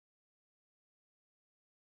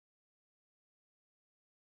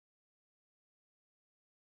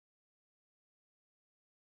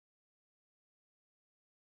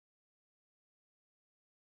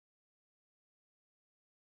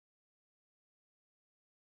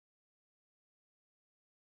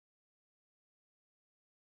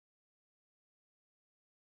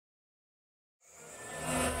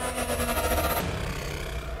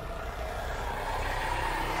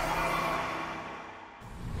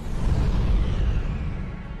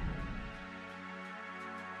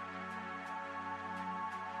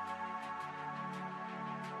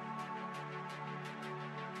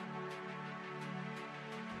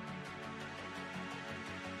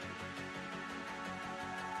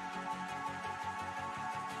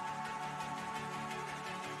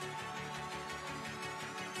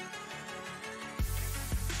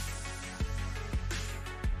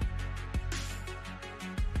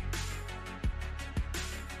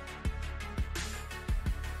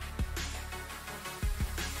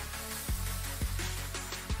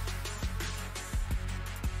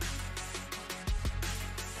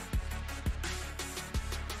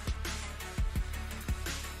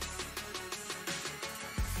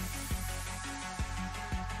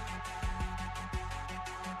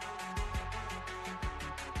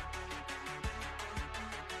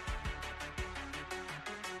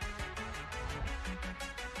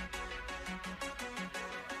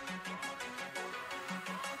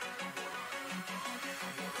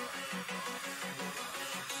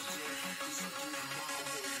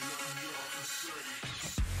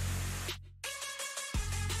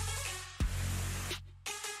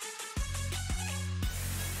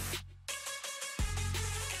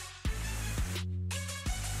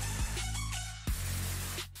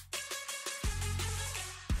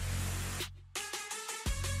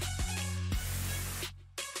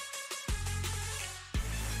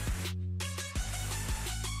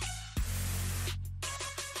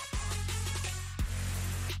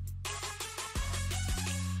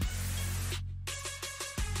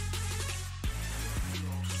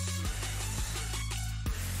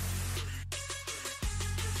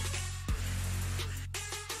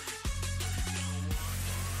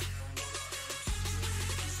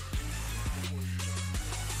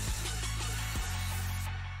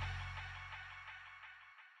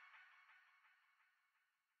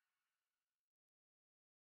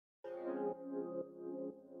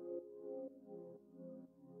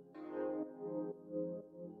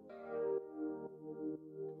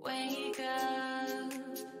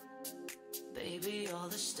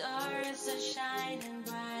are shining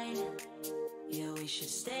bright. Yeah, we should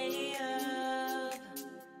stay up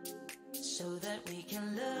so that we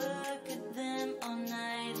can look at them all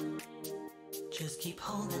night. Just keep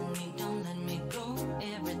holding me, don't let me go.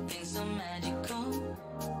 Everything's so magical.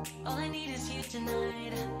 All I need is you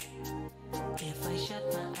tonight. If I shut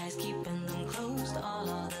my eyes, keeping them closed, all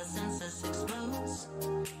the senses explodes.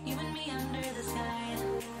 You and me under the sky.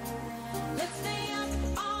 Let's stay up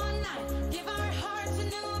all night, give our hearts a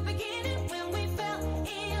new beginning. When we fell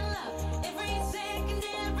in love, every second,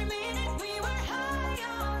 every minute, we were high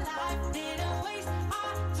on life. Didn't waste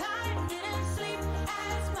our time, didn't sleep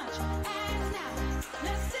as much as now.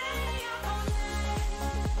 Let's stay up all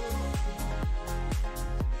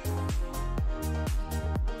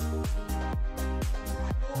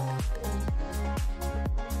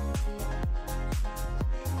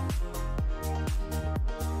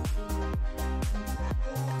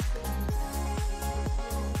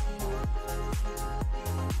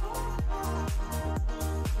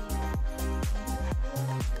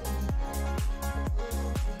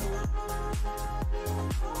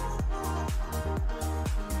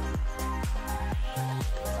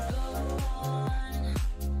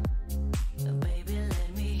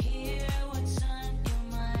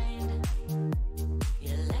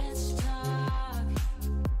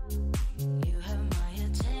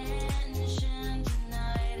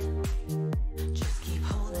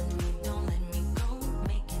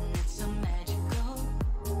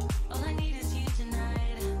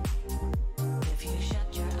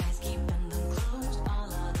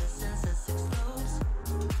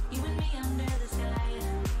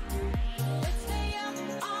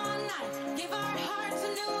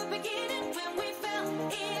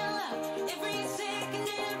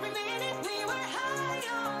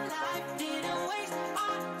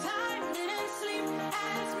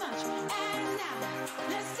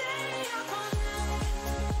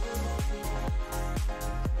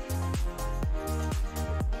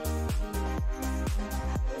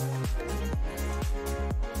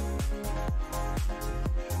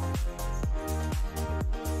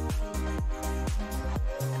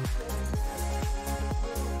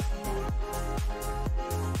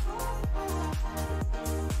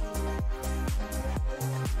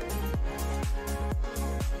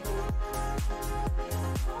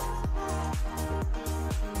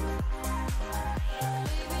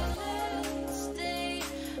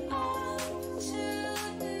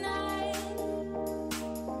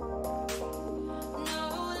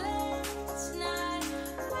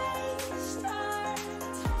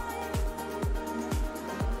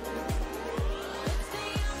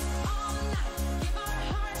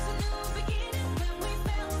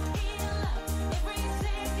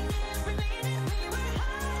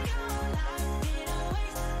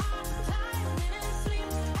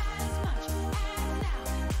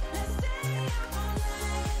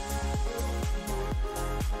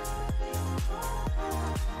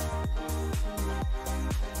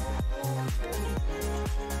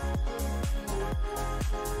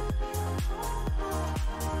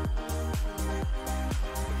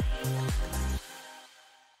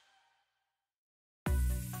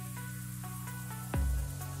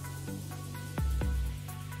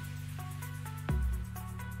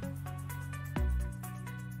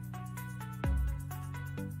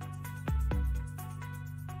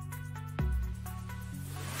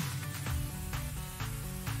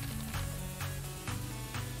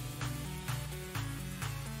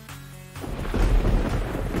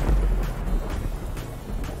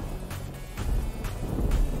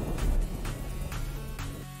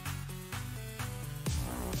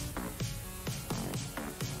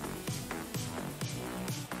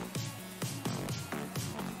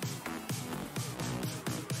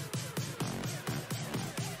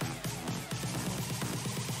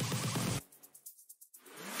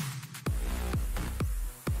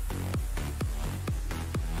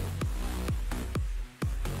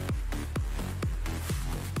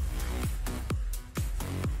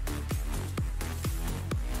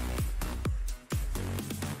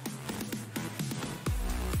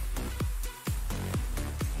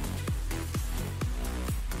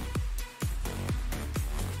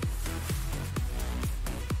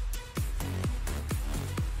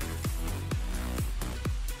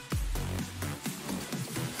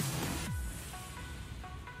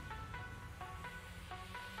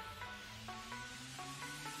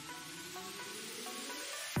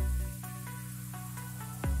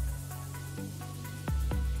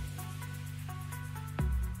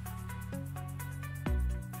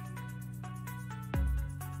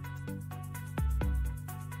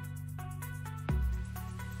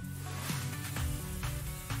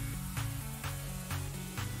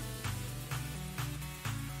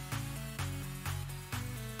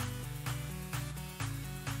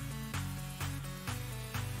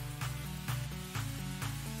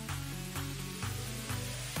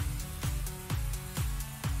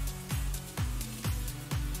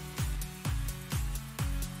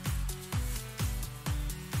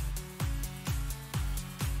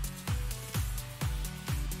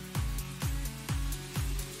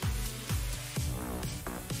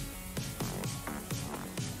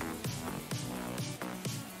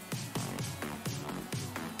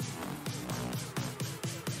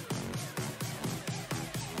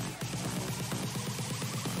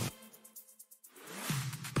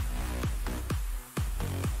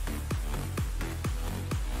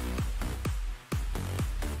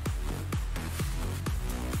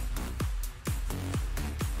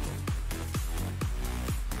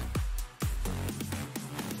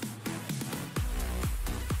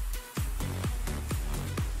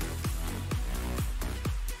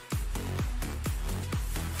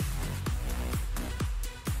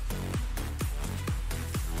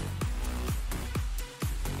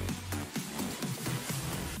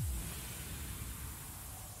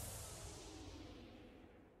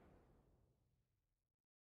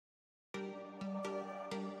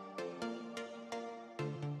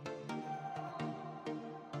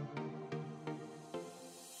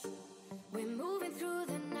Flying through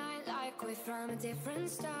the night like we're from a different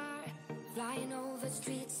star. Flying over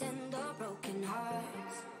streets and the broken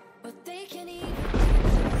hearts. But they can even reach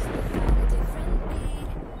us without a different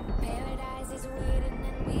beat. Paradise is waiting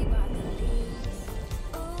and we bought the leads.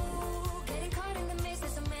 Oh, getting caught in the mist,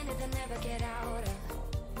 there's so many that never get out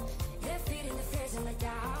of. They're feeding the fears and the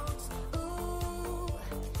doubts. Ooh,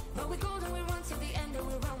 but we're golden, we run till the end and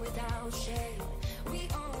we run without shame. We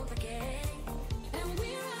own the game, and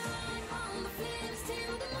we ride on the flames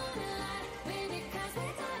till the morning light. Baby, cause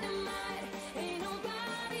we're dynamite. Ain't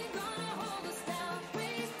nobody gonna hold us down.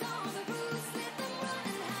 Raise all the roots, let them run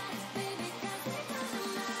and hide. Baby, cause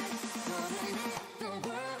we're dynamite. Gonna let the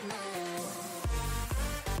world know.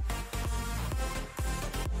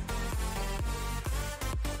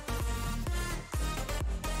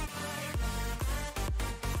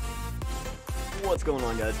 What's going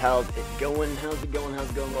on, guys? How's it going? How's it going? How's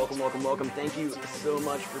it going? Welcome, welcome, welcome. Thank you so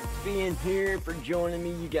much for being here, for joining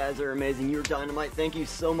me. You guys are amazing. You're dynamite. Thank you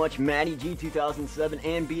so much, Maddie G 2007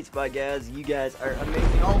 and Beats by Gaz. You guys are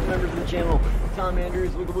amazing. All the members of the channel. Tom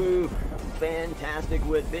Andrews, Wigawoo. Fantastic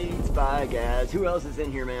with Beats by Gaz. Who else is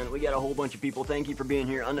in here, man? We got a whole bunch of people. Thank you for being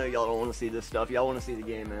here. I know y'all don't want to see this stuff. Y'all want to see the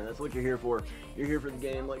game, man. That's what you're here for. You're here for the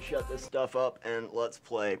game. Let's shut this stuff up and let's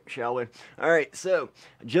play, shall we? Alright, so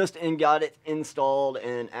just got it installed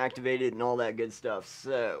and activated and all that good stuff.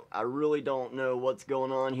 So I really don't know what's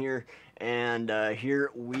going on here. And here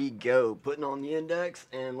we go. Putting on the index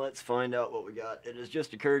and let's find out what we got. It has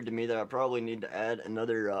just occurred to me that I probably need to add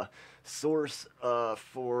another source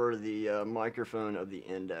for the microphone of the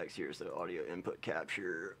index here. So audio input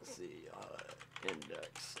capture. Let's see,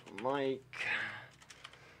 index mic.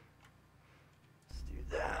 Let's do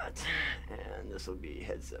that. And this will be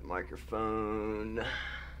headset microphone.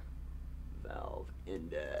 Valve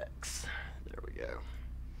index. There we go.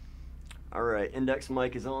 Alright, index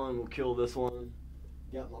mic is on. We'll kill this one.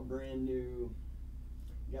 Got my brand new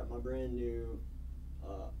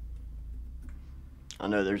I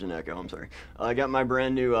know there's an echo, I'm sorry. I got my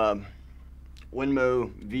brand new Winmo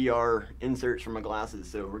VR inserts for my glasses,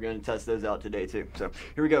 so we're going to test those out today too. So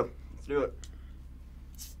here we go. Let's do it.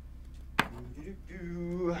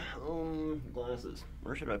 Glasses.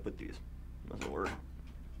 Where should I put these? Doesn't work.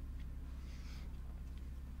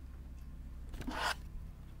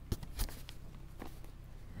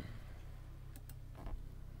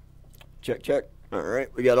 Check, check.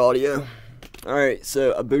 Alright, we got audio. Alright,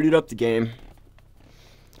 so I booted up the game.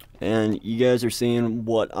 And you guys are seeing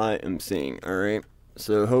what I am seeing, alright?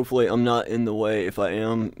 So hopefully I'm not in the way. If I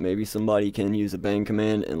am, maybe somebody can use a bang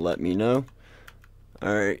command and let me know.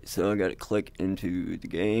 Alright, so I gotta click into the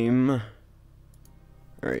game.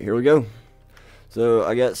 Alright, here we go. So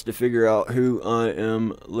I got to figure out who I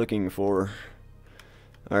am looking for.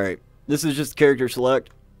 Alright, this is just character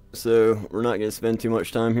select. So we're not gonna spend too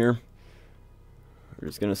much time here. We're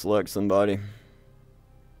just gonna select somebody.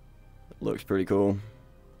 Looks pretty cool.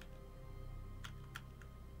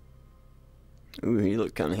 Ooh, he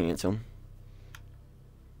looks kind of handsome.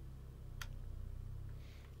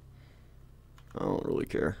 I don't really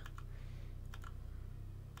care.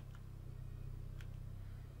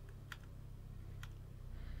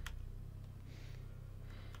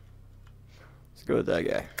 Let's go with that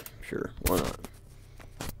guy. Sure, why not?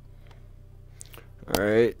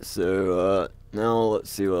 Alright, so now let's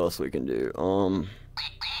see what else we can do.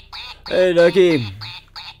 Hey Ducky!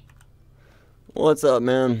 What's up,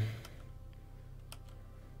 man?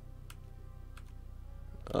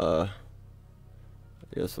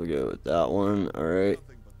 I guess we'll go with that one. Alright.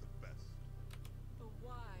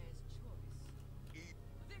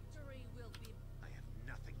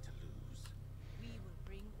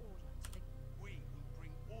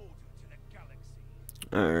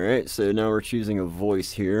 Alright, so now we're choosing a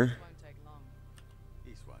voice here.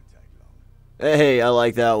 Hey, I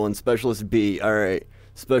like that one. Specialist B. Alright,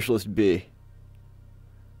 Specialist B.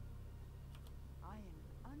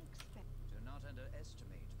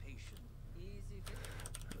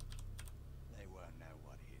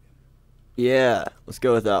 Yeah, let's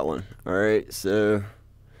go with that one. Alright, so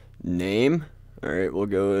name. Alright, we'll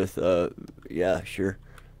go with yeah, sure.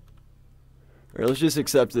 Alright, let's just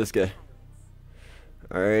accept this guy.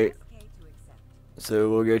 Alright, so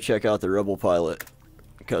we'll go check out the Rebel pilot.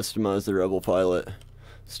 Customize the Rebel pilot.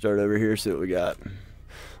 Start over here, see what we got.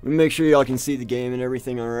 Let me make sure y'all can see the game and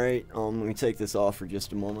everything. Alright, let me take this off for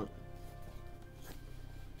just a moment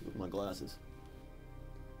with my glasses.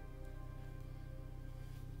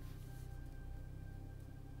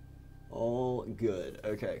 All good.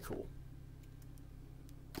 Okay, cool.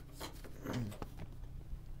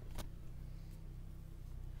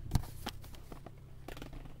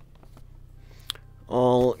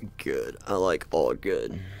 good. I like all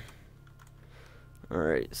good.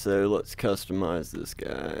 Alright, so let's customize this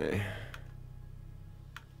guy.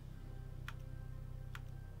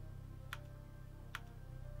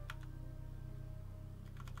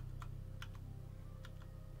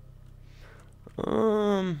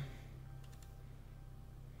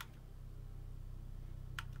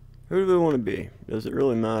 Who do we want to be? Does it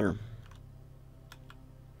really matter?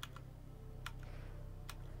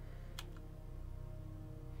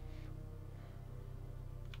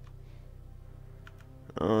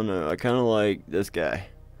 I don't know. I kind of like this guy.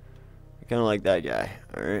 I kind of like that guy.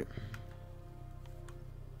 Alright.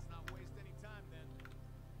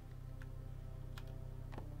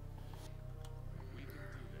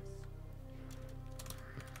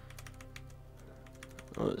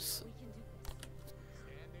 Let's...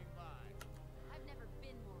 I've never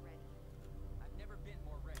been more ready. I've never been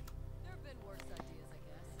more ready. There have been worse ideas, I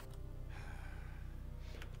guess.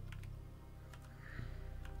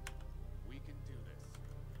 We can do this.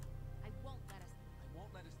 I won't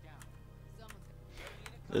let us down. Someone's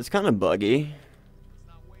gonna... It's kind of buggy. Let's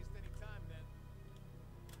not waste any time then.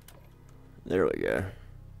 There we go.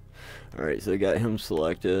 Alright, so we got him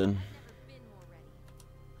selected.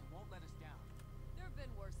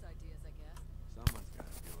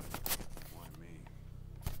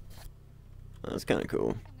 That's kind of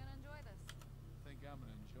cool. I'm gonna enjoy this. Think I'm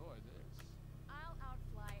gonna enjoy this? I'll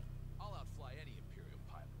outfly any Imperial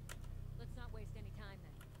pilot. Let's not waste any time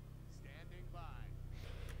then. Standing by.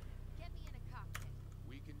 Get me in a cockpit.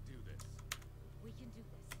 We can do this. We can do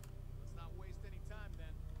this. Let's not waste any time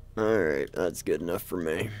then. Alright, that's good enough for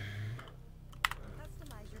me.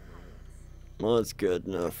 Customize your pilots. Well, that's good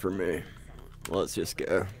enough for me. Let's just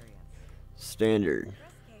go. Standard.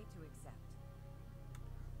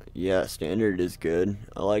 Yeah, standard is good.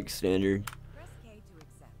 I like standard.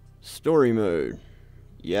 Story mode.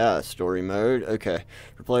 Yeah, story mode. Okay.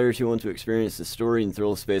 For players who want to experience the story and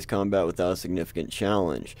thrill of space combat without a significant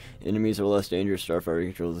challenge. Enemies are less dangerous, starfighter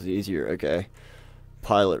control is easier. Okay.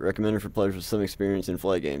 Pilot. Recommended for players with some experience in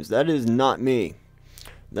flight games. That is not me.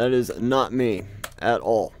 That is not me at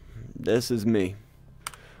all. This is me.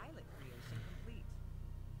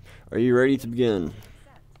 Are you ready to begin?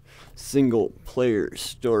 Single player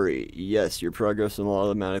story. Yes, your progress will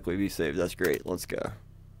automatically be saved. That's great. Let's go.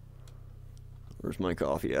 Where's my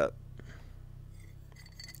coffee at?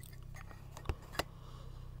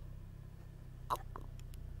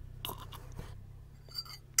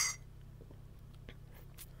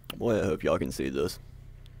 Boy, I hope y'all can see this.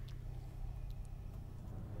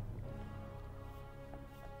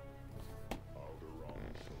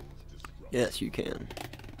 Yes, you can.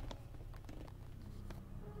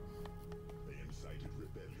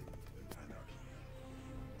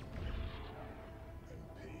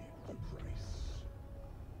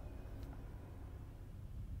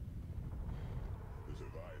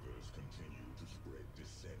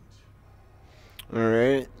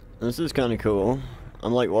 Alright, this is kind of cool.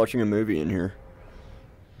 I'm like watching a movie in here.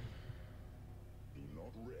 Do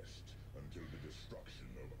not rest until the destruction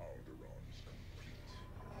of Alderaan is complete.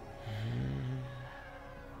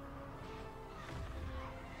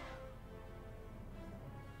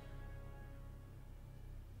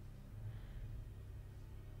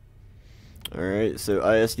 Alright, so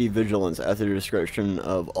ISD Vigilance after the destruction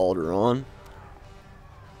of Alderaan.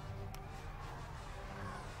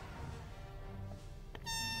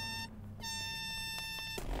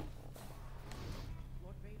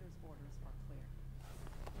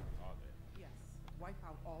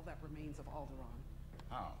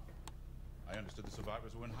 How? I understood the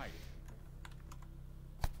survivors were in hiding.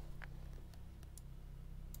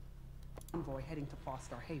 Convoy heading to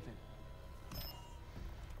Foster Haven.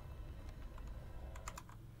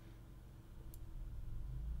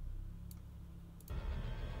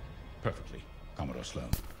 Perfectly, Commodore Sloan.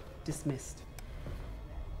 Dismissed.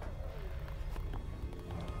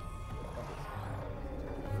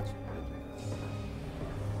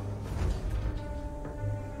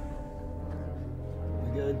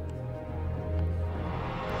 Good.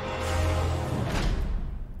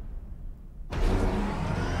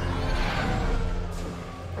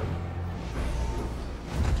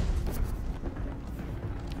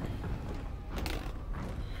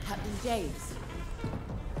 Captain James.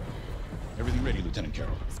 Everything ready, Lieutenant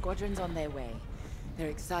Carroll. Squadrons on their way. They're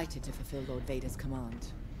excited to fulfill Lord Vader's command.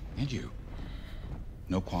 And you?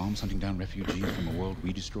 No qualms hunting down refugees from a world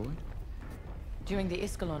we destroyed? During the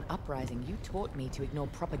Iskalon uprising, you taught me to ignore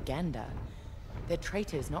propaganda. They're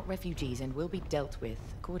traitors, not refugees, and will be dealt with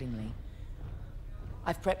accordingly.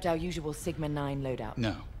 I've prepped our usual Sigma 9 loadout.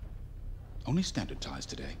 No. Only standard ties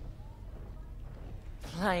today.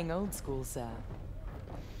 Flying old school, sir.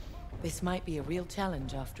 This might be a real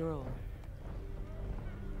challenge after all.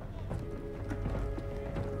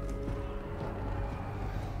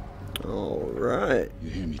 All right. You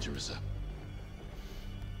hear me, Teresa?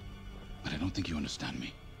 But I don't think you understand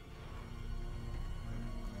me.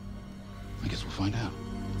 I guess we'll find out.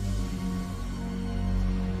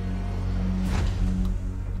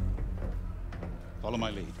 Follow my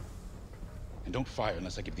lead. And don't fire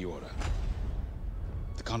unless I give the order.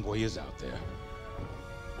 The convoy is out there.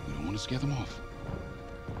 We don't want to scare them off.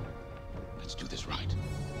 Let's do this right.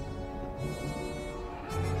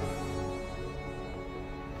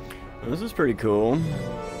 This is pretty cool.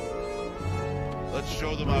 Let's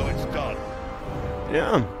show them how it's done.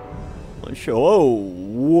 Yeah. Let's show. Oh,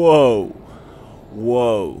 whoa.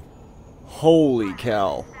 Whoa. Holy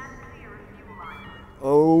cow.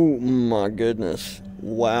 Oh my goodness.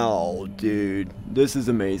 Wow, dude. This is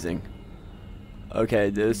amazing. Okay,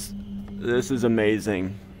 this is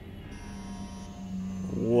amazing.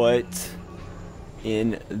 What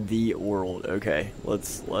in the world? Okay,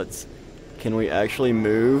 let's can we actually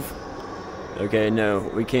move? Okay,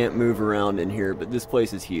 no, we can't move around in here, but this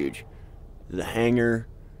place is huge. The hangar.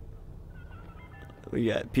 We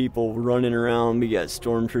got people running around. We got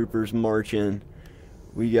stormtroopers marching.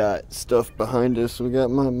 We got stuff behind us. We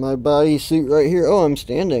got my bodysuit right here. Oh, I'm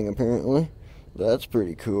standing apparently. That's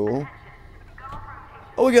pretty cool.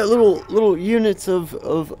 Oh, we got little units of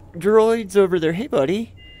droids over there. Hey,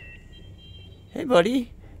 buddy. Hey,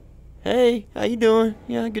 buddy. Hey, how you doing?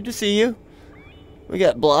 Yeah, good to see you. We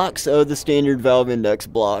got blocks. Oh, the standard Valve Index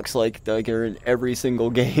blocks, like are in every single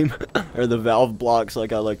game, or the Valve blocks,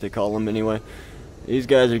 like I like to call them anyway. These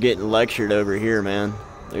guys are getting lectured over here, man.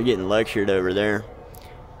 They're getting lectured over there.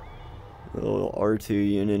 A little R2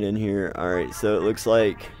 unit in here. Alright, so it looks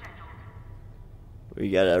like we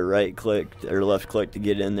got a right click or left click to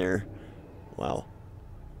get in there. Wow.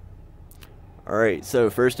 Alright, so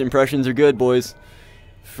first impressions are good, boys.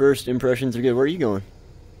 First impressions are good. Where are you going?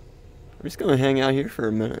 I'm just going to hang out here for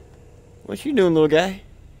a minute. What you doing, little guy?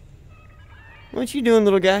 What you doing,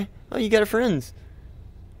 little guy? Oh, you got a friends.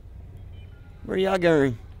 Where y'all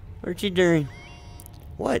going? What you doing?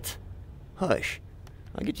 What? Hush.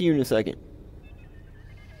 I'll get to you in a second.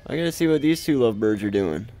 I gotta see what these two lovebirds are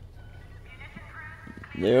doing.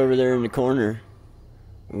 They're over there in the corner.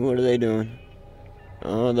 What are they doing?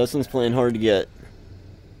 Oh, this one's playing hard to get.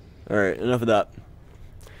 Alright, enough of that.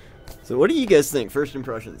 So what do you guys think? First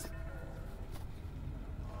impressions.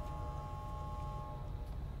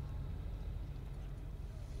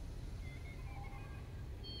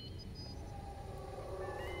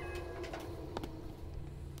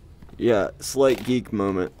 Yeah, slight geek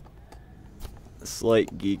moment.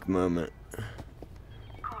 Slight geek moment.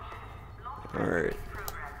 Alright.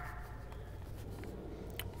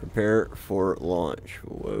 Prepare for launch.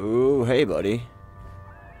 Whoa, hey buddy.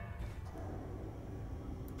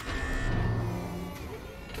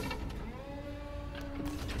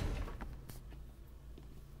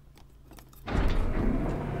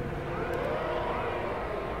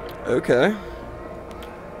 Okay.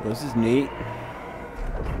 This is neat.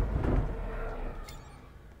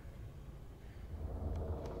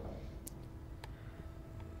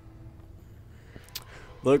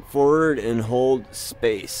 Look forward and hold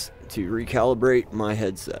space to recalibrate my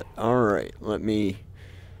headset. Alright, let me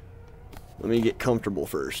get comfortable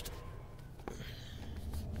first.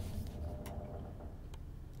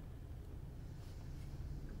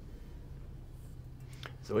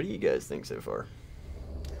 So what do you guys think so far?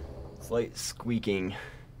 Slight squeaking.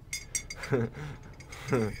 Oh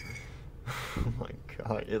my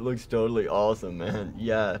god, it looks totally awesome, man.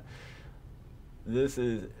 Yeah.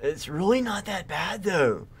 It's really not that bad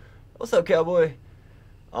though. What's up, cowboy?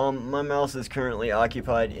 My mouse is currently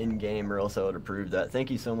occupied in game, or else I would approve that. Thank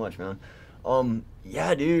you so much, man.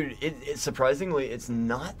 Yeah, dude, it surprisingly, it's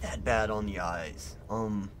not that bad on the eyes.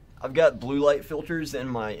 I've got blue light filters in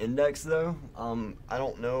my index though. I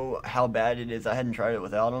don't know how bad it is. I hadn't tried it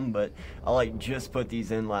without them, but I like just put these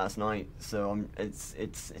in last night, so it's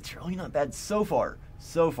really not bad so far.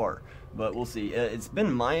 But we'll see. It's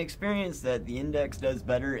been my experience that the index does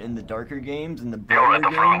better in the darker games and the brighter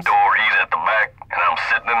games. You're at the front door, he's at the back, and I'm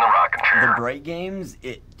sitting in the rocking chair. The bright games,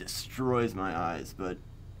 it destroys my eyes, but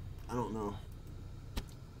I don't know.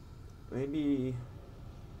 Maybe,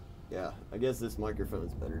 yeah, I guess this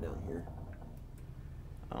microphone's better down here.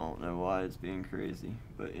 I don't know why it's being crazy,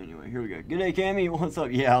 but anyway, here we go. Good day, Cammy. What's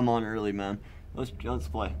up? Yeah, I'm on early, man. Let's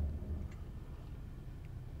play.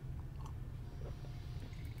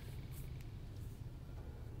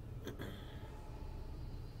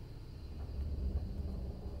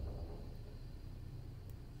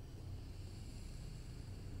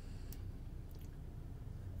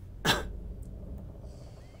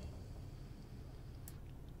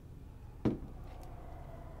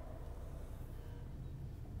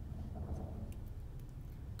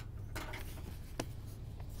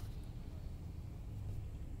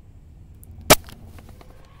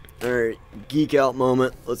 Alright, geek out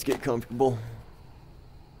moment. Let's get comfortable.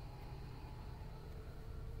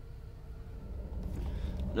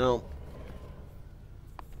 Now,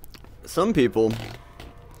 some people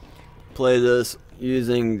play this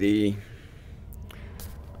using the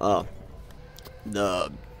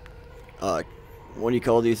what do you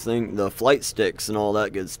call these things? The flight sticks and all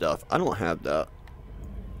that good stuff. I don't have that.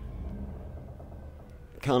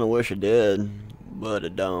 Kinda wish I did, but I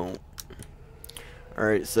don't.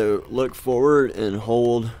 Alright, so look forward and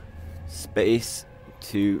hold space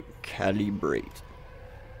to calibrate.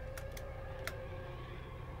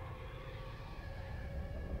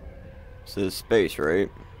 So space, right?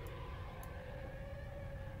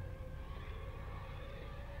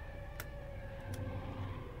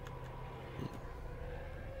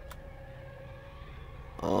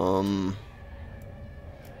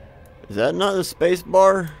 Is that not the space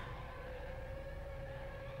bar?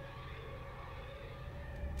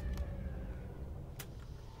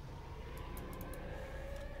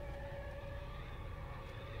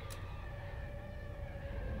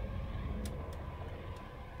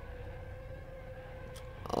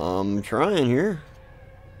 I'm trying here.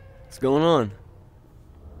 What's going on?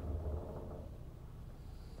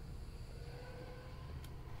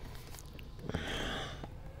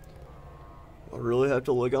 I really have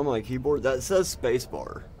to look on my keyboard. That says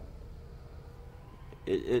spacebar.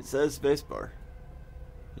 It says spacebar.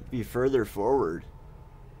 It'd be further forward.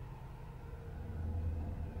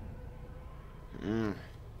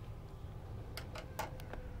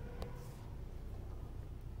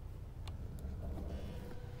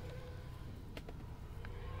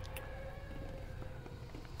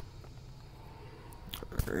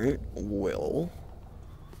 Alright, well,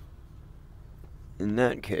 in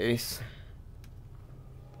that case,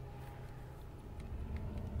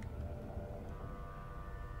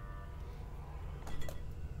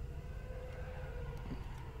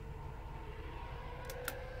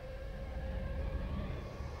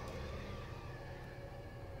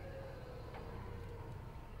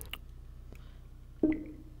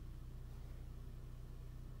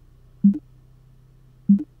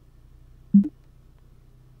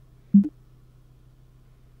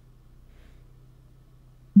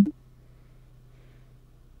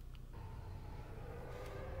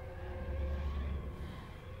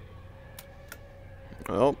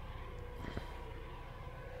 well,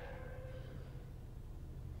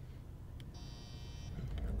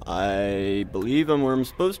 I believe I'm where I'm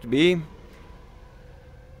supposed to be.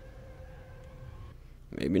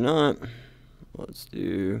 Maybe not. Let's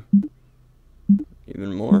do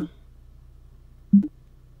even more.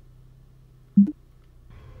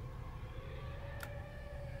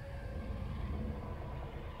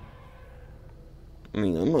 I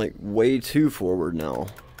mean, I'm like way too forward now.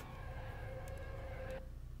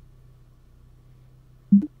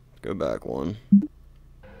 Go back one.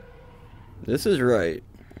 This is right.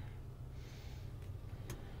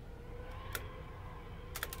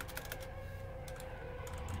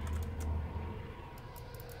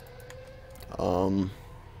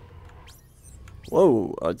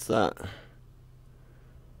 Whoa, what's that?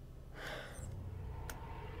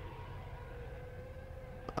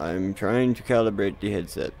 I'm trying to calibrate the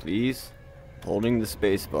headset, please. Holding the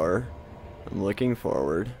space bar. I'm looking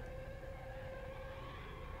forward.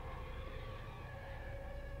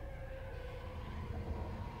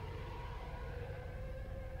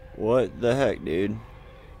 What the heck, dude?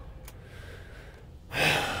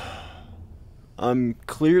 I'm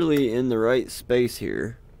clearly in the right space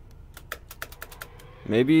here.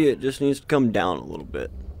 Maybe it just needs to come down a little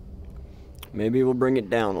bit. Maybe we'll bring it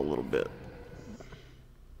down a little bit.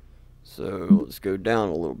 So let's go down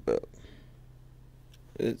a little bit.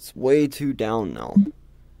 It's way too down now.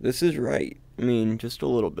 This is right. I mean, just a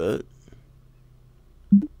little bit.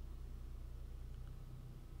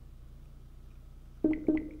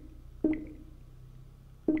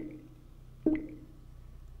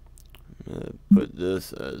 I'm gonna put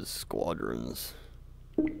this as Squadrons.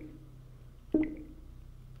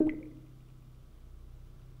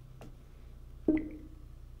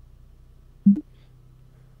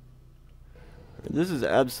 This is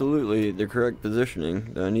absolutely the correct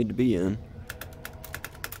positioning that I need to be in.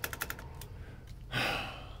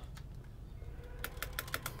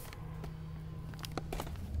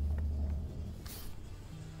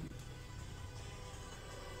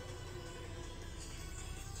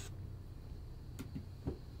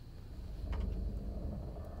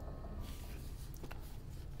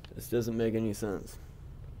 This doesn't make any sense.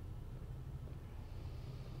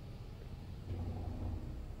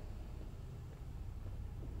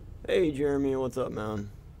 Hey Jeremy, what's up, man?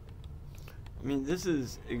 I mean, this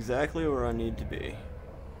is exactly where I need to be.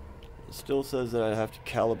 It still says that I have to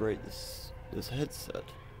calibrate this headset.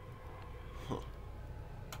 Huh.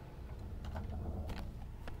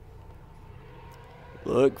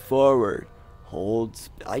 Look forward. Hold.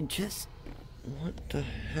 I just. What the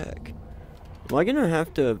heck? Am I gonna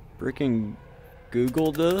have to freaking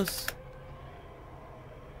Google this?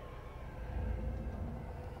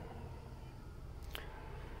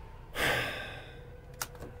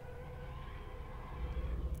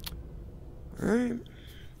 Alright.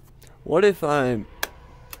 What if I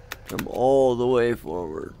come all the way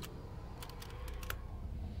forward?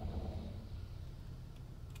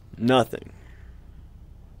 Nothing.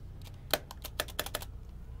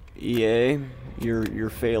 EA, you're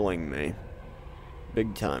failing me.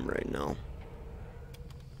 Big time right now.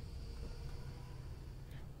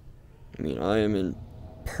 I mean, I am in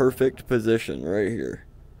perfect position right here.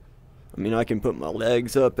 I mean, I can put my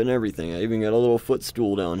legs up and everything. I even got a little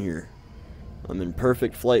footstool down here. I'm in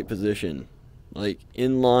perfect flight position. Like,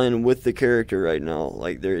 in line with the character right now.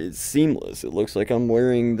 Like, it's seamless. It looks like I'm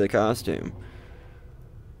wearing the costume.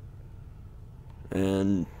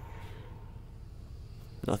 And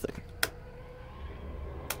nothing.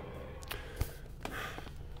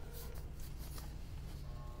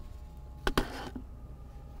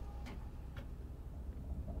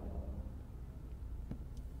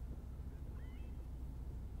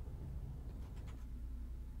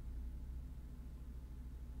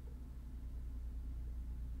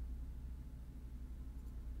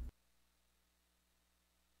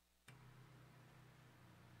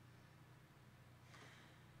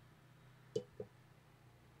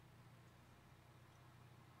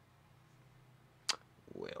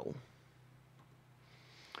 Well,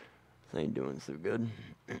 this ain't doing so good.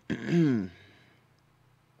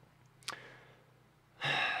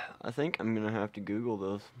 I think I'm gonna have to Google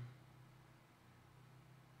this.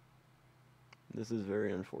 This is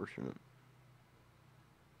very unfortunate.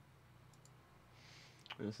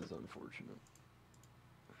 This is unfortunate.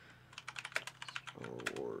 Star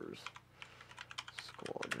Wars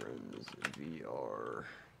Squadrons VR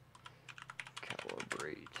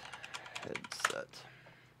calibrate headset.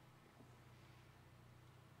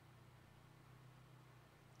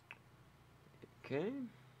 Okay.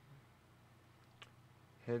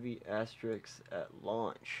 Heavy asterisks at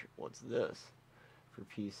launch. What's this? For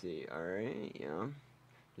PC. Alright, yeah.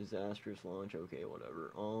 Disastrous launch. Okay,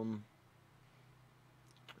 whatever.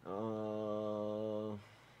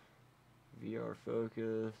 VR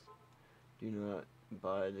focus. Do not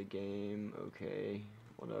buy the game. Okay,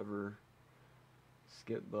 whatever.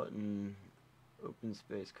 Skip button. Open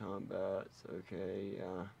space combats. Okay,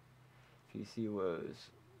 yeah. PC woes.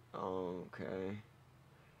 Okay.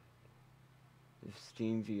 If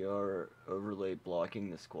Steam VR overlay blocking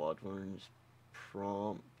the squadrons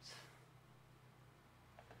prompt.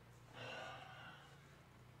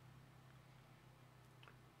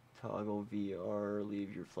 Toggle VR,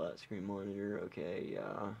 leave your flat screen monitor. Okay,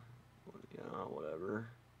 yeah. Yeah, whatever.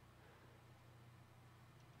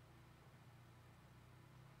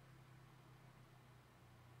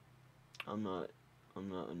 I'm not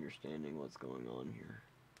understanding what's going on here.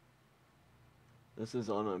 This is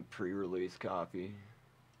on a pre-release copy.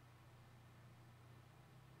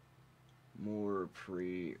 More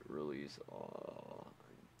pre-release.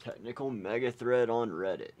 Technical mega thread on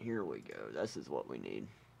Reddit. Here we go. This is what we need.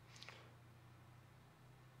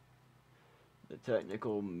 The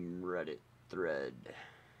technical Reddit thread.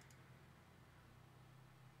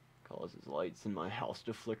 Causes lights in my house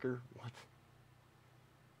to flicker. What?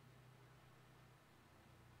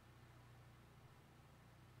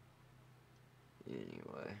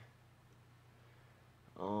 Anyway.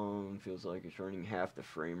 Feels like it's running half the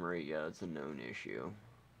frame rate. Yeah, it's a known issue.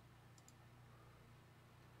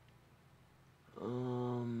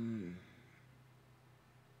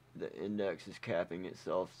 The index is capping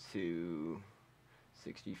itself to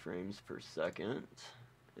 60 frames per second.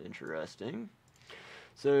 Interesting.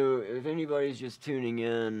 So, if anybody's just tuning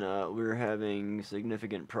in, we're having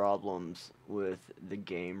significant problems with the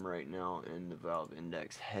game right now in the Valve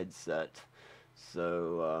Index headset.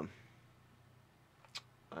 So,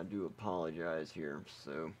 I do apologize here.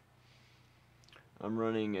 So, I'm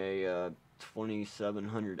running a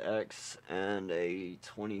 2700X and a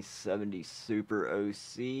 2070 Super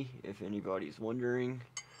OC, if anybody's wondering,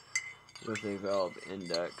 with a Valve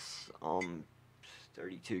Index,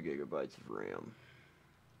 32 gigabytes of RAM.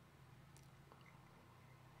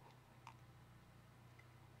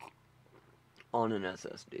 On an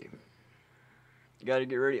SSD. Gotta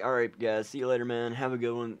get ready. Alright, guys. See you later, man. Have a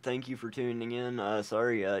good one. Thank you for tuning in.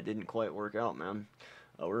 Sorry, it didn't quite work out, man.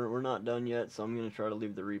 We're not done yet, so I'm gonna try to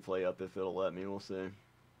leave the replay up if it'll let me. We'll see.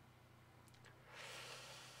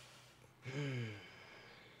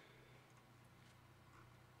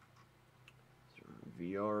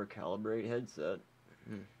 VR calibrate headset.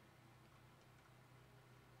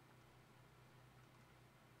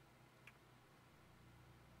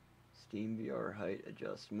 Steam VR height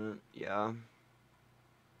adjustment. Yeah.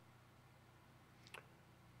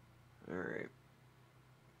 Alright.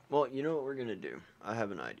 Well, you know what we're gonna do? I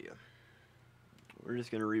have an idea. We're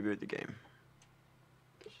just gonna reboot the game.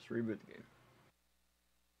 Let's just reboot the game.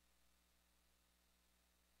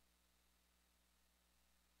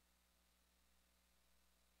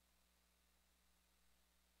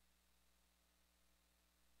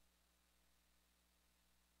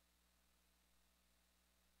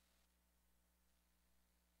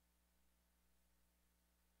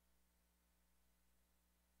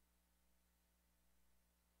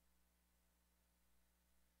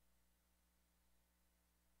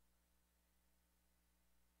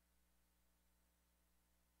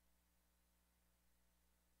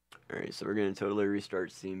 Alright, so we're going to totally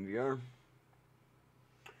restart Steam VR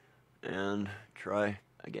and try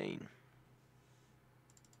again.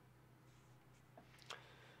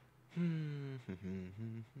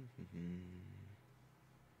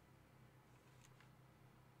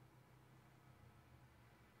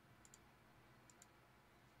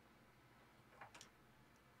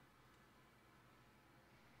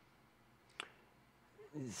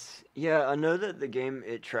 Yeah, I know that the game,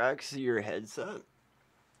 it tracks your headset.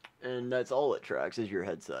 And that's all it tracks is your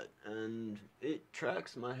headset. And it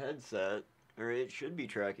tracks my headset, or it should be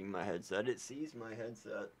tracking my headset. It sees my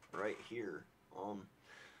headset right here.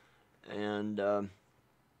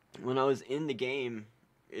 When I was in the game,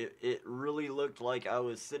 it really looked like I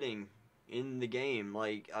was sitting in the game.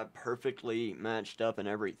 Like, I perfectly matched up and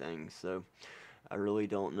everything. So, I really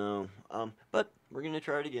don't know. But we're going to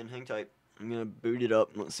try it again. Hang tight. I'm going to boot it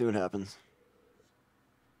up and let's see what happens.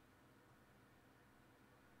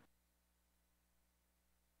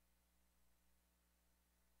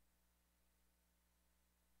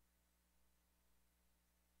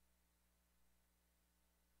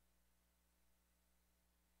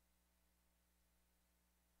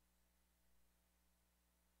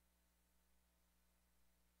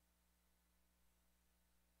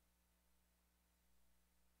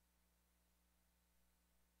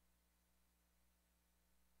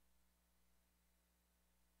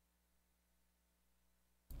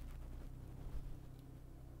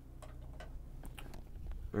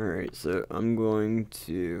 Alright, so I'm going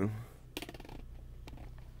to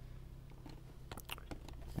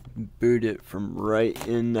boot it from right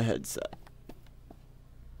in the headset.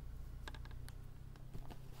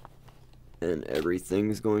 And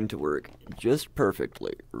everything's going to work just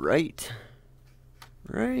perfectly, right?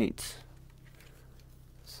 Right.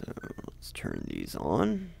 So let's turn these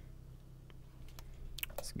on.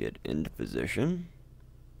 Let's get into position.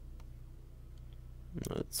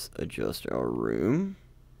 Let's adjust our room.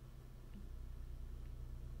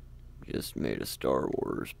 Just made a Star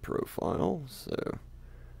Wars profile, so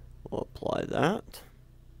we'll apply that.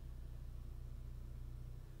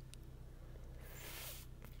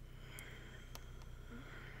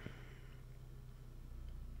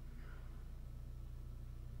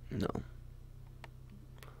 No.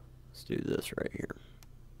 Let's do this right here.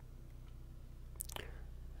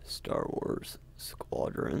 Star Wars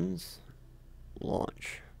Squadrons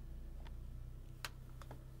launch.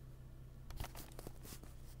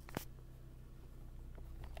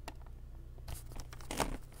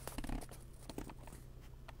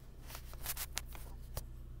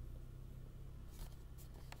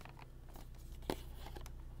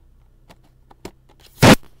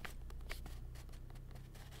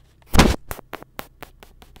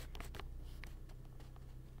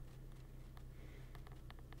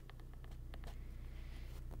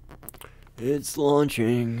 It's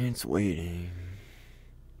launching, it's waiting.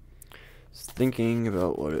 It's thinking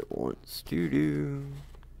about what it wants to do.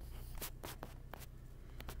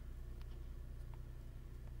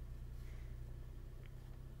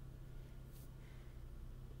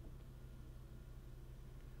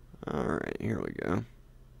 Alright, here we go.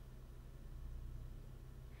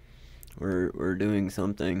 We're doing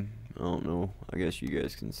something. I don't know. I guess you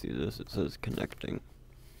guys can see this. It says connecting.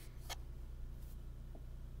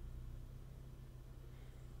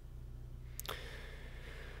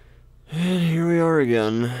 And here we are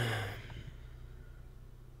again.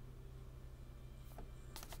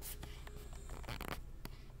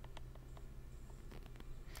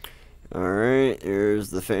 Alright, here's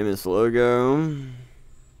the famous logo.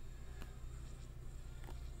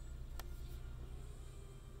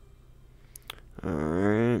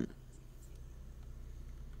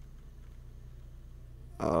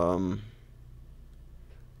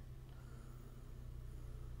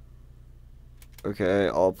 Okay,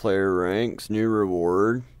 all player ranks, new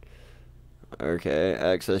reward. Okay,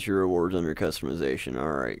 access your rewards under customization.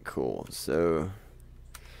 Alright, cool. So,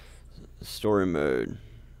 story mode.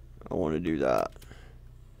 I want to do that.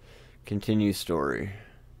 Continue story.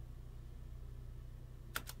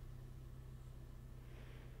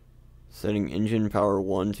 Setting engine power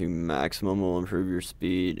 1 to maximum will improve your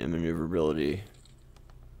speed and maneuverability.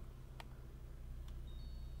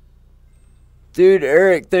 Dude,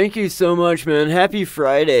 Eric, thank you so much, man. Happy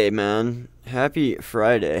Friday, man. Happy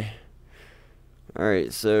Friday.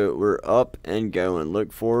 Alright, so we're up and going.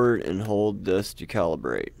 Look forward and hold this to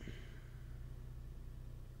calibrate.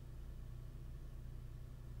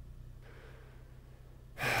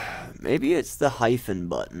 Maybe it's the hyphen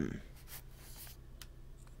button.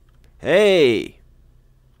 Hey!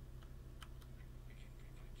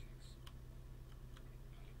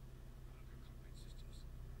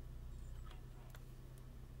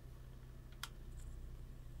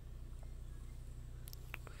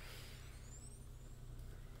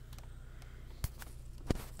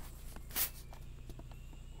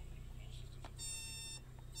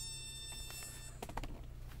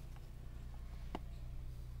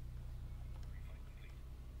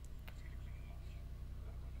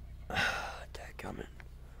 Dadgummit.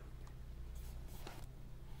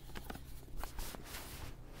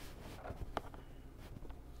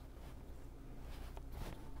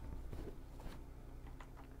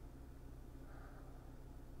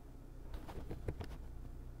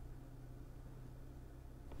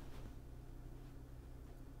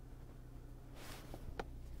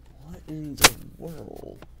 What in the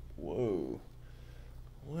world? Whoa.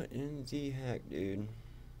 What in the heck, dude?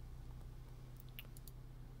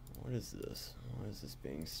 What is this? Why is this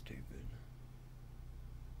being stupid?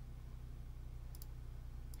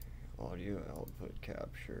 Audio output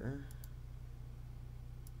capture.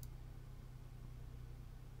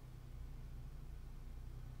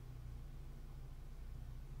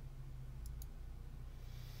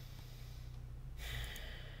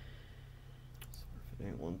 So if it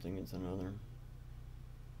ain't one thing, it's another.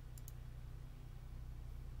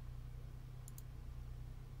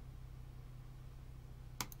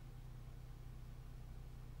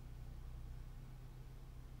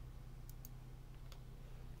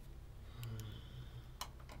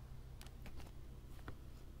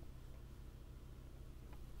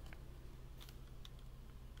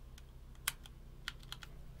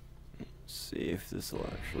 See if this will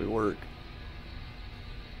actually work.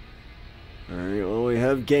 Alright, well, we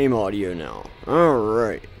have game audio now.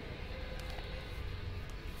 Alright.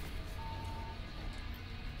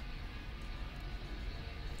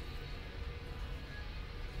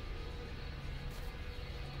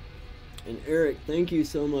 And Eric, thank you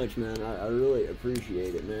so much, man. I really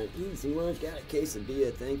appreciate it, man. Easy lunch, got a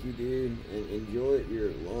quesadilla. Thank you, dude. And enjoy your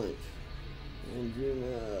lunch. And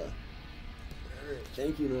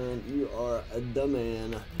thank you, man. You are the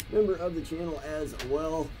man. Member of the channel as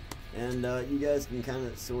well. And you guys can kind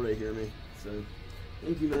of sort of hear me. So,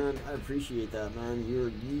 thank you, man. I appreciate that, man. You're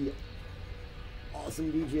the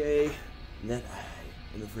awesome DJ that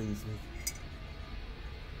I am friends with.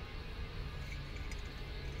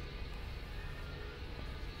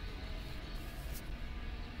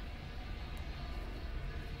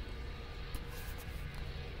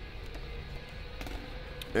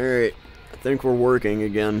 Alright. I think we're working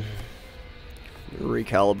again.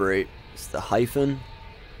 Recalibrate. It's the hyphen.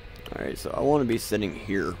 Alright, so I want to be sitting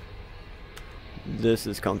here. This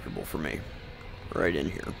is comfortable for me. Right in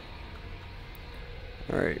here.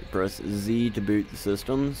 Alright, press Z to boot the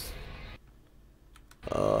systems.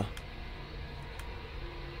 I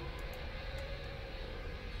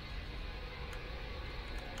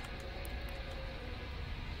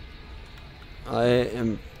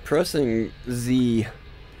am pressing Z.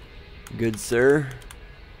 Good sir.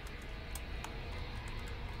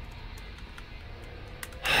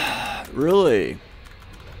 Really?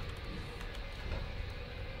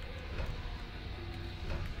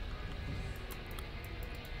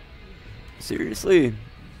 Seriously?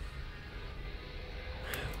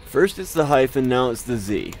 First it's the hyphen, now it's the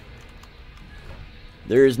Z.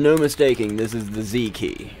 There is no mistaking, this is the Z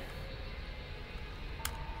key.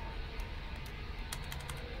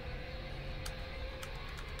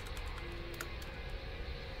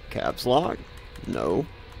 Caps lock? No.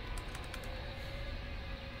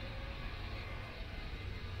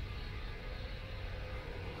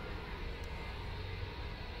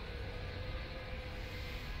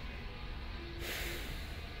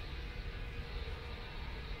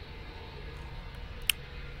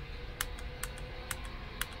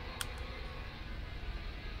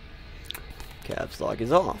 Caps lock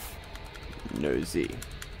is off. No Z.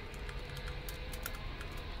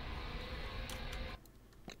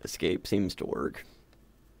 Escape seems to work.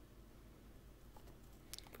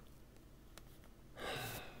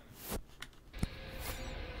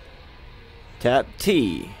 Tap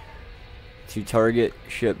T to target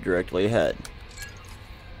ship directly ahead.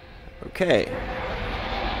 Okay.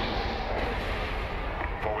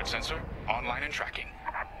 Forward sensor, online and tracking.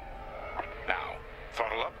 Now,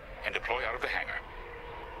 throttle up and deploy out of the hangar.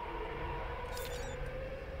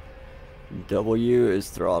 W is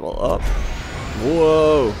throttle up.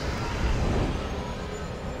 Whoa!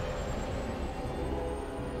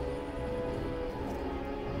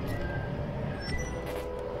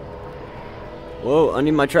 Whoa, I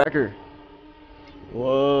need my tracker.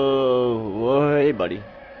 Whoa, whoa, hey buddy.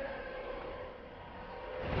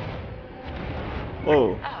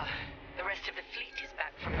 Whoa. Ah, the rest of the fleet is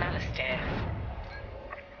back from Malastair.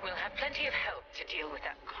 We'll have plenty of help to deal with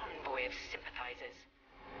that convoy of sympathizers.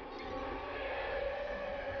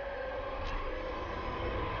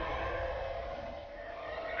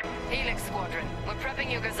 Helix Squadron, we're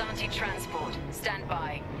prepping your Gazanti transport. Stand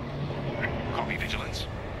by. Copy, Vigilance.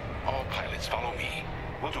 All pilots follow me.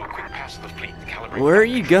 We'll do a quick pass of the fleet, calibrate. Where are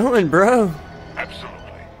you going, bro? Absolutely.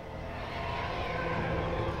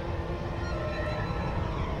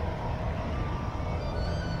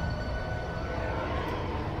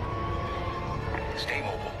 Stay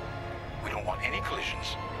mobile. We don't want any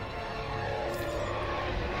collisions.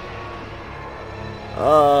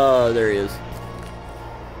 Oh, there he is.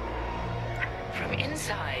 From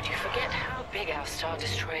inside, you forget how big our Star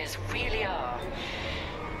Destroyers really are.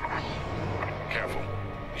 Careful.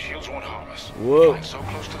 The shields won't harm us. Whoa. Flying so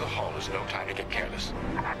close to the hull, there's no time to get careless.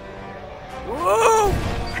 Whoa!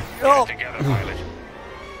 Get Oh. it together, pilot.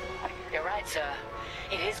 You're right, sir.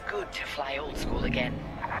 It is good to fly old school again.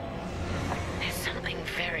 There's something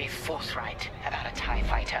very forthright about a TIE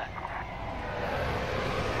fighter.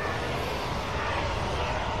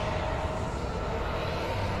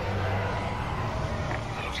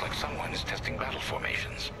 It looks like someone is testing battle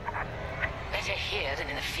formations. Better here than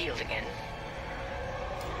in the field again.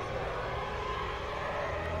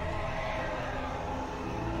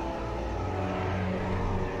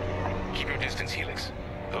 Keep your distance, Helix.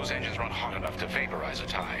 Those engines run hot enough to vaporize a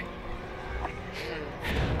TIE.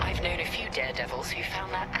 I've known a few daredevils who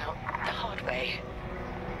found that out the hard way.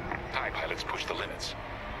 TIE pilots push the limits.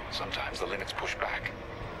 Sometimes the limits push back.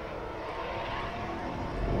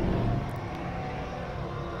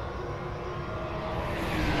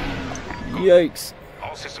 Yikes.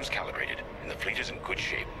 All systems calibrated, and the fleet is in good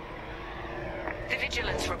shape. The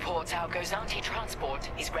Vigilance reports our Gazanti transport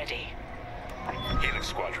is ready. Helix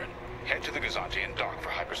Squadron, head to the Gazanti and dock for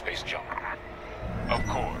hyperspace jump. Of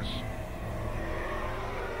course.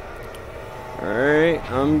 Alright,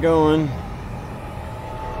 I'm going.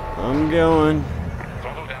 I'm going.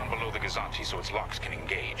 Throttle down below the Gazanti so its locks can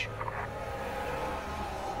engage.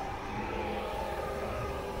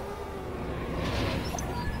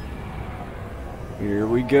 Here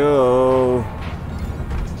we go.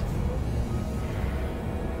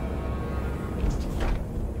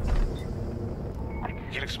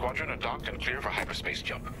 Helix Squadron are docked and clear for hyperspace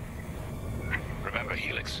jump. Remember,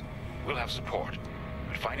 Helix, we'll have support,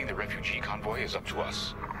 but finding the refugee convoy is up to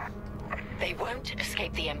us. They won't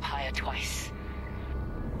escape the Empire twice.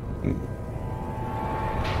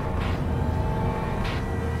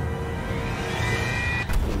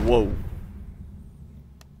 Whoa.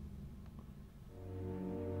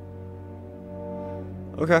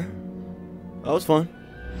 Okay. That was fun.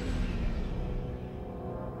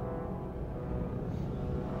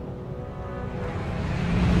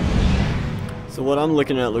 So what I'm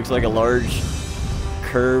looking at looks like a large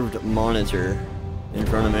curved monitor in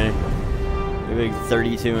front of me. A big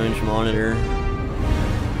 32-inch monitor.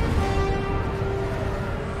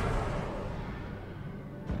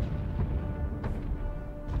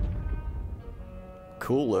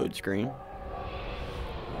 Cool load screen.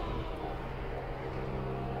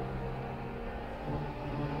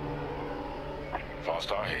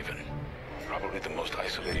 Starhaven, probably the most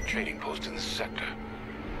isolated trading post in the sector.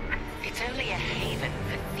 It's only a haven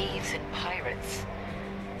for thieves and pirates.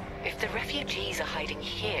 If the refugees are hiding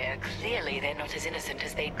here, clearly they're not as innocent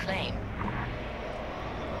as they'd claim.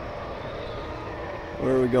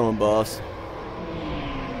 Where are we going, boss?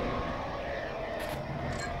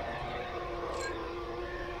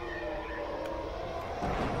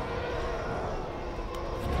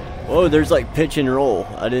 Whoa, there's like pitch and roll.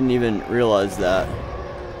 I didn't even realize that.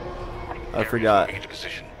 I forgot.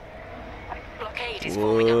 Blockade is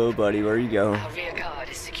forming up. Whoa, buddy, where you go? Our rear guard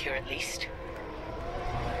is secure at least.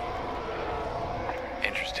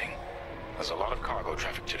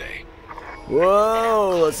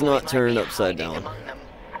 Whoa, let's not turn it upside down.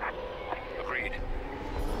 Agreed.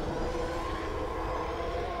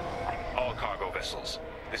 All cargo vessels.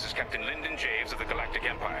 This is Captain Lyndon Javes of the Galactic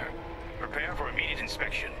Empire. Prepare for immediate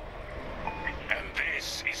inspection. And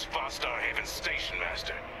this is Fostar Haven's Station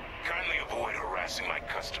Master. Kindly avoid harassing my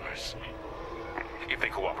customers. If they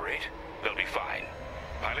cooperate, they'll be fine.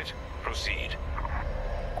 Pilot, proceed.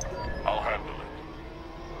 I'll handle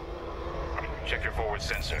it. Check your forward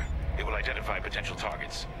sensor. It will identify potential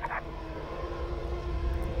targets.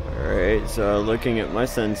 Alright, so looking at my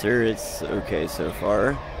sensor, it's okay so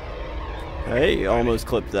far. Hey, almost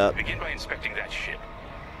clipped that. Begin by inspecting that ship.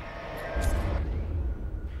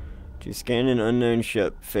 To scan an unknown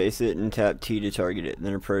ship, face it and tap T to target it,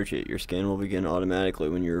 then approach it. Your scan will begin automatically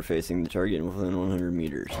when you are facing the target within 100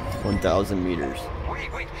 meters. 1,000 meters. Wait,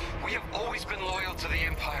 we have always been loyal to the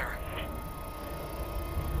Empire.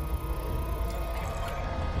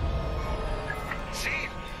 See?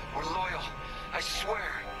 We're loyal. I swear.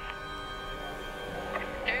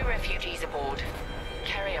 No refugees aboard.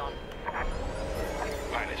 Carry on.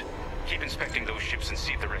 Pilot, keep inspecting those ships and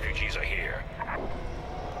see if the refugees are here.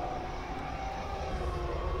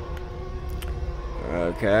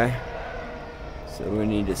 Okay. So we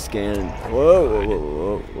need to scan.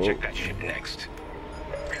 Whoa. Check that ship next.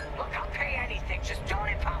 Look, I'll pay anything. Just don't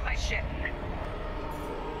impound my ship.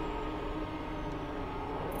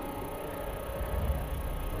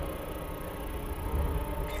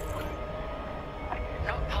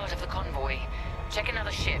 Not part of the convoy. Check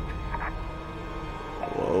another ship.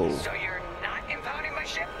 Whoa. So you're not impounding my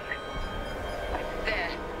ship?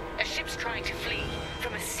 There. A ship's trying to flee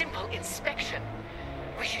from a simple inspection.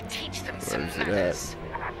 We should teach them some Where's it manners.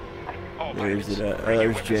 All Where's pilots, it at? Oh, bring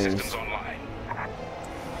your there's weapon James. systems online.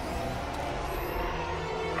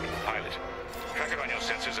 Pilot, track it on your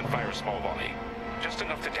sensors and fire a small volley. Just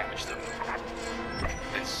enough to damage them.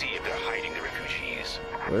 Then see if they're hiding the refugees.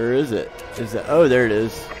 Where is it? Is that? Oh, there it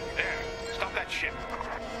is. There, stop that ship.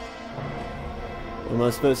 What am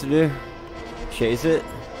I supposed to do? Chase it?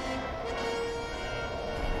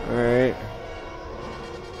 Alright.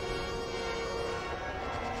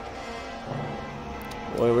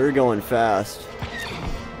 Boy, we're going fast.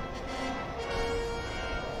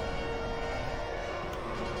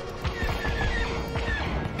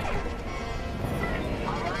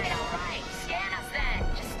 Alright. Scan us then.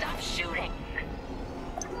 Just stop shooting.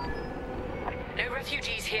 No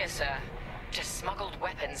refugees here, sir. Just smuggled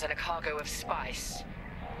weapons and a cargo of spice.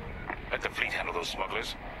 Let the fleet handle those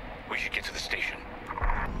smugglers. We should get to the station.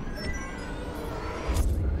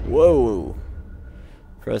 Whoa.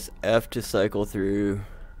 Press F to cycle through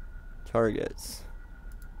targets.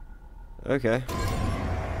 Okay.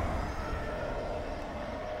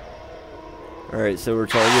 Alright, so we're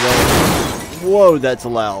targeting. Whoa, that's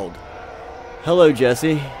loud. Hello,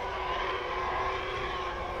 Jesse.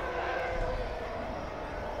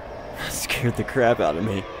 That scared the crap out of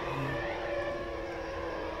me.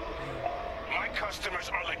 My customers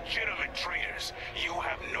are legitimate traitors. You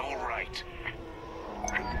have no right.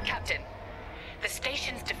 Captain, the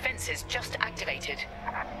station's defenses just activated.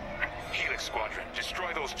 Helix Squadron,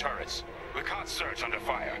 destroy those turrets. We can't search under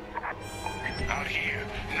fire. Out here,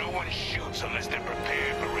 no one shoots unless they're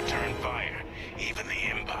prepared for return fire. Even the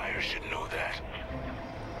Empire should know that.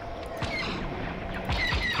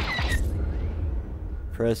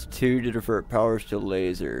 Press 2 to divert powers to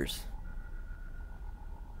lasers.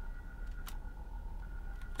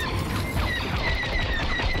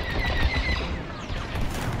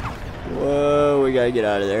 Whoa, we gotta get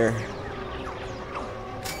out of there.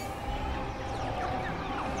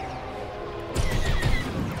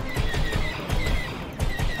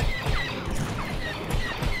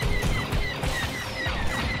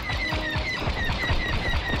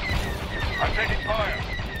 I'm taking fire.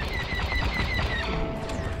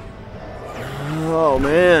 Oh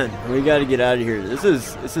man, we gotta get out of here. This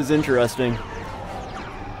is interesting.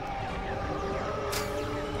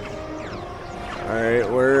 Alright,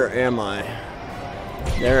 where am I?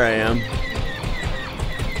 There I am.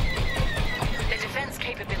 The defense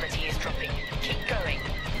capability is dropping. Keep going.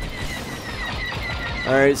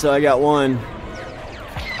 Alright, so I got one.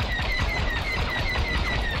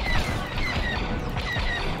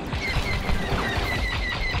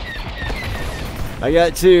 I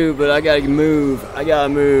got two, but I gotta move. I gotta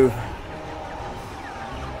move.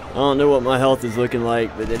 I don't know what my health is looking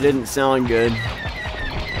like, but it didn't sound good.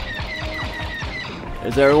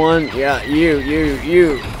 Is there one? Yeah,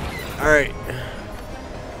 you. Alright.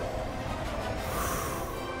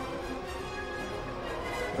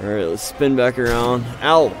 Alright, let's spin back around.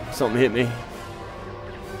 Ow! Something hit me.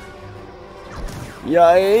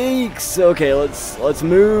 Yikes! Okay, let's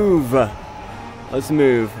move. Let's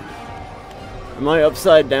move. Am I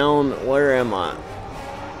upside down? Where am I?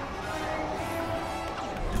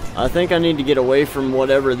 I think I need to get away from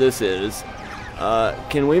whatever this is.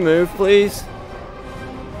 Can we move, please?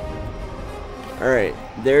 Alright,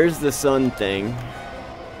 there's the sun thing.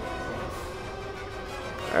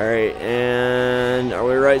 Alright, and are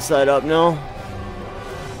we right side up now?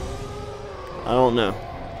 I don't know.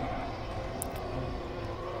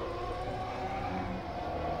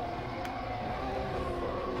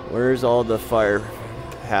 Where's all the fire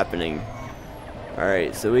happening?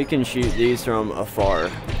 Alright, so we can shoot these from afar.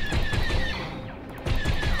 You'll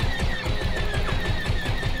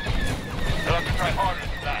have to try harder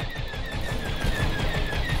than that.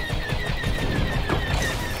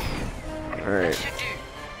 Alright. Should do.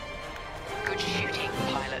 Good shooting,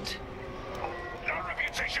 pilot. Our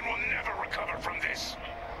reputation will never recover from this.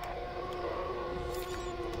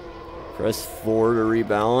 Press 4 to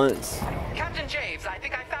rebalance. Captain James, I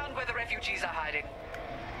think I found where the refugees are hiding.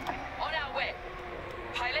 On our way.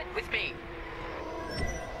 Pilot, with me.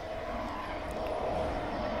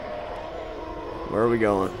 Where are we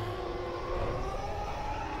going?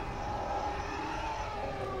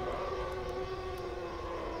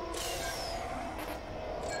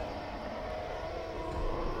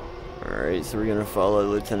 Alright, so we're gonna follow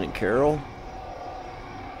Lieutenant Carroll.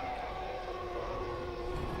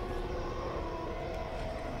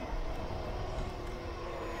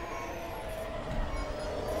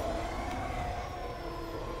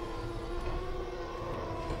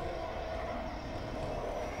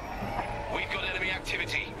 We've got enemy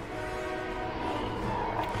activity.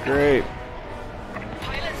 Great.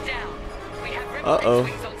 Pilot's down. We have rebel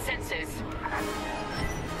X-wings on sensors.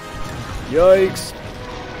 Yikes.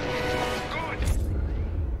 Good.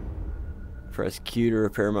 Press Q to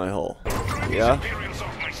repair my hull. Yeah? Imperials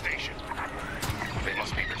off my station. They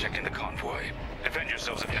must be protecting the convoy. Defend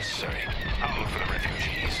yourselves if necessary. I'll look for the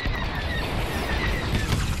refugees.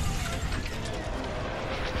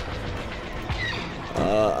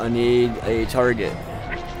 I need a target.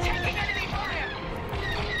 Taking enemy fire.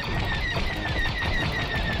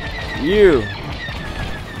 You!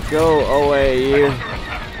 Go away, you.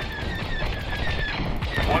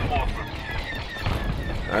 One more for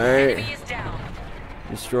Alright. Enemy is down.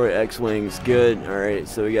 Destroy X-Wings. Good. Alright,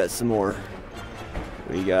 so we got some more.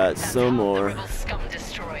 We got some The more. rebel scum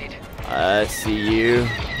destroyed. I see you.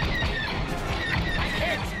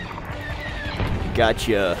 Hit.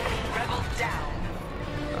 Gotcha. Rebel down.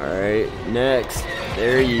 Alright, next.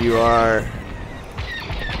 There you are.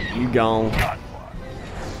 You gone.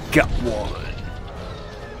 Got one.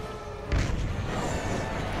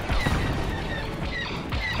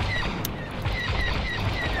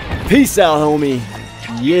 Peace out, homie.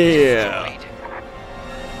 Yeah.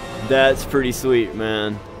 That's pretty sweet,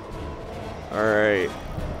 man. Alright.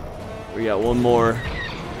 We got one more.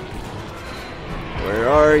 Where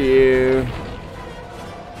are you?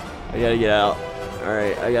 I gotta get out.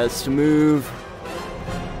 Alright, I got us to move.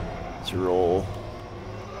 Let's roll.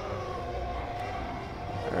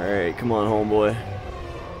 Alright, come on, homeboy.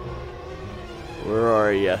 Where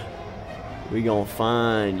are ya? We gonna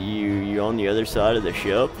find you. You on the other side of the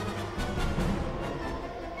ship?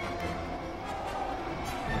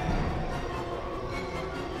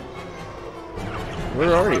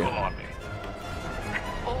 Where are you?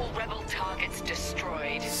 All rebel targets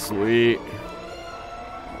destroyed. Sweet.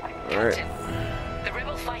 Alright. Captain, the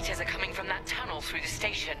rebel fighters are coming from that tunnel through the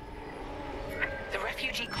station. The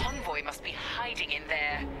refugee convoy must be hiding in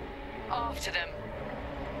there. After them.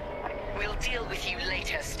 We'll deal with you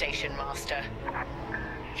later, Station Master.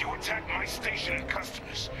 You attack my station and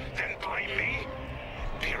customers, then blame me?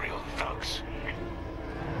 Imperial thugs.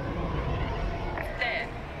 There.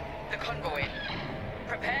 The convoy.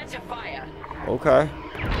 Prepare to fire. Okay.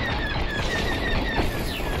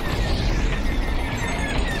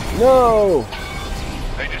 No!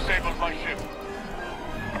 They disabled my ship.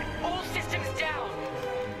 All systems down.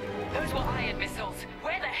 Those were iron missiles.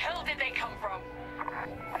 Where the hell did they come from?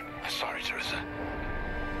 Sorry, Teresa.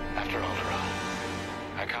 After Alderaan,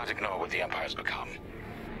 I can't ignore what the Empire's become.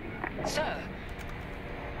 Sir.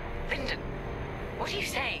 Lyndon, what are you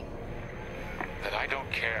saying? That I don't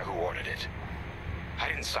care who ordered it. I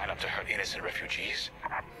didn't sign up to hurt innocent refugees.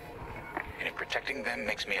 And if protecting them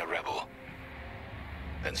makes me a rebel,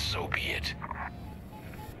 then so be it.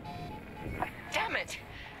 Damn it!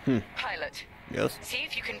 Pilot, Yes. see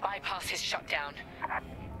if you can bypass his shutdown.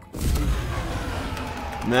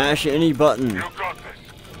 Mash any button. You got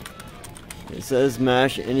this. It says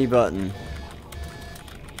mash any button.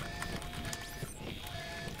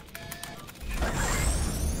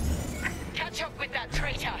 Catch up with that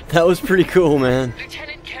traitor. That was pretty cool, man.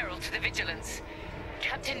 Lieutenant Carroll to the Vigilance.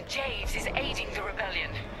 Captain Javes is aiding the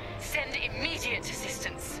rebellion. Send immediate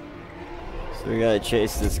assistance. So we gotta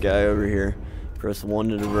chase this guy over here. Press 1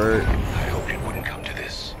 to divert. I hoped it wouldn't come to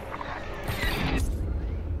this.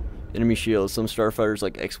 Enemy shields. Some starfighters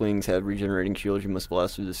like X-Wings have regenerating shields. You must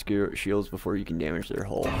blast through the shields before you can damage their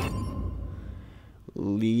hull.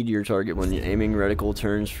 Lead your target. When you're aiming, reticle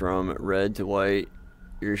turns from red to white.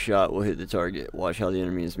 Your shot will hit the target. Watch how the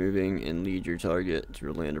enemy is moving and lead your target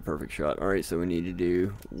to land a perfect shot. Alright, so we need to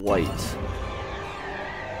do white.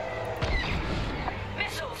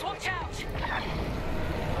 Missiles, watch out!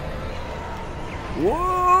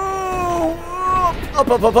 Whoa!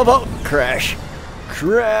 Up! Crash!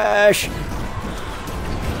 Crash!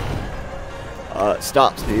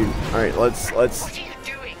 Stops, dude. Alright, let's... What are you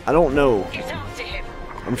doing? I don't know. Get after him.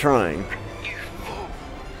 I'm trying. You fool.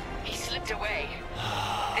 He slipped away.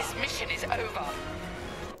 This mission is over.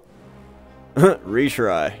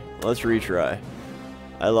 Retry. Let's retry.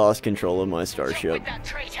 I lost control of my starship. With that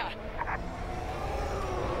traitor.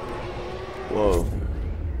 Whoa.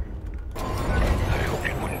 I hoped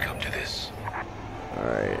it wouldn't come to this.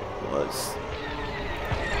 Alright, let's...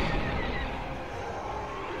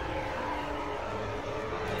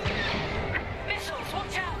 Missiles,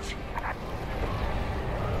 watch out!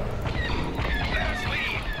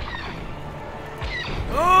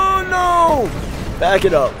 Oh no! Back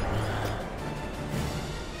it up.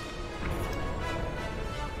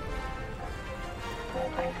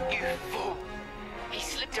 You fool. He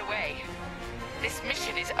slipped away. This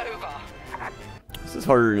mission is over. This is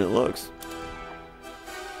harder than it looks.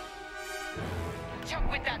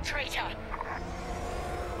 Jump with that traitor.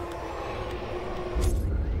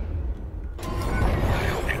 I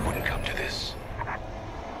hoped it wouldn't come to this.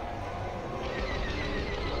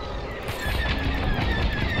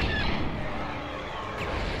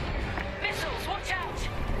 Missiles, watch out!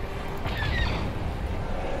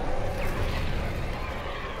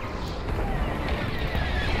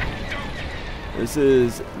 This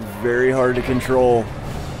is very hard to control.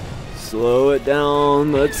 Slow it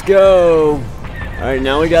down. Let's go. Alright,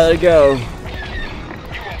 now we gotta go. You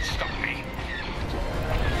won't stop me.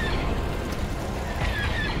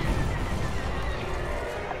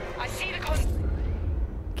 I see the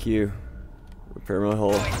Q. Repair my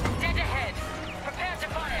hull. dead ahead. Prepare to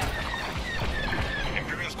fire.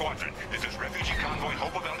 Imperial Squadron, this is refugee convoy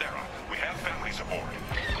Hope of Eldera. We have families aboard.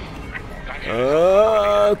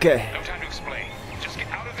 Okay. No time to explain. Just get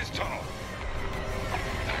out of this tunnel.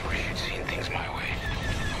 I wish you'd seen things my way.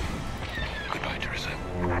 Goodbye, Teresa.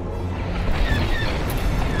 The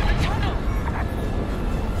tunnel!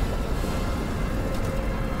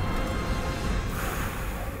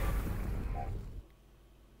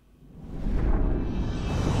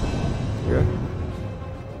 Yeah.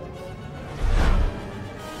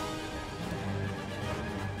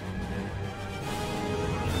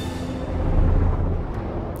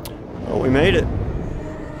 Oh, we made it.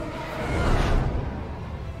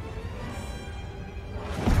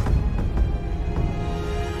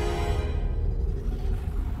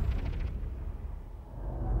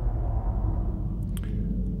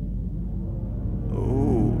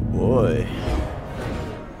 Oh boy.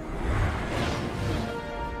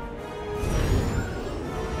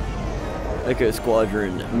 Echo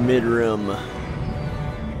Squadron mid-rim.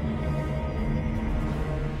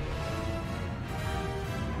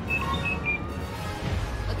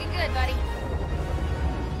 Looking good, buddy.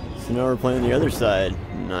 So now we're playing the other side.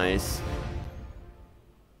 Nice.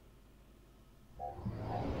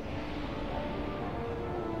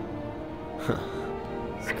 Huh.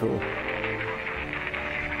 It's cool.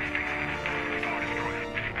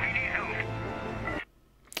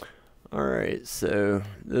 Alright, so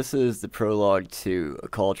this is the prologue to A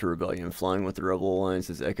Call to Rebellion. Flying with the Rebel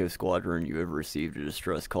Alliance's Echo Squadron, you have received a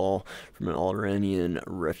distress call from an Alderanian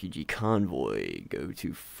refugee convoy. Go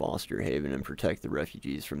to Foster Haven and protect the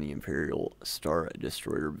refugees from the Imperial Star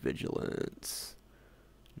Destroyer Vigilance.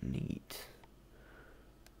 Neat.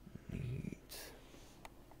 Neat.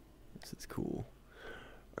 This is cool.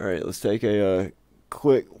 Alright, let's take a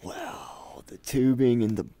quick... Wow, the tubing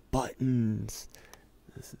and the buttons.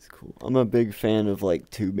 This is cool. I'm a big fan of like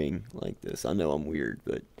tubing like this. I know I'm weird,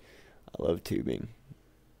 but I love tubing.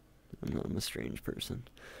 I'm a strange person.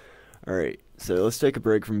 Alright, so let's take a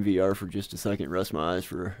break from VR for just a second, rest my eyes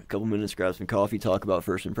for a couple minutes, grab some coffee, talk about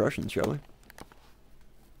first impressions, shall we?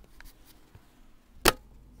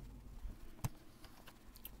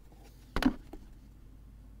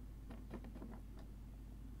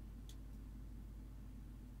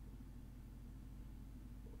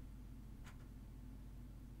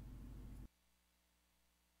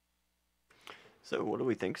 So, what do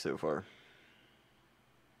we think so far?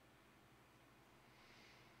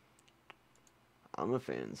 I'm a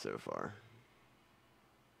fan so far.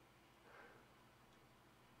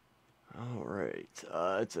 Alright,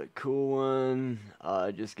 it's a cool one.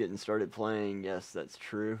 Just getting started playing. Yes, that's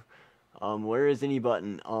true. Where is any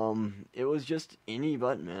button? It was just any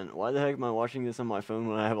button, man. Why the heck am I watching this on my phone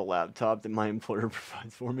when I have a laptop that my employer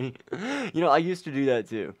provides for me? You know, I used to do that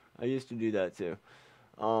too.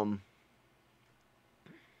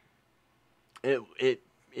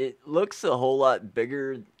 It looks a whole lot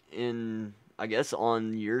bigger in, I guess,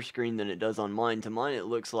 on your screen than it does on mine. To mine, it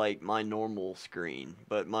looks like my normal screen,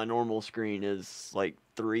 but my normal screen is like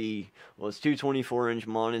it's two 24-inch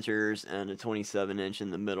monitors and a 27-inch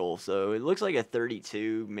in the middle, so it looks like a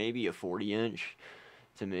 32, maybe a 40-inch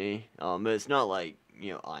to me, but it's not like,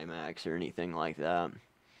 you know, IMAX or anything like that.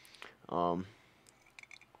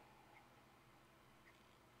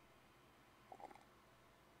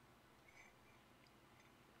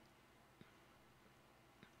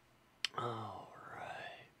 Alright.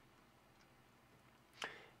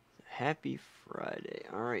 Happy Friday.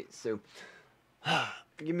 Alright, so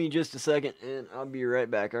give me just a second and I'll be right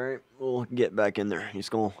back, alright? We'll get back in there.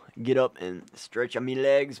 Just gonna get up and stretch on my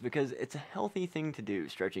legs because it's a healthy thing to do.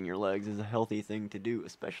 Stretching your legs is a healthy thing to do,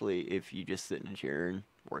 especially if you just sit in a chair and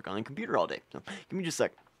work on a computer all day. So, give me just a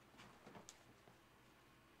second.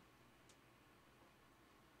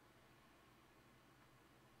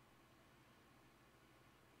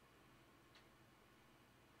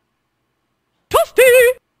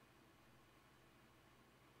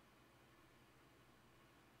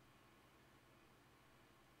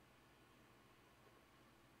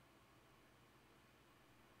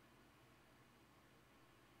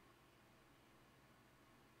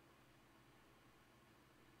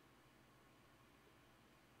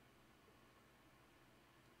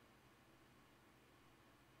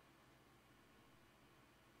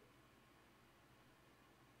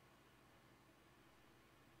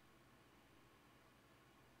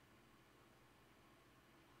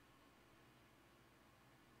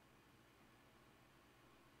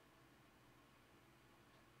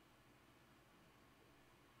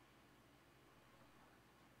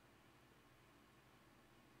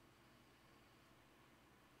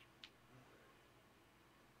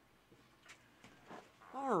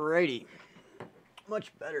 Alrighty,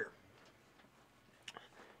 much better.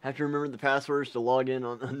 Have to remember the passwords to log in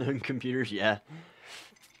on unknown computers, yeah.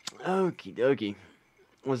 Okie dokie.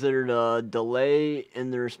 Was there a delay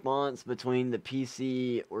in the response between the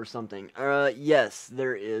PC or something? Yes,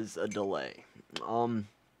 there is a delay.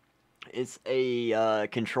 It's a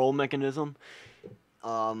control mechanism.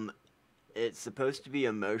 It's supposed to be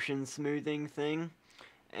a motion smoothing thing,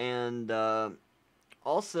 and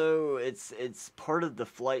also, it's part of the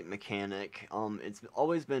flight mechanic. It's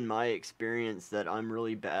always been my experience that I'm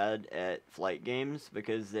really bad at flight games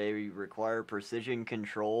because they require precision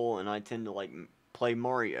control, and I tend to like play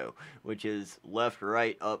Mario, which is left,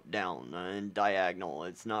 right, up, down, and diagonal.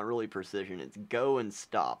 It's not really precision. It's go and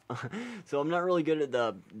stop. So I'm not really good at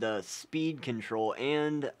the speed control,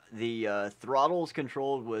 and the throttle's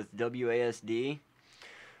controlled with WASD.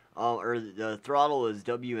 Or the throttle is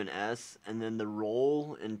W and S, and then the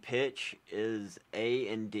roll and pitch is A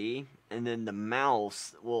and D, and then the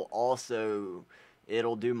mouse will also,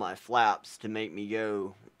 it'll do my flaps to make me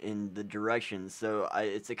go in the direction. So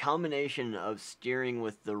it's a combination of steering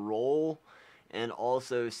with the roll and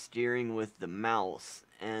also steering with the mouse,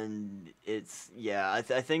 and it's, yeah, I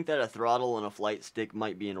think that a throttle and a flight stick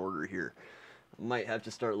might be in order here. Might have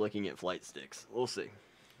to start looking at flight sticks. We'll see.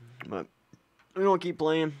 But we're gonna keep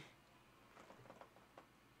playing.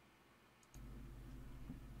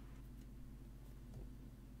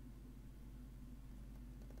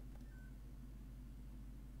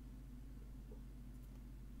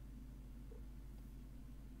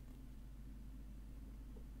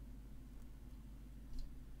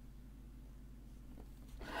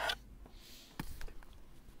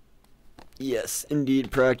 Yes, indeed,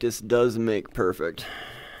 practice does make perfect.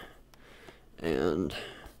 And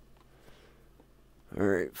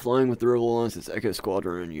alright, flying with the Rebel Alliance, it's Echo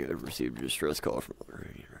Squadron, you have received a distress call from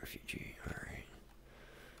a refugee. Alright.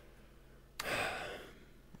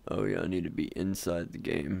 Oh yeah, I need to be inside the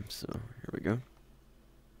game, so here we go.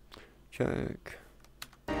 Check.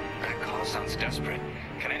 That call sounds desperate.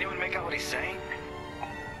 Can anyone make out what he's saying?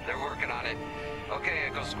 They're working on it. Okay,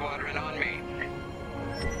 Echo Squadron, on me.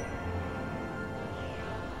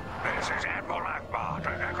 This is Admiral Akbar to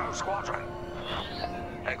Echo Squadron.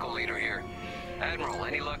 Echo Leader here. Admiral,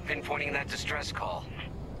 any luck pinpointing that distress call?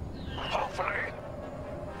 Hopefully.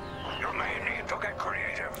 You may need to get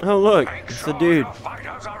creative. Oh look, Make it's sure the dude. your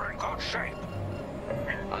fighters are in good shape.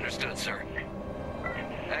 Understood, sir.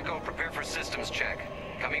 Echo, prepare for systems check.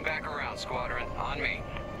 Coming back around, Squadron. On me.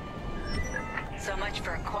 So much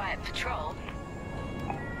for a quiet patrol.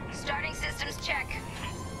 Starting systems check.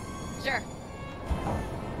 Sure.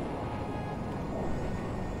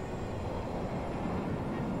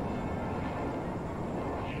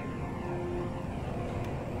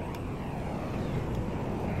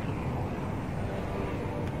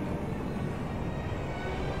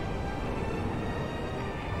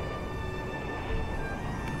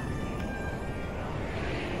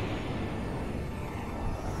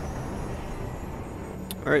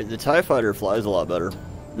 Alright, the TIE fighter flies a lot better.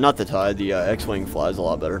 Not the TIE, the X-Wing flies a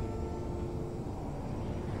lot better.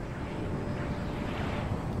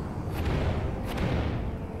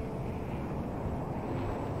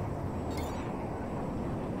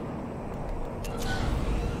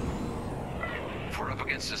 If we're up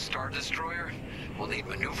against a Star Destroyer, we'll need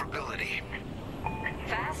maneuverability.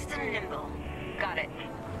 Fast and nimble. Got it.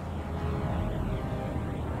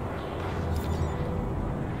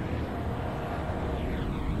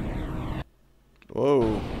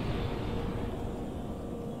 Whoa.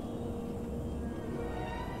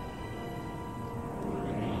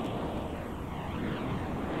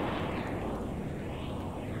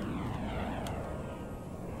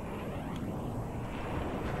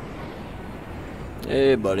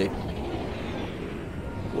 Hey, buddy.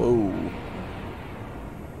 Whoa.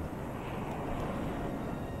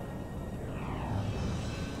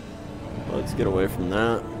 Let's get away from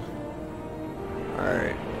that.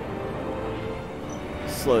 Alright.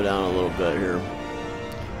 Slow down a little bit here.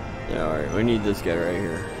 Yeah, alright, we need this guy right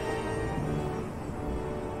here.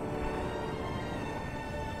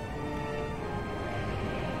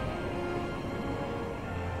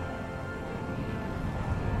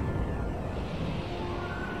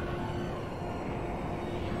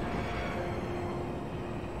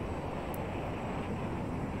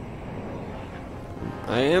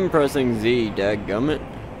 I am pressing Z, dadgummit.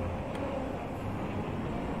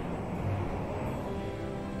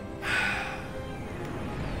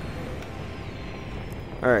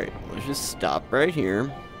 Alright, let's just stop right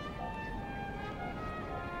here.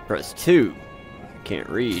 Press 2. I can't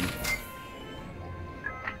read.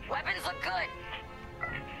 Weapons look good.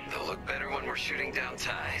 They'll look better when we're shooting down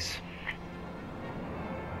ties.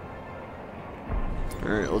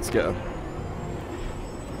 Alright, let's go.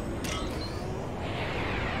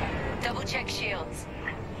 Double check shields.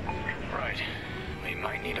 Right. We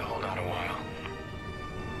might need to hold out a while.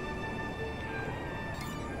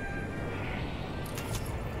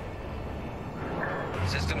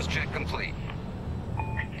 Systems check complete.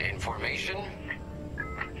 In formation.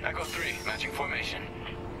 Echo 3, matching formation.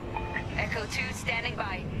 Echo 2 standing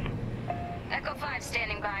by. Echo 5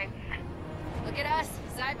 standing by. Look at us,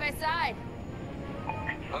 side by side.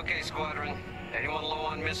 Okay, Squadron. Anyone low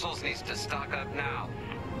on missiles needs to stock up now.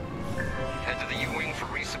 Head to the U-Wing for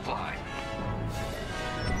resupply.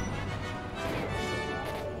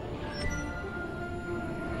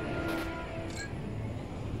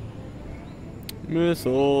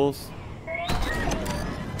 Missiles.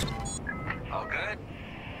 All good?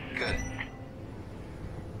 Good.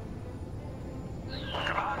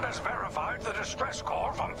 Command has verified the distress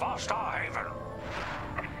call from Starhaven.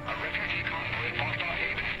 A refugee convoy from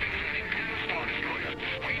Starhaven has been sitting to the Star Destroyer.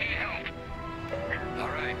 We need help. All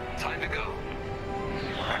right, time to go.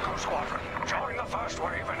 Echo Squadron, join the first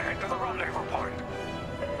wave and head to the rendezvous point.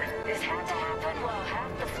 This had to happen while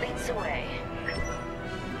half the fleet's away.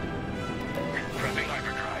 Prepping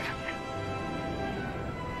hyperdrive.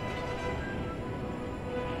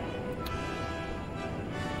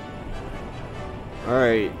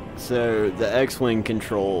 Alright, so the X-Wing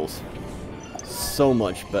controls so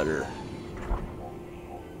much better.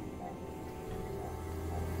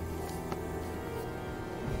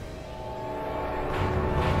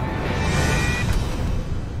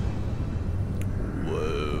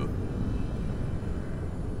 Whoa.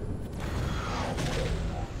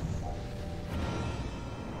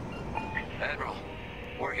 Admiral,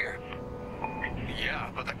 we're here. Yeah,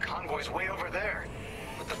 but the convoy's way over there.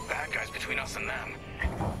 With the bad guys between us and them.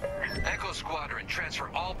 Echo Squadron, transfer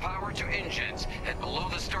all power to engines. Head below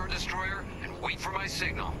the Star Destroyer and wait for my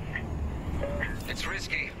signal. It's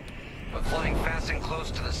risky, but flying fast and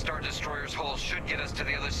close to the Star Destroyer's hull should get us to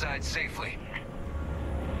the other side safely.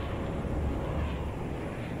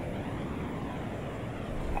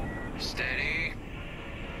 Steady.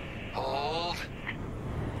 Hold.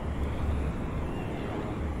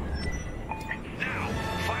 Now,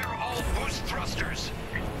 fire all boost thrusters.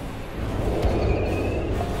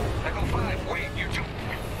 Echo 5, wait.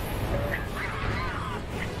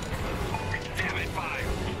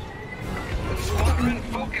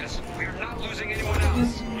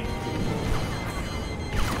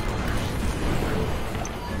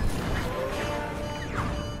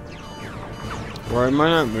 Why am I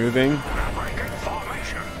not moving? Breaking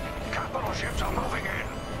formation. Capital ships are moving in.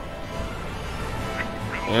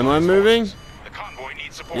 Am I moving? The convoy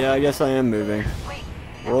needs support. Yeah, I guess I am moving. Wait,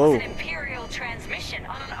 that Whoa. was an Imperial transmission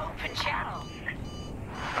on an open channel.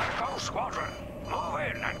 Echo Squadron, move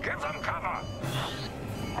in and give them cover.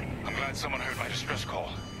 I'm glad someone heard my distress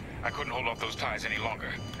call. I couldn't hold off those ties any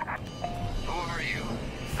longer. Who are you?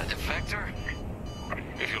 A defector?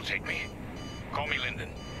 If you'll take me, call me Lyndon.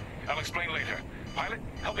 I'll explain later. Pilot,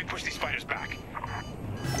 help me push these fighters back.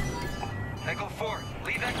 Echo 4,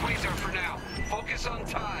 leave that quasar for now. Focus on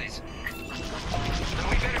ties. Then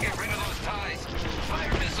we better get rid of those ties.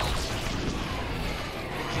 Fire missiles!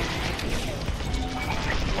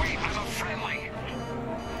 Wait, I'm a friendly!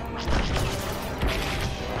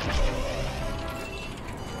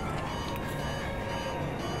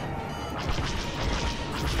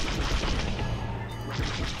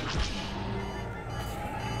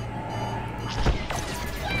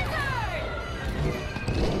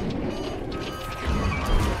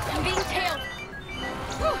 I'm being tailed.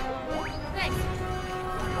 Whew. Thanks.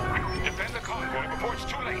 Defend the convoy before it's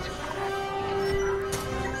too late.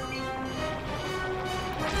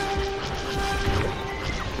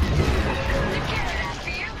 Took care of that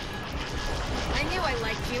for you. I knew I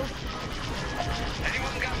liked you.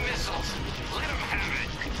 Anyone got missiles? Let them have it!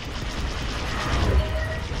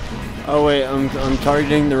 Oh wait, I'm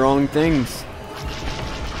targeting the wrong things.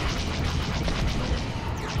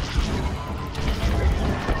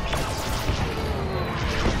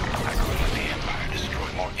 I couldn't let the Empire destroy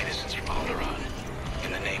more innocents from Alderaan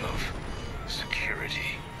in the name of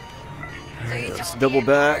security. So you Let's told double me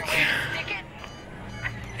back. stick it?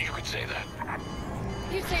 You could say that.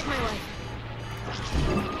 You saved my life.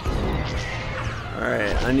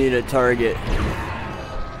 Alright, I need a target.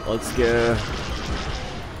 Let's go.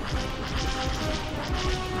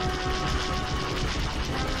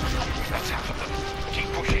 That's half of them. Keep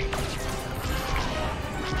pushing.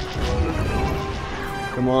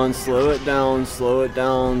 Come on, slow it down, slow it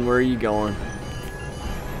down. Where are you going?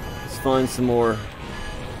 Let's find some more.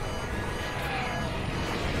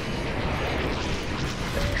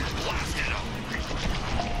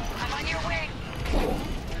 I'm on your wing.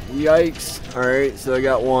 Yikes. Alright, so I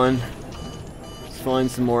got one. Let's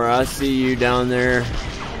find some more. I see you down there.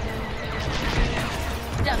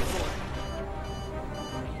 Done for.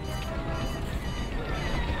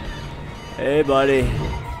 Hey, buddy.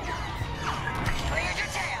 Cleared your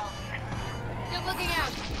tail. Good looking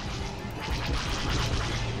out.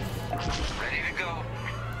 Ready to go.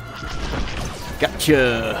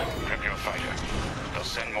 Gotcha. Prep your fighter. They'll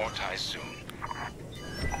send more ties soon.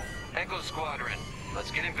 Echo Squadron,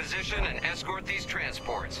 let's get in position and escort these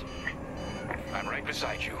transports. I'm right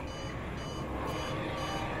beside you.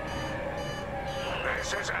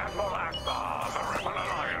 This is Admiral Akbar of the Rebel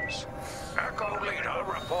Alliance. Echo Leader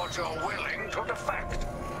reports you're willing to defect.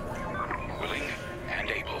 Willing and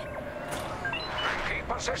able. And keep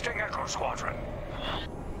assisting Echo Squadron.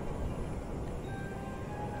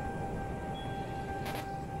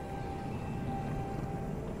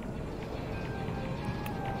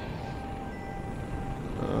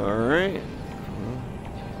 Alright.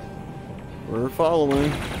 We're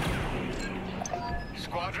following.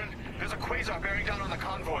 Squadron, there's a quasar bearing down on the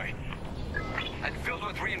convoy. And filled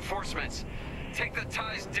with reinforcements. Take the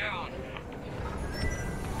ties down.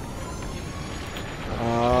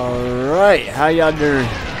 Alright, how y'all doing?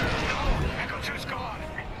 Echo 2's gone.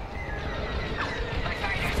 My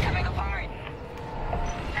fighter's coming apart.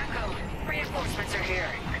 Echo, reinforcements are here.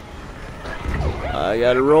 I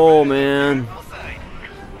gotta roll, man. Well said.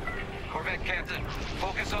 Corvette Captain,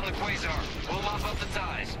 focus on the quasar. We'll mop up the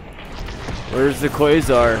ties. Where's the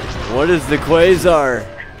quasar? What is the quasar?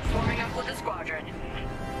 Forming up with the squadron.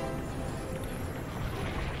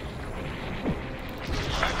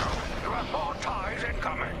 Echo, you have more ties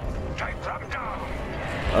incoming. Take them down.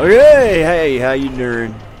 Okay, hey, how you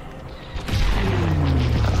doing?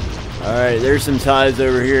 Alright, there's some ties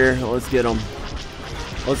over here. Let's get them.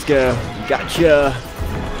 Let's go. Gotcha.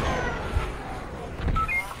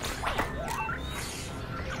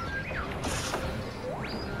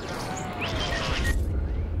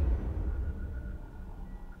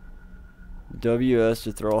 WS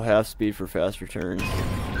to throttle half speed for fast returns.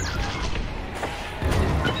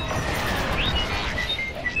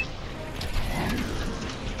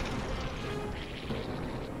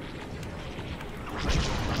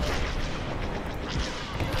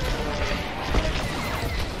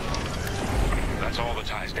 That's all the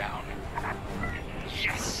ties down.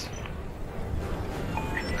 Yes.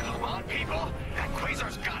 Come on, people. That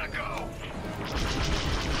quasar's gotta go.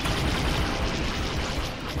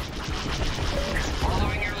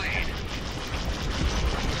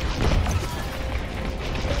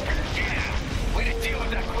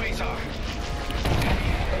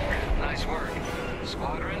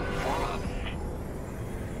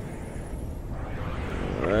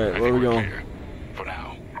 Alright, where are we going? For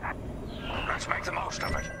now. Let's make the most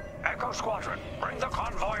of it. Echo Squadron, bring the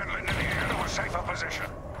convoy and Linden here to a safer position.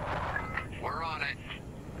 We're on it.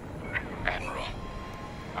 Admiral,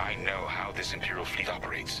 I know how this Imperial fleet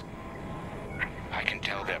operates. I can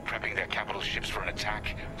tell they're prepping their capital ships for an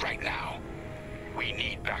attack right now. We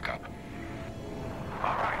need backup.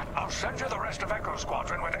 All right, I'll send you the rest of Echo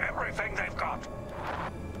Squadron with everything they've got.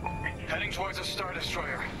 Heading towards a Star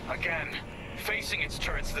Destroyer. Again. Facing its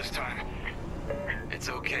turrets this time. It's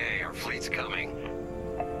okay, our fleet's coming.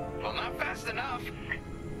 Well, not fast enough.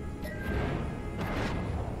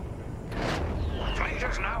 Fleet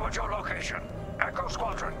is now at your location. Echo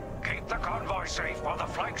Squadron, keep the convoy safe while the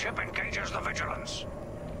flagship engages the Vigilance.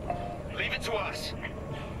 Leave it to us.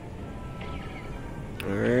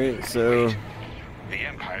 Alright, so... The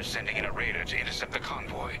Empire's sending in a raider to intercept the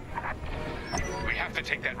convoy. We have to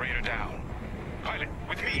take that raider down. Pilot,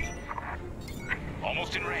 with me.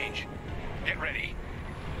 Almost in range. Get ready.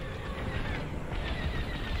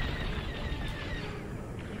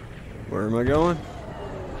 Where am I going?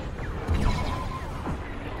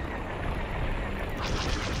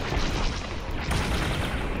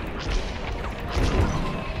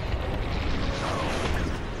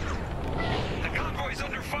 The convoy's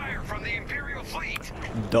under fire from the Imperial fleet.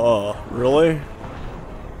 Duh, really?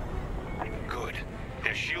 Good.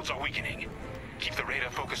 Their shields are weakening. Keep the radar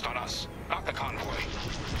focused on us, not the convoy.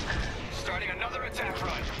 Starting another attack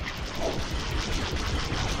run.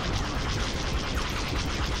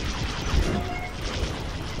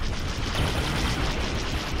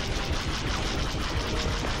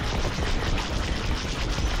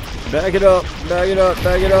 Back it up, back it up,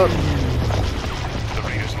 back it up. The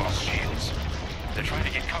raiders lost shields. They're trying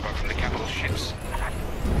to get cover from the capital ships.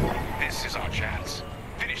 This is our chance.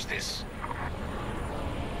 Finish this.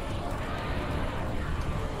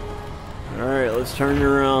 Alright, let's turn it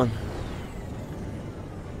around.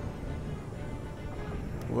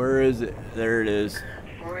 Where is it? There it is.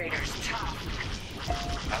 Raiders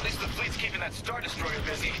tough. At least the fleet's keeping that Star Destroyer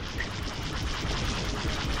busy.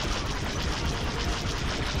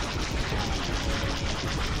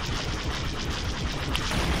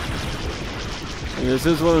 And this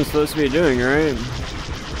is what I'm supposed to be doing, right?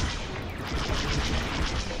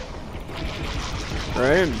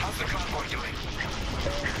 Right? How's the convoy doing?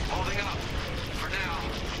 Holding up. For now.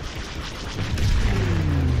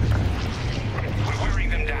 We're wearing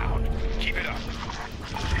them down. Keep it up.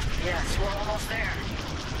 Yes, we're almost there.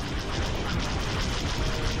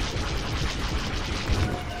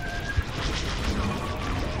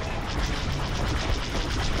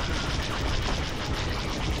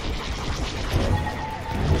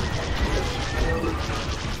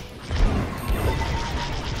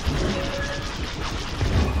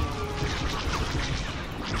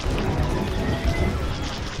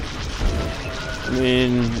 I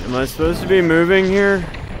mean, am I supposed to be moving here?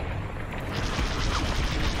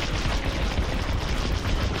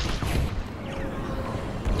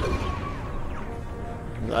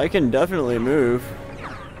 I can definitely move.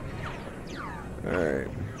 Alright.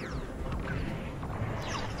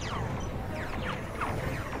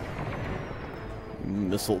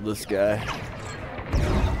 Missile this guy.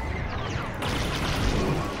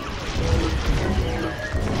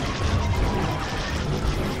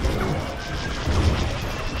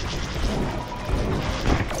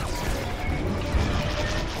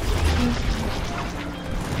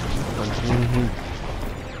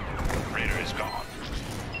 Raider is gone.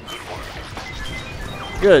 Good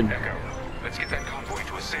work. Good. Echo, let's get that convoy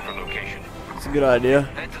to a safer location. That's a good idea.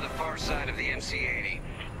 Head to the far side of the MC-80.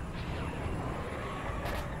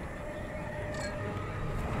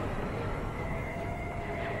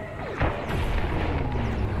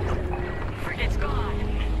 Frigate's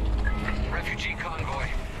gone. Refugee convoy.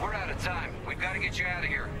 We're out of time. We've got to get you out of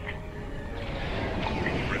here.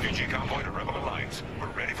 Refugee convoy to Rebel Alliance. We're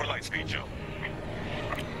ready for lightspeed jump.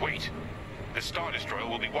 Wait. The Star Destroyer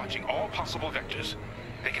will be watching all possible vectors.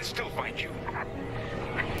 They can still find you.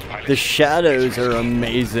 Pilot, The shadows are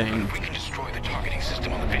amazing. if we can destroy the targeting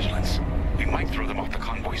system on the Vigilance, we might throw them off the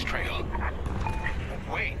convoy's trail.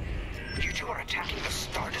 Wait. You two are attacking the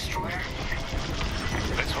Star Destroyer?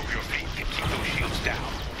 Let's hope your fleet can keep those shields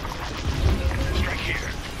down. Strike here.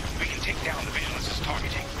 We can take down the Vigilance's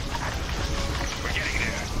targeting. We're getting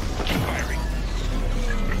there. Keep firing.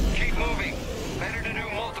 Keep moving. Better to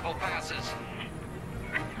do multiple passes.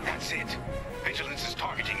 That's it. Vigilance's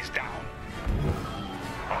targeting is down.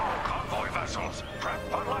 All convoy vessels, prep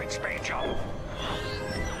for lightspeed jump.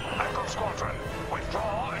 Echo Squadron,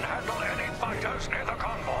 withdraw and handle any fighters near the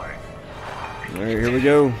convoy. Alright, here we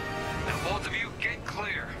go. Now both of you get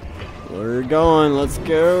clear. We're going. Let's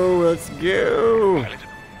go. Let's go. Pilot,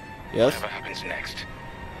 Yes? whatever happens next,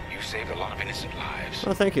 you saved a lot of innocent lives.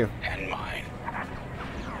 Oh, thank you. And mine.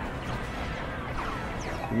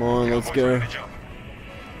 Come on, let's Convoy's go. ready to jump.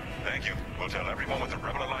 Thank you. We'll tell everyone what the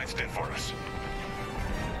Rebel Alliance did for us.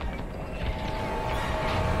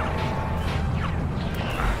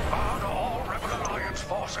 To all Rebel Alliance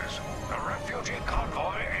forces, the refugee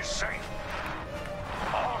convoy is safe.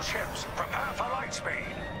 All ships prepare for light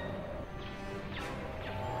speed.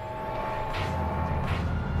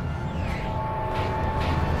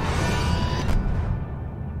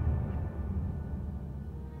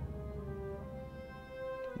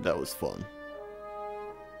 That was fun.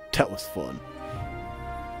 That was fun.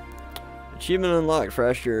 Achievement unlocked.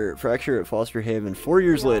 Fracture at Foster Haven 4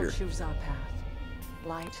 years We all later. choose our path.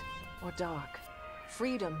 Light or dark.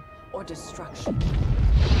 Freedom or destruction.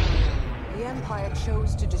 The Empire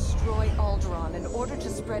chose to destroy Alderaan in order to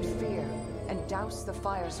spread fear and douse the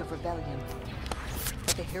fires of rebellion.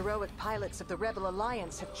 But the heroic pilots of the Rebel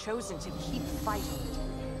Alliance have chosen to keep fighting,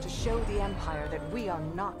 to show the Empire that we are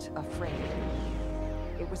not afraid.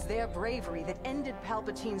 It was their bravery that ended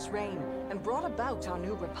Palpatine's reign and brought about our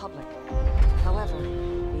new Republic. However,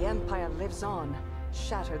 the Empire lives on,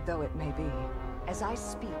 shattered though it may be. As I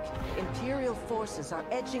speak, Imperial forces are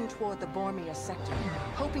edging toward the Bormia sector,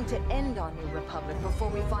 hoping to end our new Republic before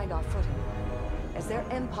we find our footing. As their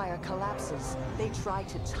Empire collapses, they try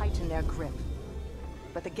to tighten their grip.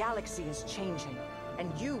 But the galaxy is changing,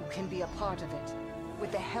 and you can be a part of it.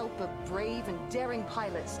 With the help of brave and daring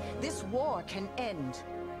pilots, this war can end.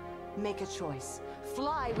 Make a choice.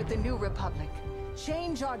 Fly with the new Republic.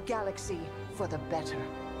 Change our galaxy for the better.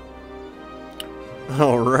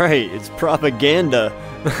 Alright, it's propaganda.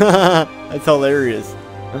 That's hilarious.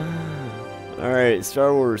 Alright,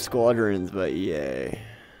 Star Wars Squadrons by EA.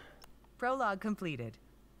 Prologue completed.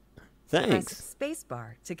 Thanks. Press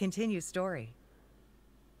spacebar to continue story.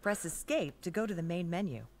 Press escape to go to the main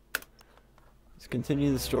menu. Let's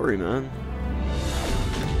continue the story, man.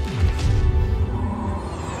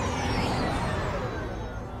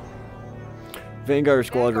 Vanguard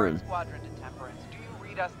Squadron. Squadron to Temperance. Do you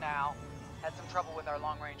read us now? Had some trouble with our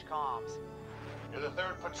long-range comms. You're the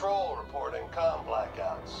 3rd patrol reporting comm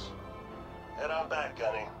blackouts. Head on back,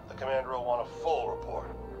 Gunny. The commander will want a full report.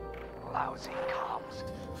 Lousy comms.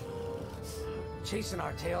 Chasing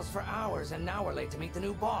our tails for hours, and now we're late to meet the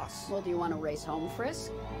new boss. Well, do you want to race home,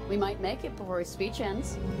 Frisk? We might make it before his speech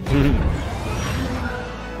ends.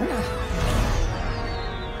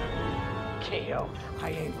 KO, I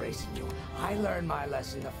ain't racing you. I learned my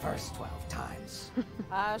lesson the first 12 times.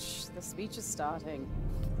 Hush, the speech is starting.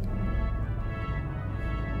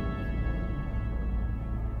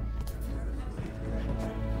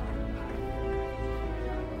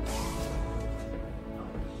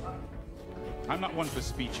 I'm not one for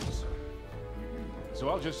speeches. So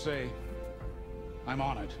I'll just say, I'm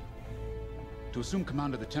honored to assume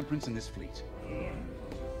command of the Temperance in this fleet.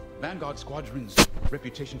 Vanguard Squadron's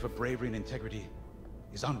reputation for bravery and integrity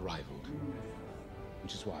is unrivaled,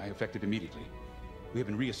 which is why, effective immediately, we have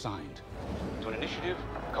been reassigned to an initiative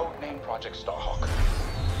codenamed Project Starhawk.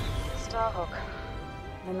 Starhawk.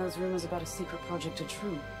 Then those rumors about a secret project are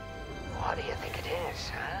true. What do you think it is,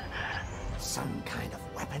 huh? Some kind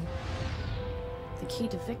of weapon? The key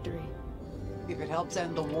to victory. If it helps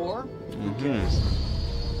end the war?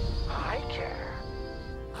 I care.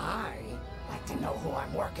 I like to know who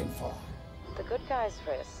I'm working for. The good guys,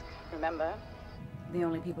 Frisk. Remember? The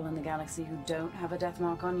only people in the galaxy who don't have a death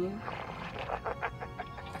mark on you?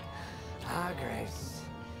 Ah, Grace.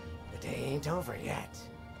 The day ain't over yet.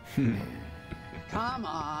 Come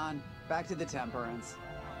on. Back to the Temperance.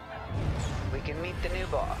 We can meet the new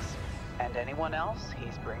boss. And anyone else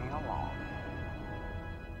he's bringing along.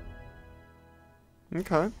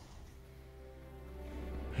 Okay.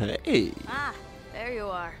 Hey. Ah, there you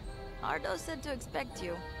are. Ardo said to expect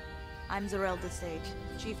you. I'm Zarelda Sage,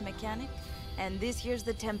 Chief Mechanic, and this here's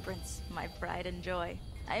the Temperance, my pride and joy.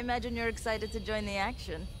 I imagine you're excited to join the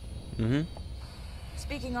action.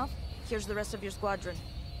 Speaking of, here's the rest of your squadron.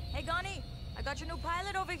 Hey, Gani, I got your new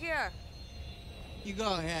pilot over here. You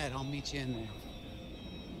go ahead, I'll meet you in there.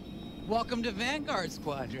 Welcome to Vanguard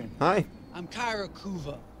Squadron. Hi. I'm Kyra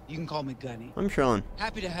Kuva. You can call me Gunny. I'm Sean.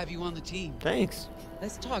 Happy to have you on the team. Thanks.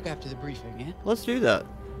 Let's talk after the briefing, yeah? Let's do that.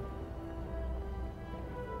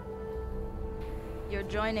 You're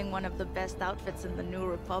joining one of the best outfits in the New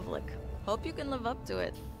Republic. Hope you can live up to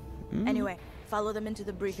it. Anyway, follow them into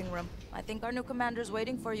the briefing room. I think our new commander's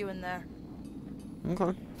waiting for you in there.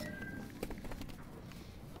 Okay.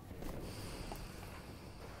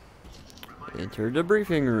 Enter the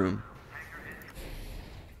briefing room.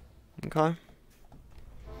 Okay.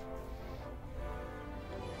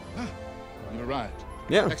 Ah, you arrived.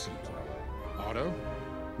 Yeah. Excellent. Otto,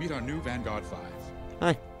 meet our new Vanguard 5.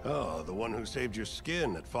 Hi. Oh, the one who saved your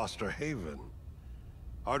skin at Foster Haven.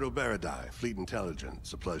 Ardo Baradai, Fleet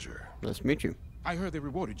Intelligence. A pleasure. Nice to meet you. I heard they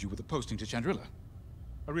rewarded you with a posting to Chandrila.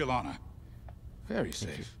 A real honor. Very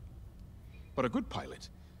safe. But a good pilot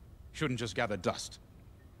shouldn't just gather dust.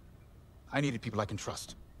 I needed people I can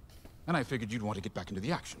trust. And I figured you'd want to get back into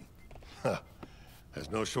the action. Huh.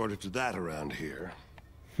 There's no shortage of that around here.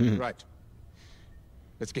 Right.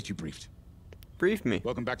 Let's get you briefed. Brief me.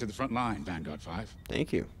 Welcome back to the front line, Vanguard 5.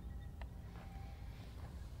 Thank you.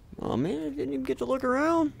 Oh man, I didn't even get to look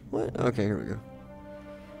around. What? Okay, here we go.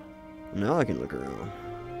 Now I can look around.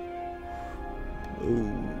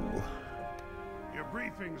 Ooh. Your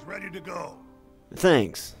briefing's ready to go.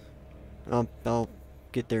 Thanks. I'll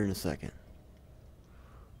get there in a second.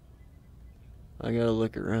 I gotta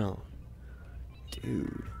look around.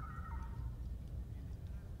 Dude.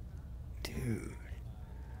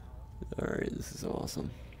 Alright, this is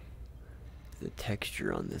awesome. The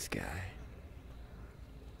texture on this guy.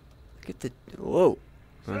 Look at the... Whoa.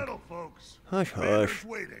 Settle, folks. Hush, hush.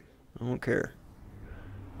 I don't care.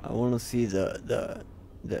 I want to see the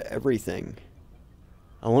everything.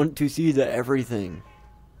 I want to see the everything.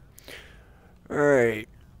 Alright.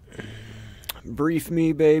 Brief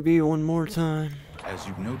me, baby, one more time. As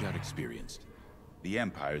you've no doubt experienced, the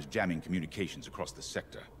Empire is jamming communications across the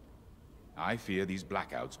sector. I fear these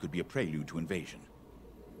blackouts could be a prelude to invasion.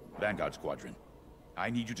 Vanguard Squadron, I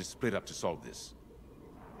need you to split up to solve this.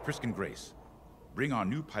 Frisk and Grace, bring our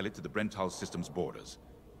new pilot to the Brental system's borders.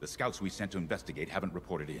 The scouts we sent to investigate haven't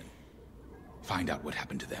reported in. Find out what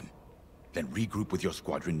happened to them. Then regroup with your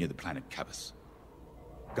squadron near the planet Cavus.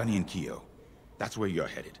 Gunny and Keo, that's where you're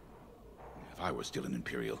headed. If I were still an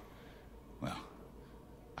Imperial, well,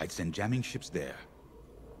 I'd send jamming ships there.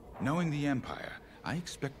 Knowing the Empire, I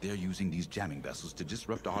expect they're using these jamming vessels to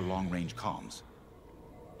disrupt our long-range comms.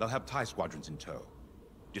 They'll have TIE squadrons in tow.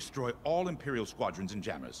 Destroy all Imperial squadrons and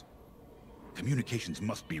jammers. Communications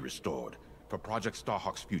must be restored for Project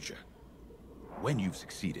Starhawk's future. When you've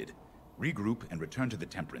succeeded, regroup and return to the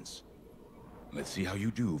Temperance. Let's see how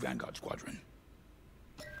you do, Vanguard Squadron.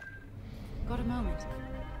 Got a moment?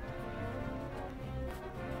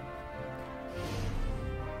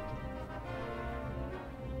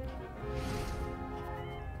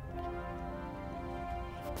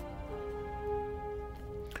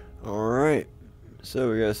 Alright.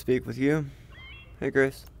 So we gotta speak with you. Hey,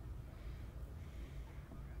 Grace.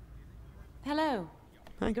 Hello.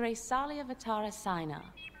 Hi. Grace Salia Vatara Sina.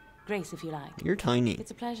 Grace, if you like. You're tiny.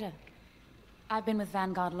 It's a pleasure. I've been with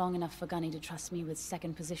Vanguard long enough for Gunny to trust me with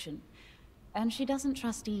second position. And she doesn't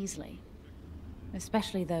trust easily.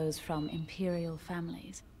 Especially those from Imperial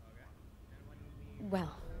families.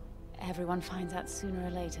 Well, everyone finds out sooner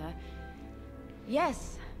or later.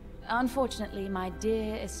 Yes, unfortunately, my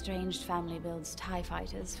dear estranged family builds TIE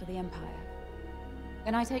fighters for the Empire.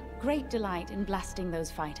 And I take great delight in blasting those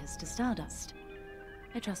fighters to stardust.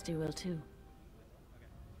 I trust you will too.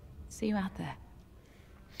 See you out there.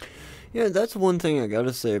 Yeah, that's one thing I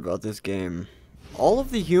gotta say about this game. All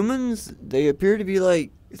of the humans, they appear to be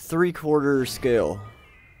like 3/4 scale.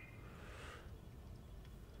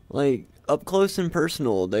 Like, up close and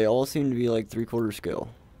personal, they all seem to be like 3/4 scale.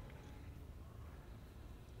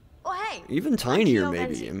 Oh, hey! Even tinier, I'm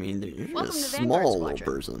maybe. Benzie. I mean, you're Welcome a to small Vanguard little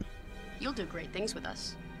Squadron. person. You'll do great things with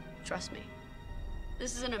us. Trust me.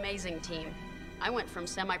 This is an amazing team. I went from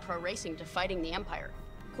semi-pro racing to fighting the Empire.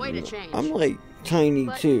 Quite a change. I'm like tiny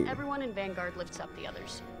but too. Everyone in Vanguard lifts up the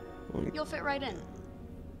others. You'll fit right in.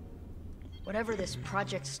 Whatever this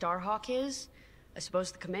Project Starhawk is, I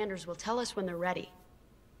suppose the commanders will tell us when they're ready.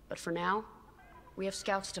 But for now, we have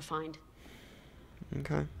scouts to find.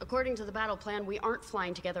 Okay. According to the battle plan, we aren't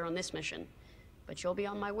flying together on this mission. But you'll be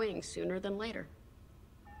on my wing sooner than later.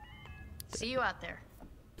 See you out there.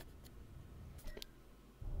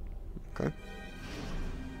 Okay.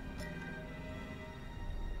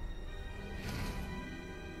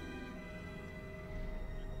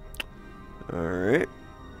 Alright.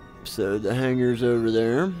 So the hangar's over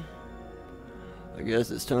there. I guess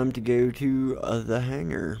it's time to go to the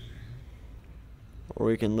hangar. Or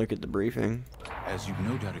we can look at the briefing. As you've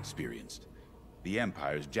no doubt experienced, the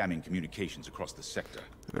Empire is jamming communications across the sector.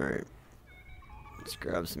 Alright. Let's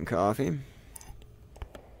grab some coffee.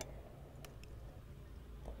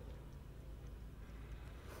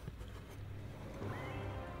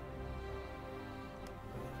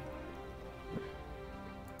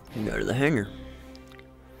 And go to the hangar.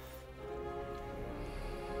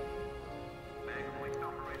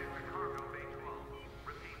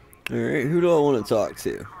 Alright, who do I want to talk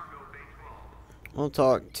to? I'll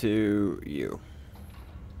talk to you.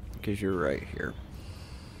 Because you're right here.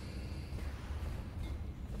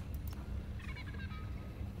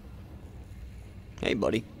 Hey,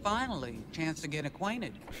 buddy. Finally, chance to get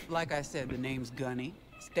acquainted. Like I said, the name's Gunny.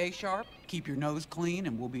 Stay sharp, keep your nose clean,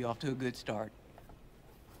 and we'll be off to a good start.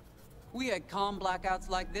 We had calm blackouts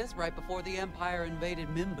like this right before the Empire invaded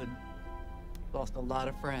Minban. Lost a lot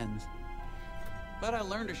of friends. But I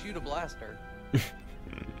learned to shoot a blaster.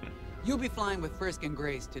 You'll be flying with Frisk and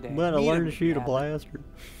Grace today. But I learned to shoot a blaster.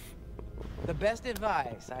 The best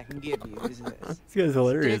advice I can give you is this. This guy's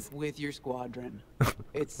hilarious. Stick with your squadron.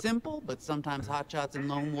 It's simple, but sometimes hotshots and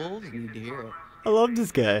lone wolves need to hear it. I love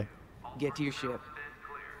this guy. Get to your ship.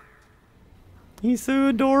 He's so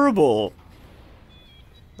adorable.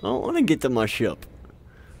 I don't want to get to my ship.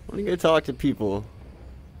 I want to go talk to people.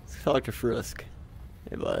 Let's talk to Frisk.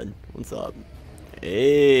 Hey, bud. What's up?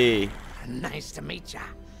 Hey. Nice to meet ya.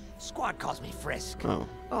 Squad calls me Frisk. Oh.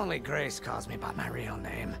 Only Grace calls me by my real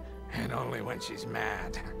name. And only when she's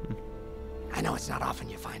mad. I know it's not often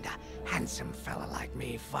you find a handsome fella like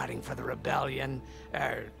me fighting for the Rebellion,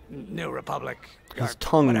 New Republic, His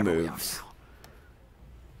tongue moves.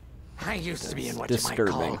 I used to be in what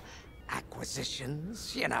disturbing. you might call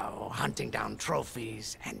acquisitions. You know, hunting down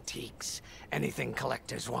trophies, antiques, anything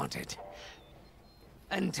collectors wanted.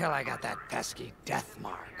 Until I got that pesky death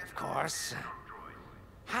mark, of course.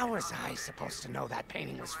 How was I supposed to know that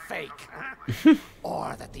painting was fake? Huh?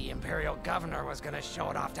 Or that the Imperial Governor was gonna show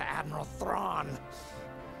it off to Admiral Thrawn?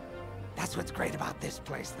 That's what's great about this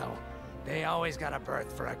place, though. They always got a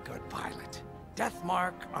berth for a good pilot. Death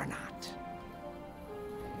mark or not.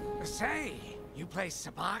 Say, you play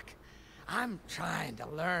Sabak? I'm trying to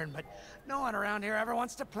learn, but no one around here ever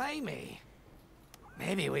wants to play me.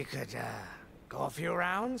 Maybe we could, go a few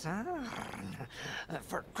rounds, huh?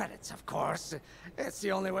 For credits, of course. It's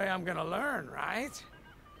the only way I'm gonna learn, right?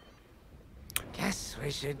 Guess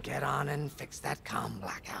we should get on and fix that comm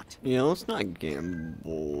blackout. Yeah, let's not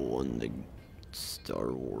gamble on the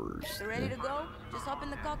Star Wars. You ready to go? Just hop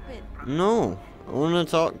in the cockpit. No, I want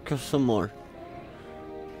to talk some more.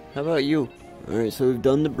 How about you? Alright, so we've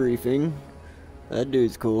done the briefing. That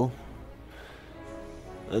dude's cool.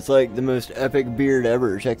 That's like the most epic beard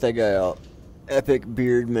ever. Check that guy out. Epic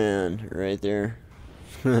beard man right there.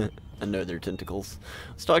 I know they're tentacles.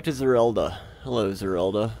 Let's talk to Zerelda. Hello,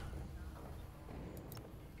 Zerelda.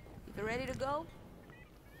 You ready to go?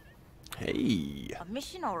 Hey. A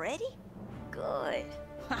mission already? Good.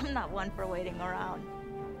 I'm not one for waiting around.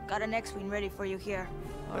 Got an X-Wing ready for you here.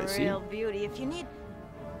 A real beauty if you need...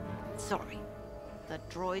 Sorry. The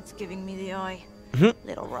droid's giving me the eye.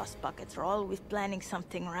 Little rust buckets are always planning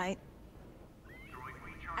something, right?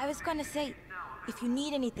 I was gonna say, if you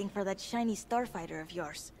need anything for that shiny starfighter of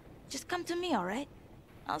yours, just come to me, alright?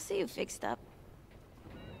 I'll see you fixed up.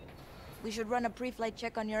 We should run a pre-flight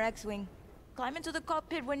check on your X-Wing. Climb into the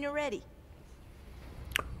cockpit when you're ready.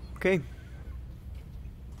 Okay.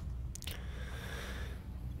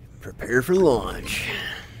 Prepare for launch.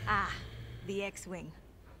 Ah, the X-Wing.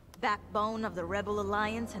 Backbone of the Rebel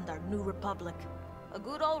Alliance and our New Republic. A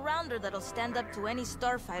good all-rounder that'll stand up to any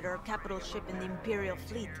starfighter or capital ship in the Imperial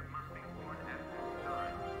fleet.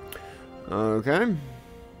 Okay.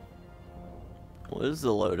 What is the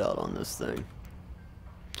loadout on this thing?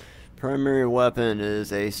 Primary weapon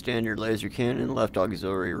is a standard laser cannon, left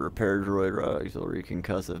auxiliary repair droid, right auxiliary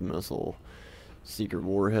concussive missile, secret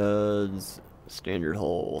warheads, standard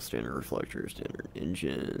hull, standard reflector, standard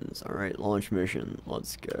engines. Alright, launch mission.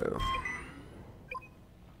 Let's go.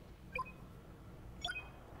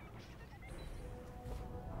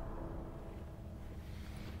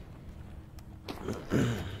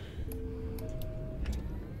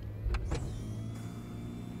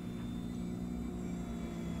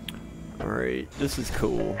 Alright, this is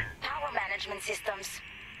cool. Power management systems.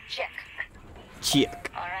 Check. Check.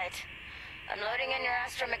 Alright. I'm loading in your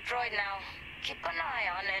astromech droid now. Keep an eye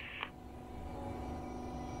on it.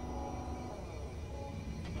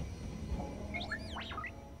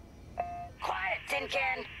 Quiet, Tin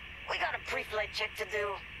Can. We got a pre-flight check to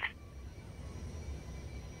do.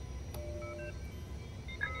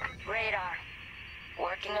 Radar.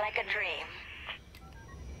 Working like a dream.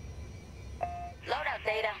 Loadout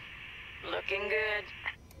data. Looking good.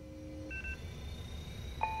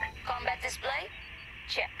 Combat display?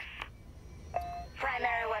 Check.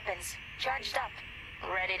 Primary weapons. Charged up.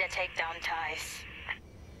 Ready to take down ties.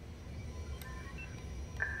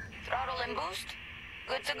 Throttle and boost?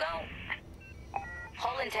 Good to go.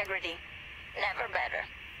 Hull integrity. Never better.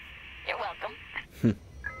 You're welcome.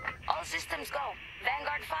 All systems go.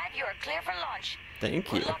 Vanguard 5, you are clear for launch.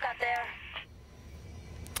 Thank you. Good luck out there.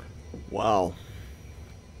 Wow.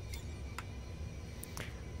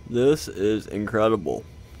 This is incredible.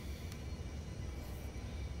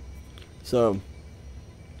 So,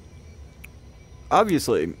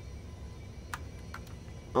 obviously,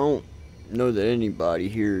 I don't know that anybody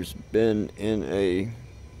here's been in a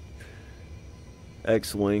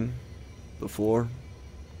X-Wing before.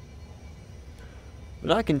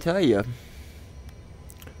 But I can tell you,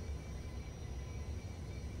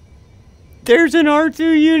 there's an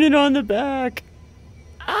R2 unit on the back.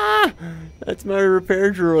 Ah! That's my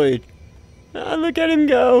repair droid. Ah, look at him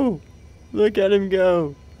go. Look at him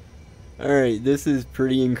go. Alright, this is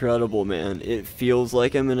pretty incredible, man. It feels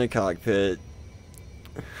like I'm in a cockpit.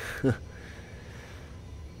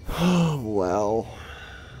 Oh, wow.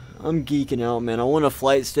 I'm geeking out, man. I want a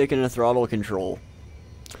flight stick and a throttle control.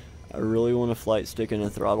 I really want a flight stick and a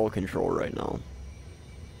throttle control right now.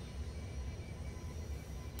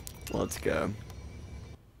 Let's go.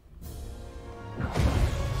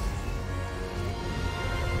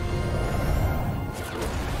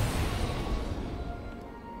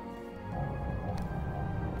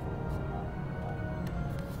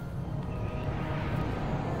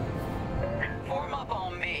 Form up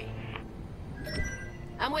on me.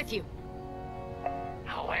 I'm with you.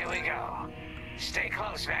 Away we go. Stay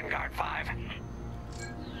close, Vanguard 5.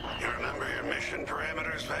 You remember your mission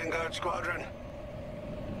parameters, Vanguard Squadron?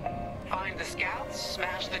 Find the scouts,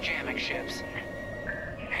 smash the jamming ships.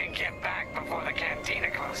 And get back before the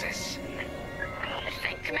cantina closes. I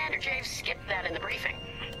think Commander Jave skipped that in the briefing.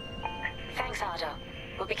 Thanks, Ardo.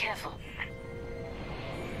 We'll be careful.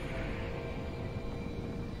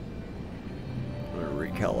 I'm gonna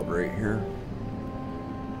recalibrate here.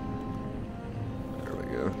 There we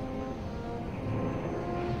go.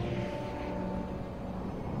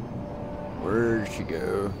 Where'd she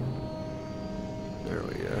go? There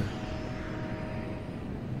we go.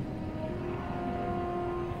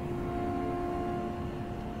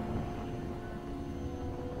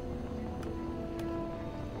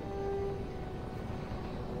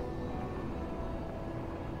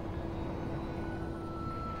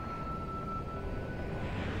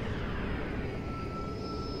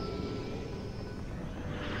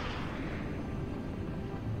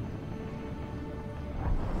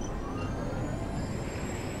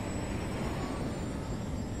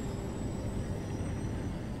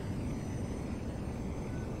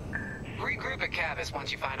 Regroup at Cavus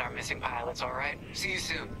once you find our missing pilots, alright? See you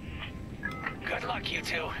soon. Good luck, you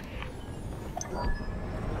two.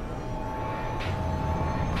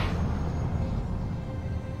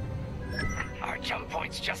 Our jump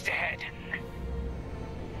point's just ahead.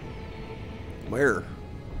 Where?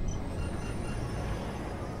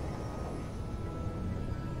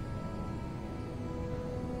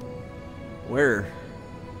 Where?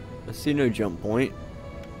 I see no jump point.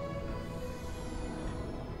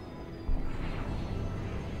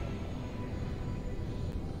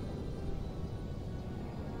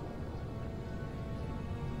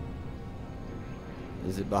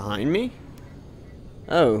 Is it behind me?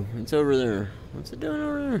 Oh, it's over there. What's it doing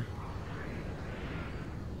over there?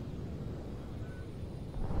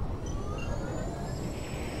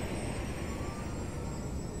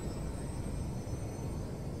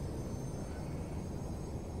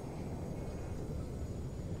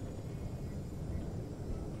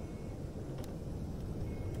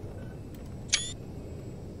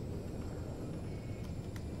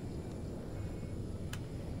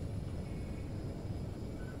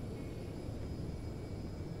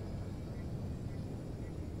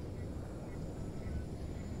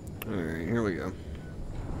 Alright, here we go.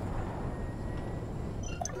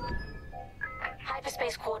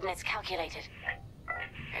 Hyperspace coordinates calculated.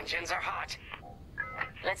 Engines are hot.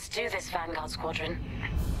 Let's do this, Vanguard Squadron.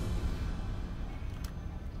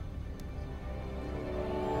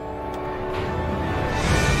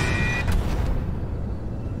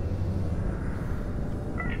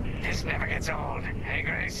 This never gets old, hey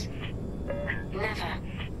Grace? Never.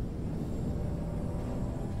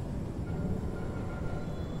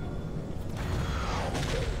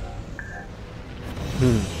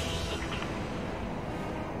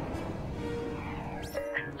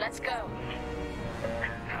 Let's go.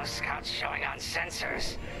 No scouts showing on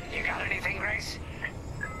sensors. You got anything, Grace?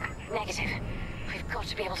 Negative. We've got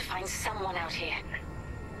to be able to find someone out here.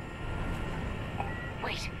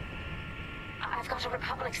 Wait. I've got a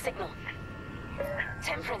Republic signal.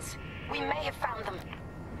 Temperance, we may have found them.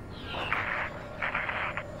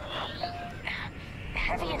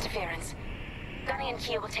 Heavy interference. Gunny and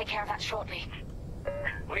Keel will take care of that shortly.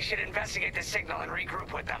 We should investigate the signal and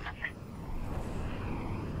regroup with them.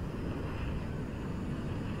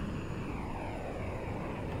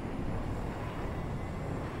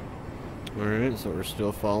 Alright, so we're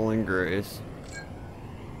still following Grace.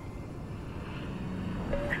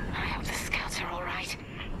 I hope the scouts are all right.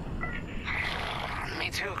 Me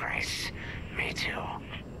too, Grace. Me too.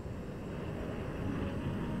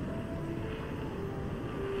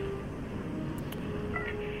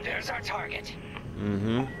 There's our target.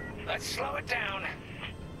 Mm-hmm. Let's slow it down.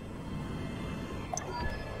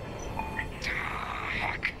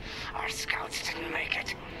 Heck, our scouts didn't make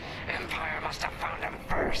it. Empire must have found them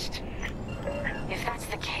first. If that's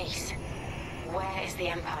the case, where is the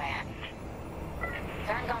Empire?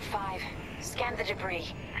 Vanguard 5, scan the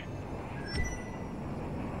debris.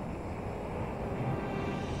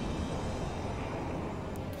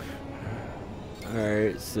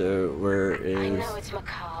 Alright, so where is... I know it's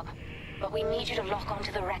macabre, but we need you to lock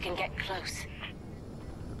onto the wreck and get close.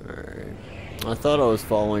 Alright. I thought I was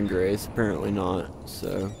following Grace, apparently not,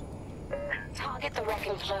 so... Target the wreck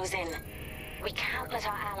and close in. We can't let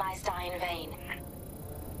our allies die in vain.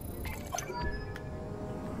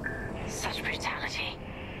 Such brutality.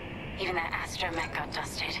 Even that astromech got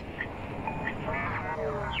dusted.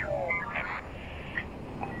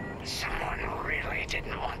 Someone really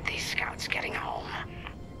didn't want these scouts getting home.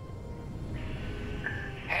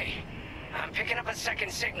 Hey, I'm picking up a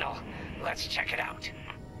second signal. Let's check it out.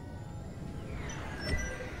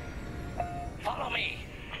 Follow me.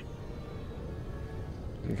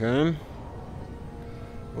 Okay.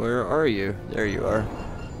 Where are you? There you are.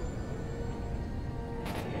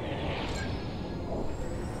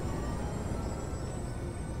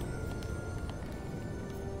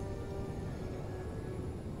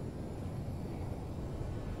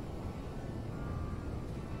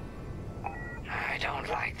 I don't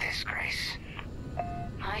like this, Grace.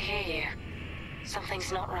 I hear you.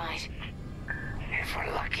 Something's not right. If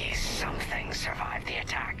we're lucky, something survived the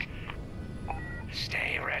attack.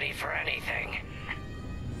 Stay ready for anything.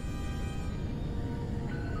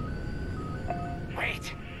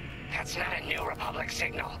 Wait, that's not a New Republic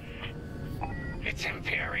signal. It's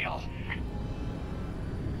Imperial.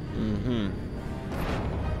 Mm-hmm.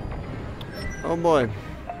 Oh boy.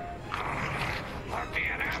 We're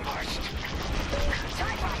being ambushed.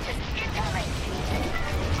 Starfighters incoming!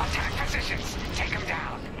 Attack positions. Take them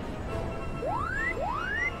down.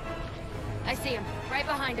 I see him, right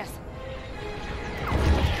behind us.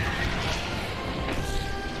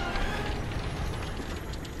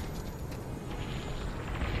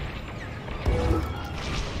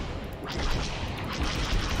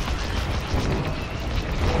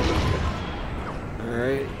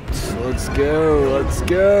 Alright, so let's go, let's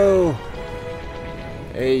go.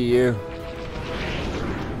 Hey, you.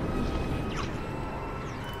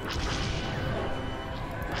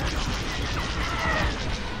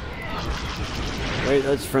 Wait,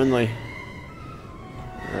 that's friendly.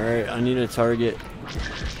 Alright, I need a target.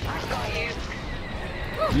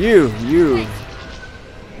 You.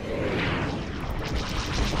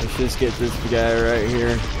 Let's just get this guy right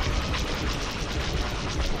here.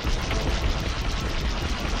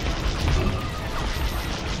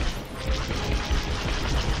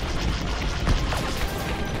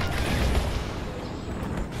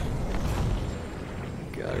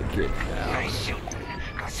 Gotta get out. Nice shooting.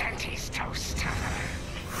 Gosenti's toast.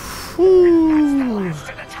 Whew. That's the last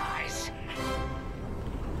of the ties.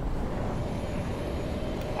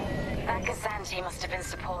 That Gazanti must have been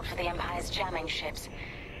support for the Empire's jamming ships.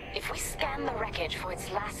 If we scan the wreckage for its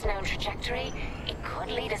last known trajectory, it could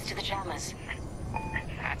lead us to the jammers.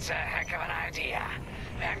 That's a heck of an idea.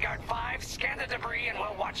 Vanguard 5, scan the debris and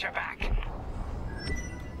we'll watch your back.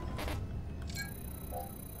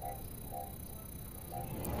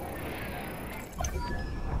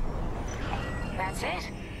 That's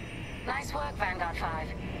it. Nice work, Vanguard 5.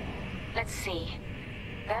 Let's see.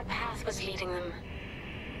 That path was leading them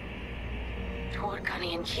toward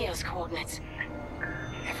Gunny and Kio's coordinates.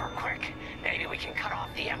 If we're quick, maybe we can cut off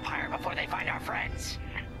the Empire before they find our friends.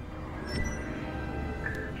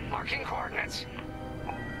 Marking coordinates.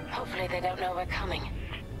 Hopefully they don't know we're coming.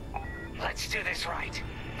 Let's do this right,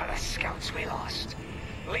 for the scouts we lost.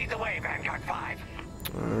 Lead the way, Vanguard 5.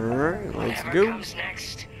 Alright, let's Whatever go. comes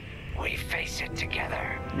next, we face it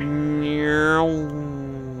together.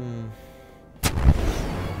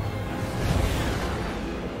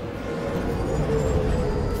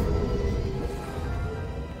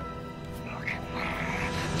 Look,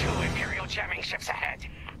 2 Imperial jamming ships ahead.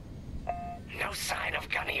 No sign of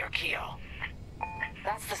Gunny or Keo.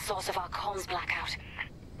 That's the source of our comms blackout.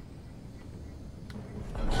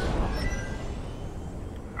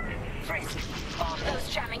 Frisk, bomb those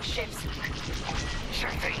jamming ships. Sure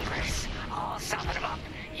thing, Grace. I'll soften him up.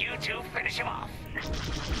 You two finish him off.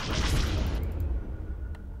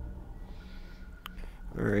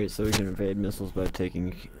 Alright, so we can evade missiles by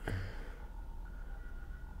taking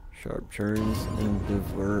sharp turns and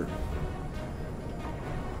divert.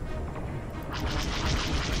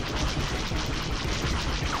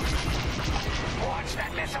 Watch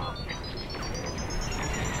that missile.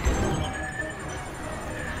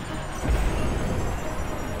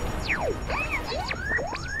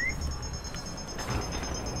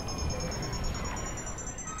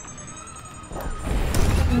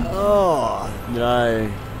 Oh, did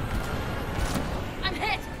I'm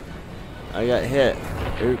hit. I got hit.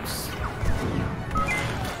 Oops.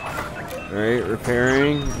 Alright,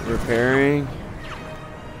 repairing.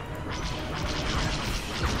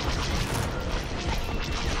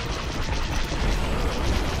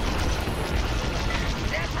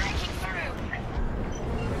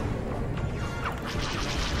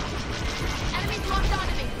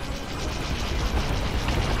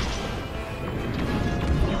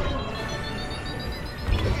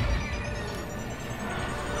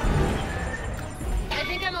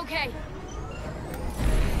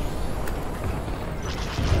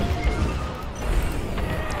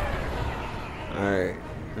 Alright,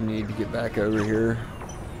 I need to get back over here.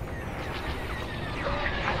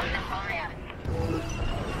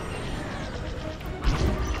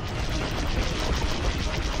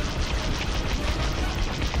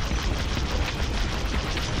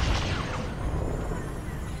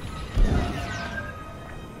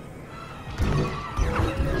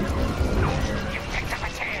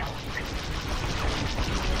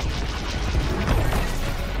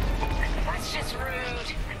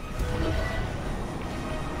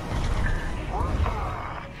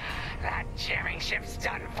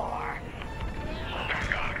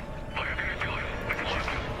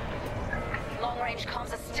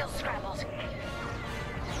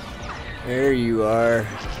 There you are.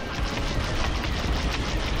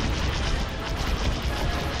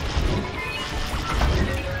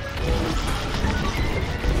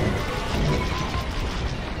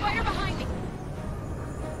 Fire behind me.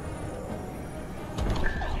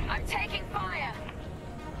 I'm taking fire.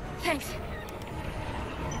 Thanks.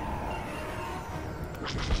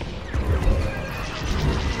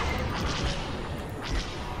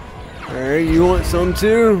 Alright, you want some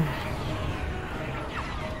too?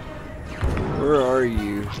 Where are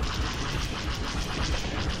you? That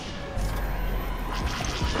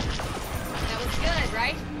was good,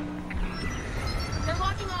 right? They're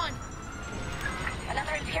locking on.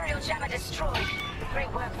 Another Imperial jammer destroyed.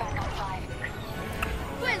 Great work, Vanguard 5.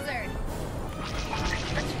 Blizzard!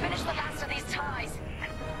 Let's finish the last of these ties.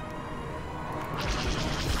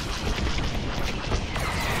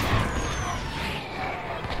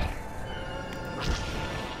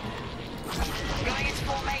 Going into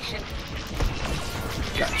formation.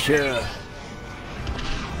 Gotcha.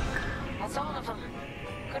 That's all of them.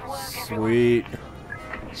 Good work, Sweet.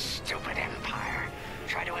 everyone. Stupid Empire.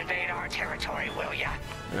 Try to invade our territory, will ya?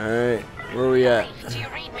 Alright, where are we at? Do you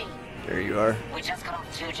read me? There you are. We just got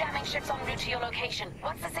off 2 jamming ships en route to your location.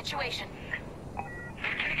 What's the situation?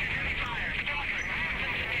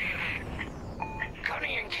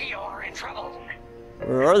 Gunny and Keo are in trouble.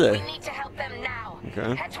 Where are they? We need to help them now.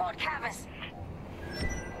 Okay. Head toward Cavus.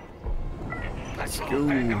 Let's go.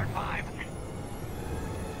 Vanguard 5.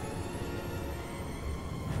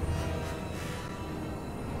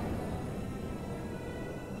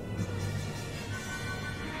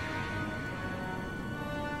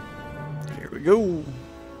 Here we go.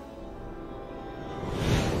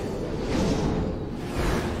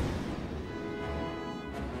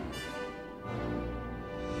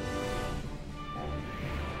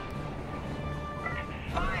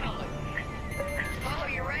 Finally. Oh,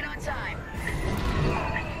 you're right on time.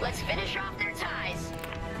 Let's finish off their ties.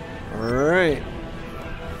 Alright.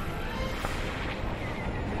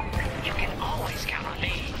 You can always count on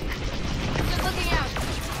me. Just looking out.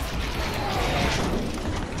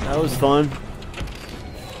 That was fun.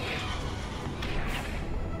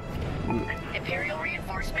 Imperial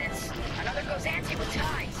reinforcements. Another goes anti with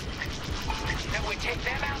ties. Then we take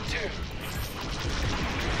them out too.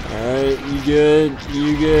 Alright, you good?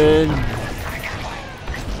 You good?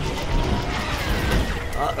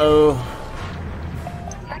 Uh-oh.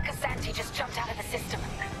 That Casanti just jumped out of the system.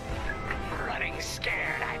 Running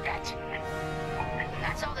scared, I bet.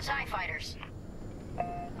 That's all the TIE fighters.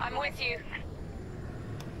 I'm with you.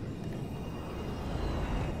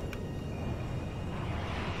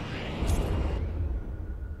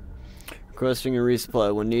 Requesting a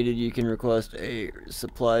resupply. When needed, you can request a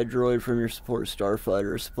supply droid from your support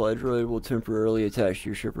starfighter. A supply droid will temporarily attach to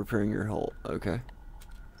your ship, repairing your hull. Okay.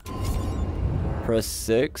 Press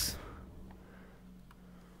 6.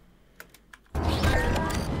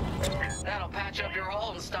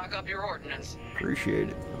 friends. Appreciate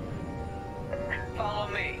it. Follow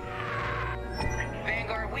me.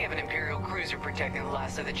 Vanguard, we have an Imperial cruiser protecting the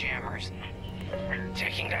last of the jammers.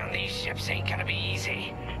 Taking down these ships ain't gonna be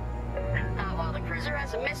easy. Well, the cruiser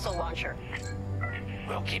has a missile launcher.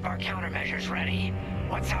 We'll keep our countermeasures ready.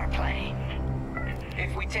 What's our play?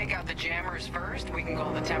 If we take out the jammers first, we can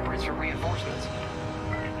call the Temperance for reinforcements.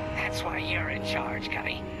 That's why you're in charge,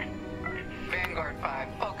 Gunny. Vanguard 5,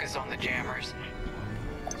 focus on the jammers.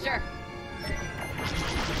 Sure.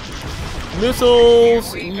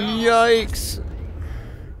 Missiles! Yikes!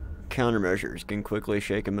 Countermeasures can quickly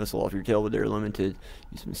shake a missile off your tail, but they're limited.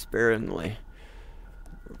 Use them sparingly.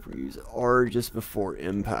 Use R just before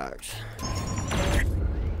impact.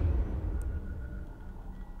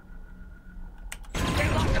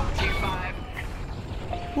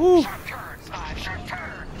 Woo. Sharp turns, 5 sharp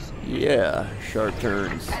turns. Yeah, sharp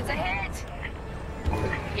turns. That's a hit.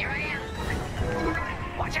 Here I am.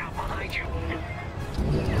 Watch out behind you.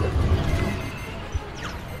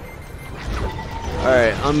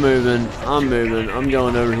 Alright, I'm moving. I'm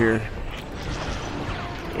going over here.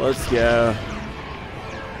 Let's go.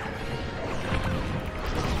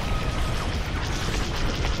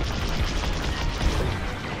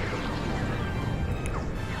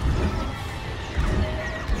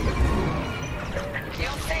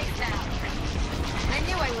 Feel safe now. I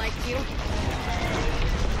knew I liked you.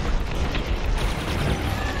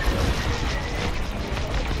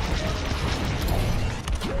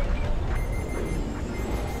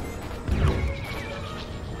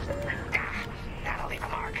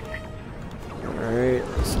 Alright,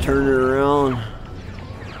 let's turn it around.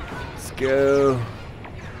 Let's go.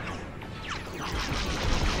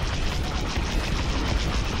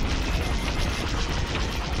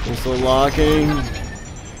 Missile locking.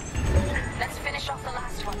 Let's finish off the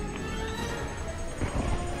last one.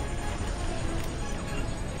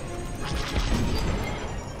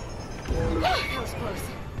 That was close.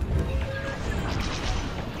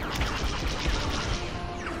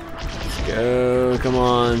 Let's go. Come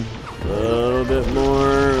on. A little bit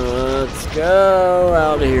more. Let's go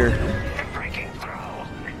out of here.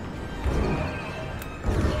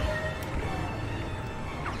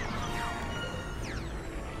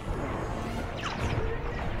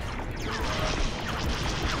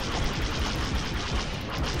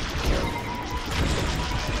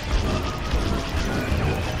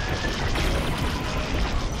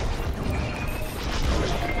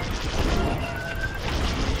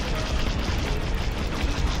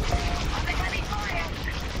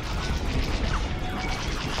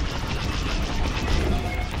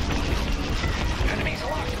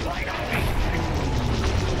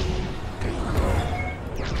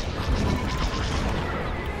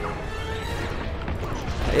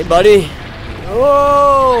 Hey, buddy.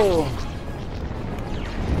 Whoa!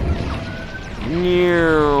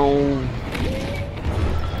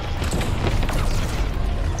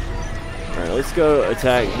 Alright, let's go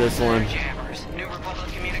attack this one. Jammers. New Republic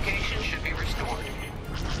communication should be restored.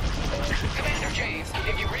 Commander James,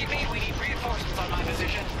 if you read me, we need reinforcements on my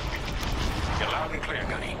position. You're loud and clear,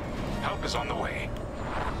 Gunny. Help is on the way.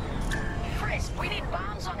 Chris, we need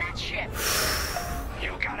bombs on that ship.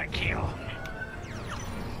 You got a kill.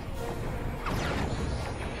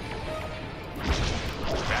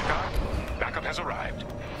 Backup has arrived.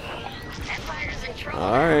 Empire's in trouble.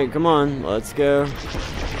 Alright, come on. Let's go.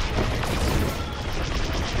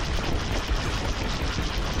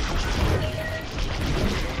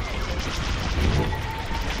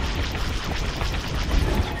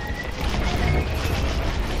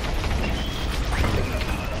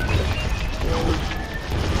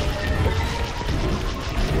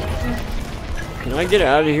 Can I get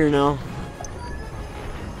out of here now?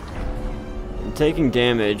 I'm taking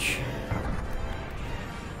damage.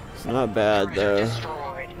 It's not bad though.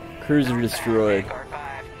 Cruiser destroyed.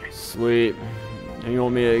 Sweet. You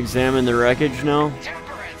want me to examine the wreckage now?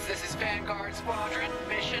 Temperance, this is Vanguard Squadron.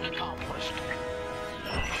 Mission accomplished.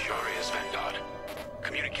 Sure is, Vanguard.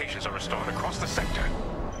 Communications are restored across the sector.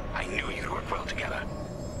 I knew you'd work well together.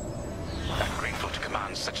 I'm grateful to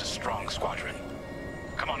command such a strong squadron.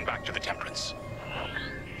 Come on back to the Temperance.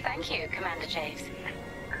 Thank you, Commander Javes.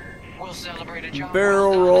 We'll celebrate a job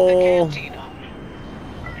Barrel well done at roll. the cantina.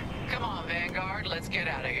 Come on, Vanguard, let's get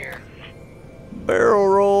out of here. Barrel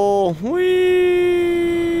roll.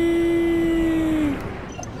 Whee!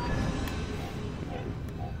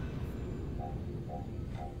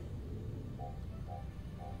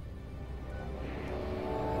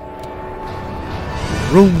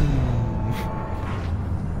 Vroom.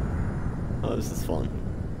 Oh, this is fun.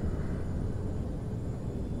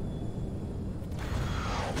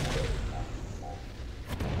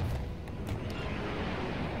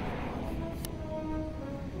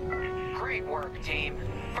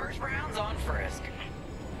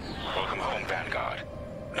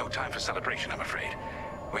 celebration, I'm afraid.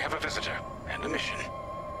 We have a visitor and a mission.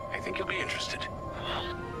 I think you'll be interested.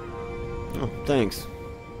 Oh, thanks.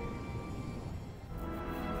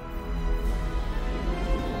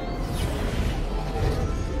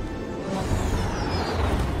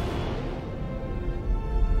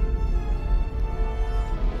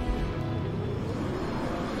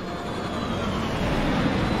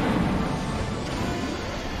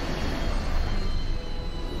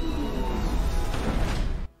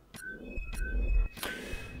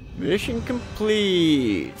 Mission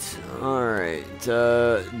complete. Alright,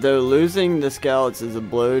 though losing the scouts is a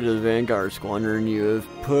blow to the Vanguard Squadron, you have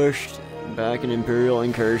pushed back an Imperial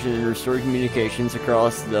incursion and restored communications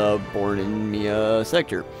across the Bornemia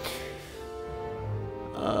sector.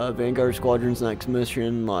 Vanguard Squadron's next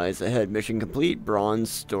mission lies ahead. Mission complete. Bronze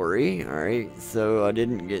story. Alright, so I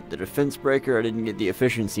didn't get the defense breaker, I didn't get the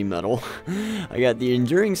efficiency medal. I got the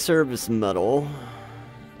enduring service medal.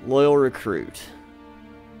 Loyal recruit.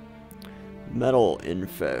 Medal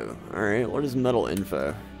info. Alright, what is medal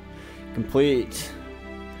info? Complete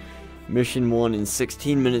mission 1 in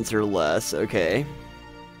 16 minutes or less. Okay.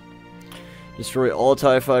 Destroy all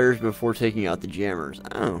TIE fighters before taking out the jammers.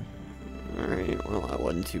 Oh. Alright, well, that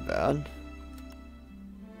wasn't too bad.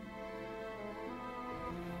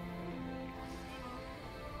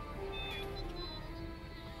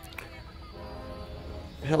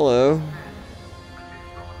 Hello.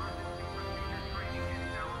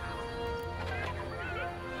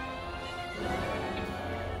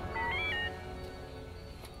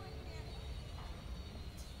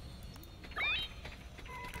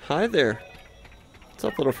 Hi there. What's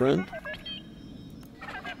up, little friend?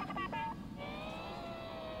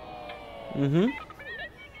 Mm-hmm.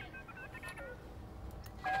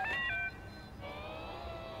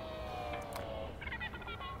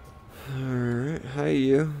 Alright, hi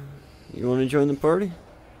you. You want to join the party?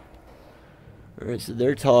 Alright, so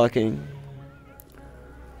they're talking.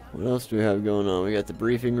 What else do we have going on? We got the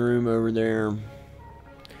briefing room over there.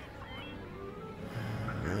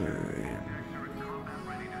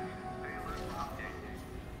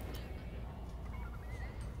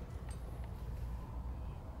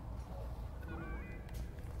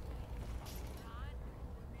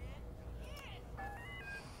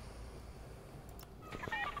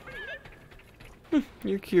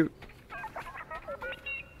 You're cute.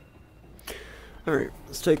 Alright,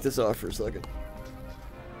 let's take this off for a second.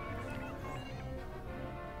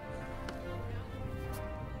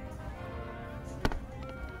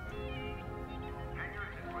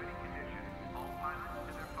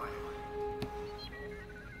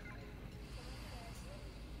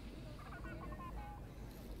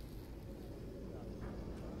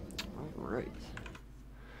 Alright.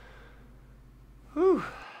 Whew.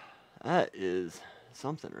 That is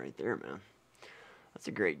something right there, man. That's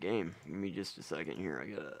a great game. Give me just a second here. I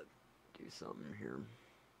gotta do something here.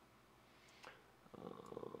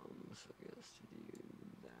 So I guess to do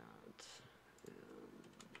that.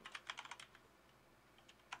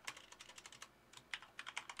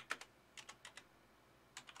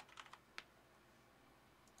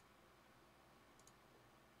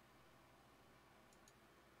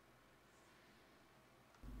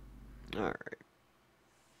 All right.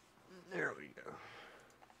 There we go.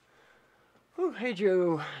 Oh, hey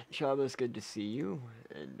Joe Chavez, good to see you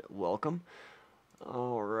and welcome.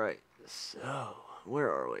 All right, so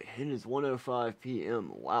where are we? It is 1:05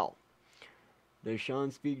 p.m. Wow. Does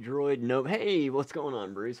Sean speak droid? Nope. Hey, what's going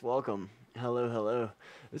on, Bruce? Welcome. Hello, hello.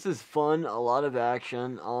 This is fun. A lot of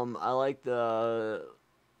action. I like the.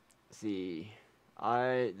 Let's see.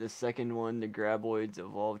 The second one, the graboids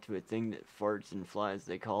evolved to a thing that farts and flies.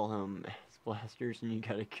 They call them blasters, and you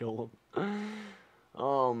gotta kill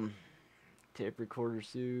them. Tape recorder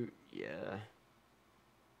suit, yeah.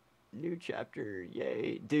 New chapter,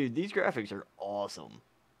 yay. Dude, these graphics are awesome.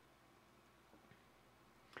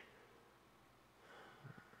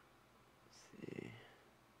 Let's see.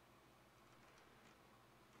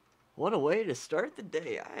 What a way to start the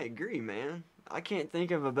day. I agree, man. I can't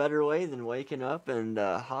think of a better way than waking up and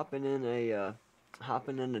hopping in a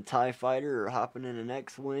TIE fighter or hopping in an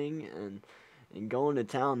X-wing and going to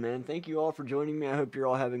town, man. Thank you all for joining me. I hope you're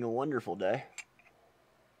all having a wonderful day.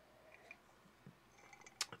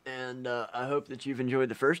 And I hope that you've enjoyed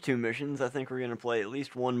the first two missions. I think we're going to play at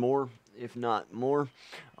least one more, if not more.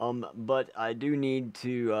 But I do need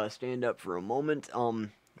to stand up for a moment.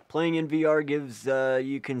 Playing in VR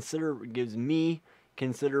gives me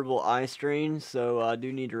considerable eye strain, so I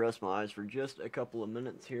do need to rest my eyes for just a couple of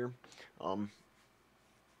minutes here.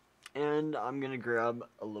 And I'm going to grab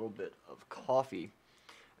a little bit of coffee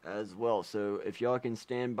as well. So if y'all can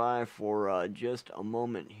stand by for just a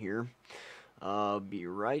moment here, I'll be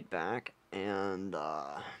right back, and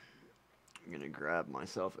I'm gonna grab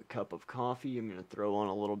myself a cup of coffee. I'm gonna throw on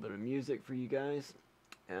a little bit of music for you guys,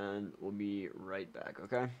 and we'll be right back,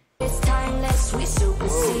 okay? It's timeless, we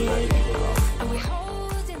supersede. And we're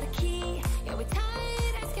holding the key. Yeah, we're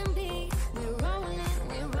tight as can be. We're rolling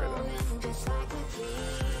just like a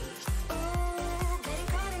key. Ooh, getting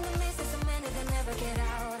caught in the mist is so many that never get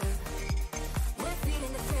out of. We're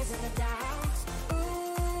feeding the fears and the doubts.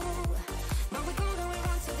 Ooh, but we go the way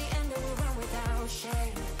run to the end and we run without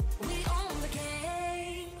shame. We own the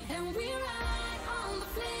game. And we ride on the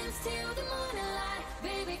flames till the morning light.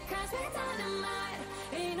 Baby, 'cause we're dynamite.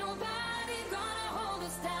 Ain't nobody gonna hold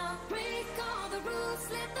us down. Break all the rules,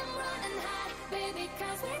 let them run and hide. Baby,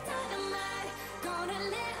 'cause we're dynamite. Gonna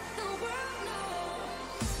let the world know.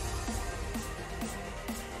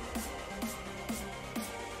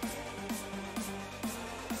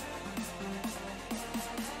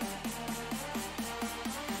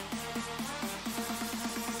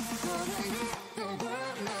 Gonna let the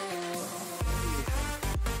world know.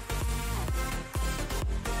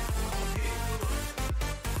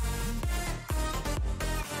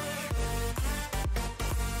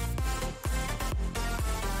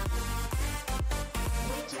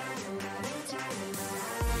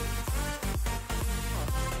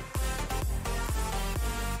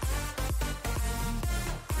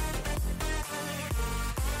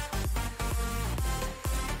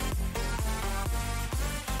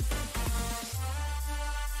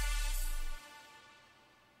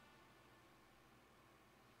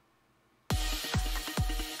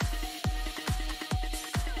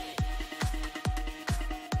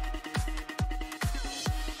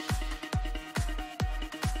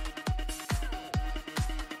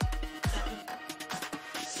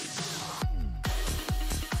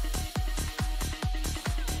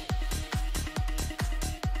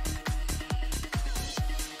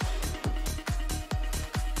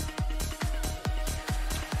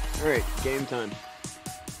 Alright, game time.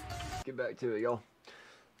 Let's get back to it, y'all.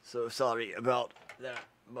 So sorry about that,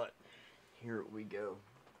 but here we go.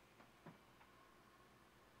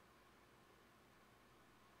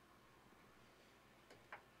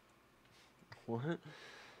 What?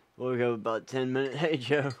 Well, we have about 10 minutes. Hey,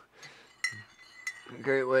 Joe.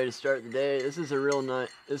 Great way to start the day. This is real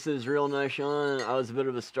nice, Sean. I was a bit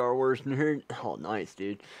of a Star Wars nerd. Oh, nice,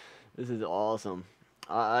 dude. This is awesome.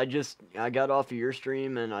 I got off of your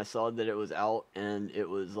stream and I saw that it was out and it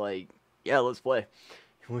was like, yeah, let's play.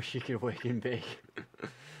 Wish you could wake and bake.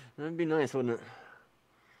 That'd be nice, wouldn't it?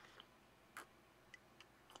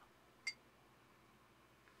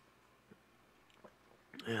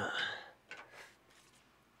 Yeah.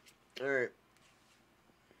 Alright.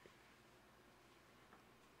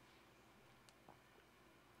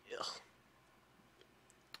 Yeah.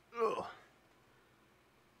 Ugh.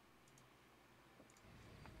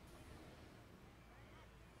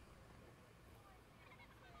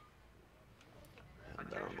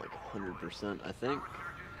 That on like 100%, I think.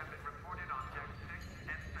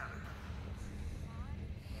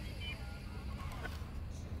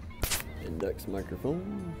 Index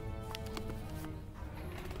microphone.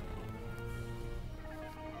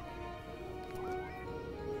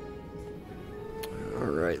 All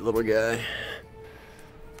right, little guy.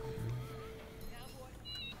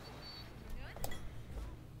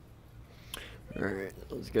 All right,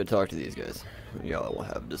 let's go talk to these guys. Y'all will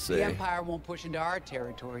have to say. The Empire won't push into our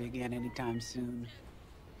territory again anytime soon.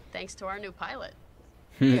 Thanks to our new pilot.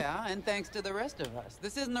 Yeah, and thanks to the rest of us.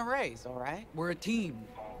 This isn't a race, all right? We're a team.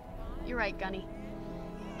 You're right, Gunny.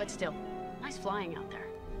 But still, nice flying out there.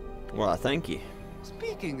 Well, thank you.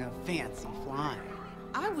 Speaking of fancy flying,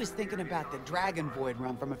 I was thinking about the Dragon Void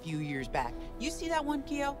run from a few years back. You see that one,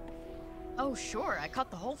 Kyo? Oh, sure. I caught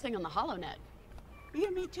the whole thing on the HoloNet. Yeah,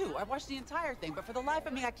 me too. I watched the entire thing, but for the life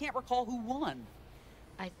of me, I can't recall who won.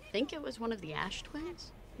 I think it was one of the Ash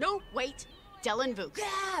twins? No, wait. Dylan Vooks.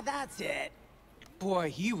 Yeah, that's it. Boy,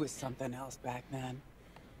 he was something else back then.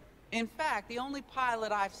 In fact, the only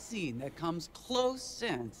pilot I've seen that comes close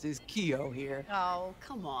since is Kyo here. Oh,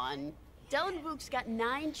 come on. Dylan Vooks got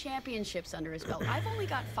 9 championships under his belt. I've only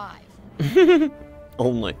got 5.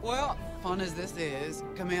 Only. Well, fun as this is,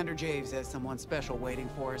 Commander Javes has someone special waiting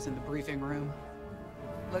for us in the briefing room.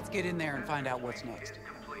 Let's get in there and find out what's next.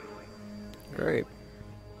 Great.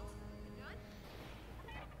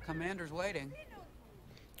 Commander's waiting.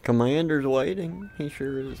 Commander's waiting. He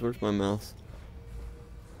sure is. Where's my mouse?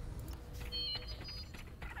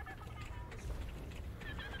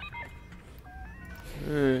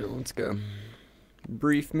 Alright, let's go.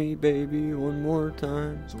 brief me, baby, one more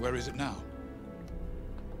time. So where is it now?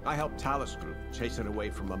 I helped Talus Group chase it away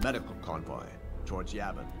from a medical convoy towards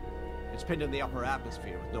Yavin. It's pinned in the upper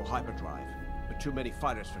atmosphere with no hyperdrive, but too many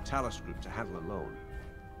fighters for Talus Group to handle alone.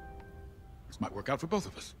 This might work out for both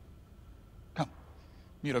of us. Come,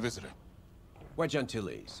 meet our visitor. Wedge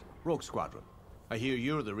Antilles, Rogue Squadron. I hear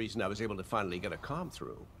you're the reason I was able to finally get a comm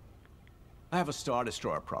through. I have a Star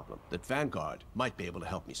Destroyer problem that Vanguard might be able to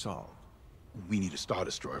help me solve. We need a Star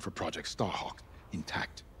Destroyer for Project Starhawk,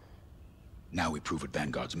 intact. Now we prove what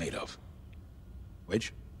Vanguard's made of.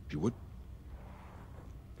 Wedge, if you would.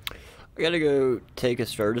 I gotta go take a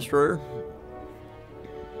Star Destroyer.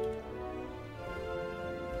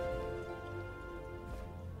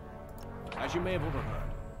 As you may have overheard,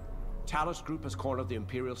 Talus Group has cornered the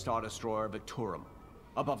Imperial Star Destroyer Victorum,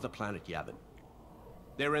 above the planet Yavin.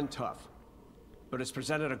 They're in tough, but it's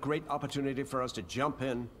presented a great opportunity for us to jump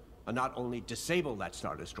in and not only disable that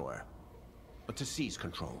Star Destroyer, but to seize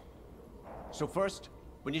control. So first,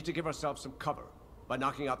 we need to give ourselves some cover by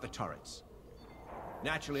knocking out the turrets.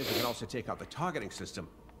 Naturally, we can also take out the targeting system.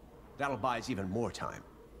 That'll buy us even more time.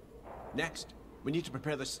 Next, we need to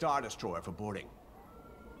prepare the Star Destroyer for boarding.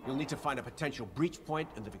 You'll need to find a potential breach point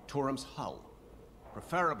in the Victorum's hull,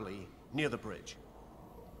 preferably near the bridge.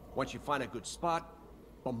 Once you find a good spot,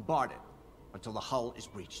 bombard it until the hull is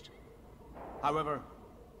breached. However,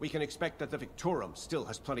 we can expect that the Victorum still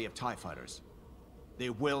has plenty of TIE fighters. They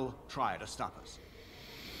will try to stop us.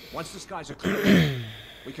 Once the skies are clear,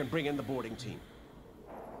 we can bring in the boarding team.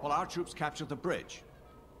 While our troops capture the bridge,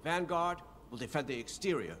 Vanguard will defend the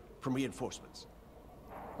exterior from reinforcements.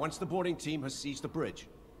 Once the boarding team has seized the bridge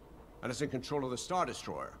and is in control of the Star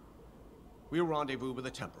Destroyer, we'll rendezvous with the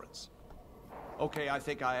Temperance. Okay, I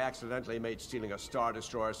think I accidentally made stealing a Star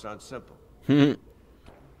Destroyer sound simple. You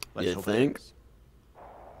hope think? it is.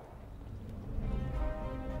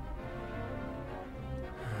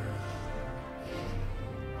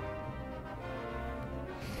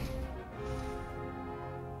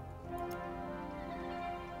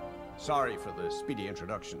 Sorry for the speedy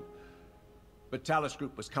introduction, but Talus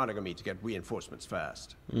Group was counting on me to get reinforcements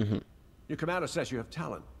fast. Your commander says you have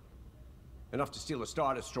talent. Enough to steal a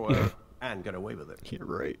Star Destroyer and get away with it. You're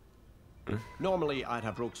right. Normally, I'd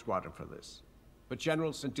have Rogue Squadron for this, but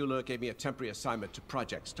General Syndulla gave me a temporary assignment to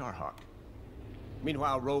Project Starhawk.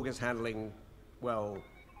 Meanwhile, Rogue is handling, well,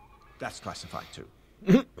 that's classified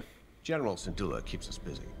too. General Syndulla keeps us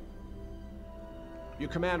busy. Your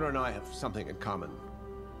commander and I have something in common.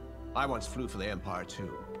 I once flew for the Empire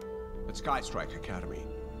too, at Skystrike Academy.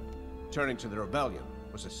 Turning to the Rebellion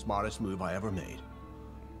was the smartest move I ever made.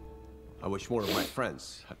 I wish more of my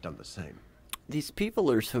friends had done the same. These people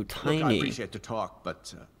are so tiny. Look, I appreciate the talk,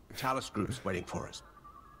 but Talus Group's waiting for us.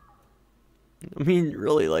 I mean,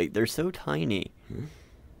 really, like, they're so tiny.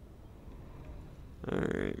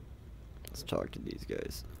 Alright. Let's talk to these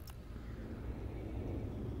guys.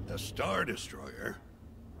 A Star Destroyer?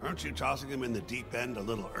 Aren't you tossing him in the deep end a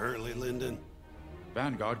little early, Lyndon?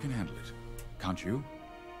 Vanguard can handle it. Can't you?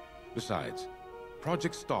 Besides,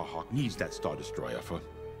 Project Starhawk needs that Star Destroyer for...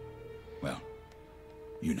 well,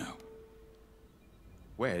 you know.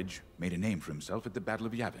 Wedge made a name for himself at the Battle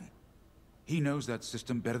of Yavin. He knows that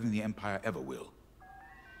system better than the Empire ever will.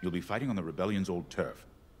 You'll be fighting on the Rebellion's old turf,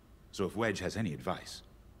 so if Wedge has any advice,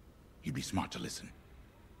 you'd be smart to listen.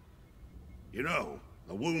 You know,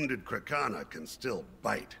 a wounded Krakana can still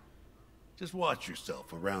bite. Just watch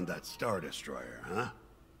yourself around that Star Destroyer, huh?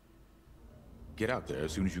 Get out there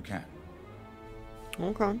as soon as you can.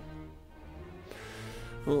 Okay.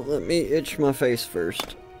 Well, let me itch my face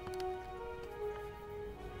first.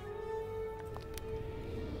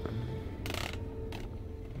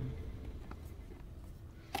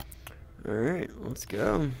 Alright, let's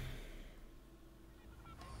go.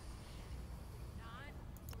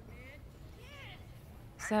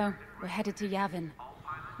 So, we're headed to Yavin.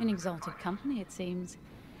 In exalted company, it seems.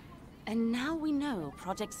 And now we know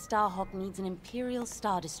Project Starhawk needs an Imperial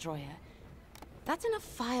Star Destroyer. That's enough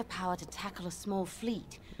firepower to tackle a small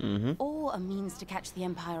fleet, or a means to catch the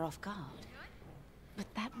Empire off guard. But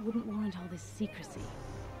that wouldn't warrant all this secrecy.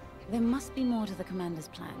 There must be more to the Commander's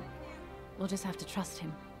plan. We'll just have to trust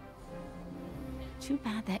him. Too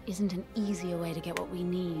bad there isn't an easier way to get what we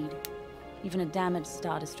need. Even a damaged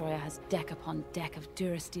Star Destroyer has deck upon deck of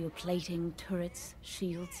Durasteel plating, turrets,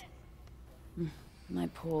 shields. My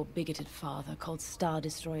poor bigoted father called Star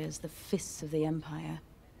Destroyers the fists of the Empire.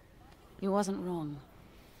 He wasn't wrong.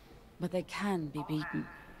 But they can be beaten.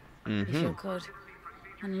 If you're good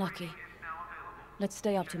and lucky. Let's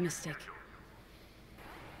stay optimistic.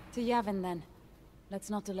 To Yavin then. Let's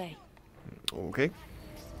not delay. Okay.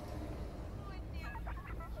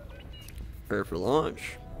 Prepare for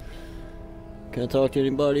launch. Can I talk to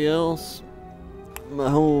anybody else? My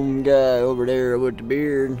home guy over there with the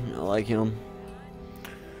beard. I like him.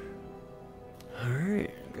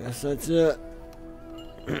 Alright, guess that's it.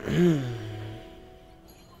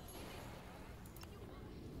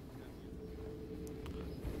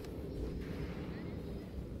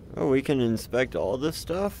 Oh, we can inspect all this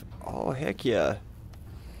stuff? Oh, heck yeah.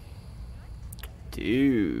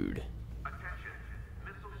 Dude.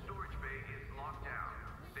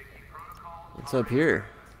 What's up here?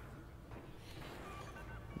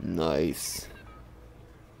 Nice.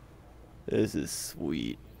 This is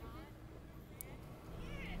sweet.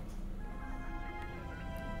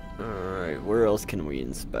 Alright, where else can we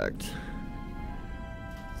inspect?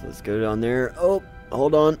 So let's go down there. Oh,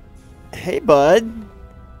 hold on. Hey, bud.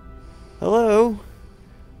 Hello.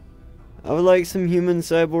 I would like some human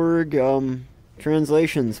cyborg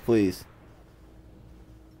translations, please.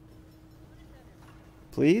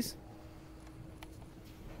 Please?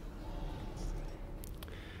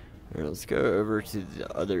 Alright, let's go over to the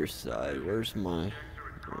other side. Where's my...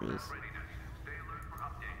 There it is.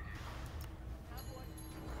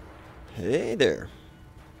 Hey there.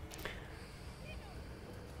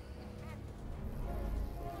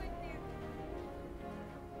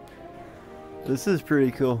 This is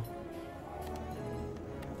pretty cool.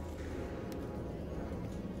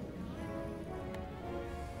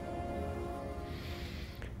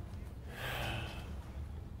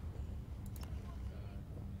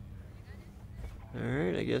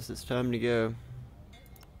 Alright, I guess it's time to go.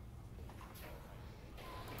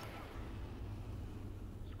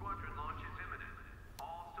 Squadron launch is imminent.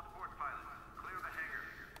 All support pilots, clear the hangar.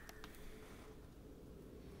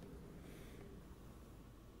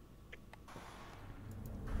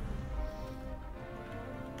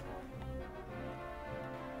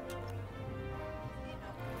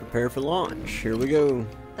 Prepare for launch. Here we go.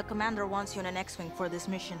 The commander wants you in an X-Wing for this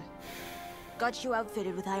mission. Got you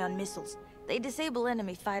outfitted with ion missiles. They disable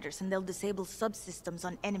enemy fighters and they'll disable subsystems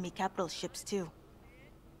on enemy capital ships too.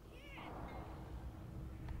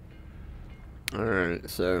 Alright,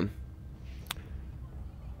 so...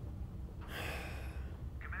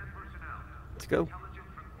 let's go.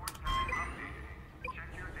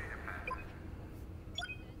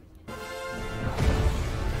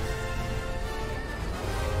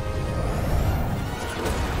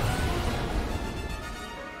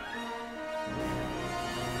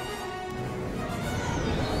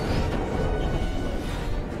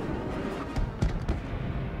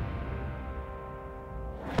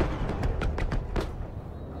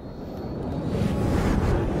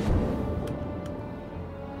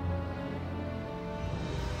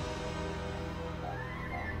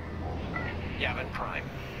 Yavin Prime.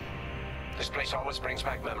 This place always brings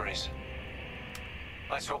back memories.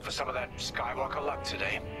 Let's hope for some of that Skywalker luck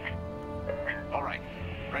today. All right,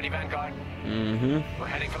 ready, Vanguard? Mm-hmm. We're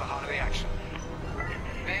heading for the heart of the action.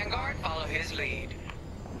 Vanguard, follow his lead.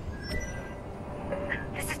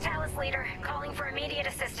 This is Talus Leader, calling for immediate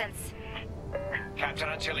assistance. Captain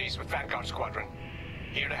Antilles with Vanguard Squadron.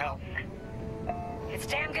 Here to help. It's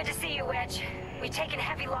damn good to see you, Wedge. We've taken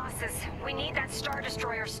heavy losses. We need that Star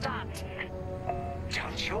Destroyer stopped.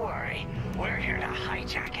 Don't you worry. We're here to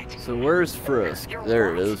hijack it. So where's Frisk?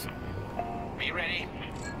 There it is. Be ready.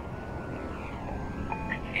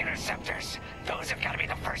 Interceptors. Those have got to be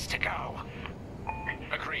the first to go.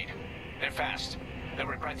 Agreed. They're fast. They'll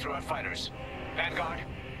rip right through our fighters. Vanguard,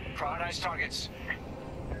 prioritize targets.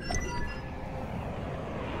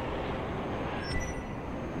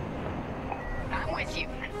 I'm with you.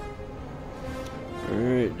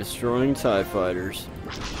 Alright, destroying TIE fighters.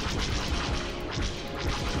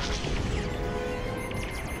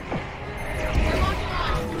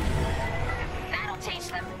 That'll teach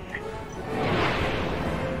them.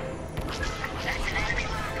 That's an enemy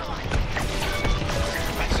lock-on.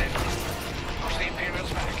 That's it. Push the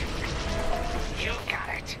Imperials back. You got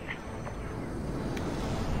it.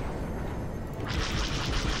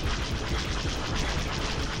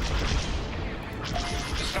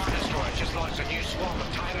 The Star Destroyer just launched a new swarm of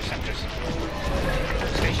TIE interceptors.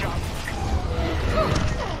 Stay sharp.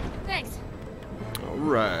 Thanks.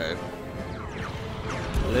 Alright.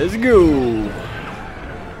 Let's go.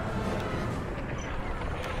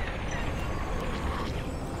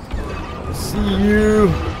 See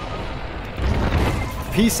you.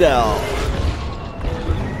 Peace out.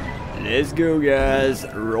 Let's go, guys.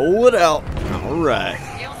 Roll it out. Alright.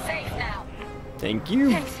 Feel safe now. Thank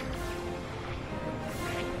you. Thanks.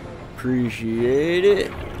 Appreciate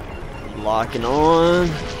it. Locking on.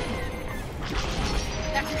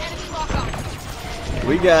 That's an enemy lock-on.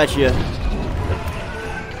 We got you.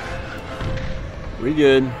 We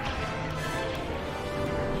good.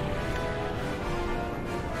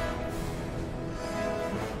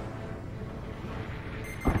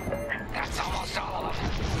 That's almost all of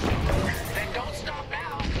them. Then don't stop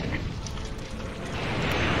now.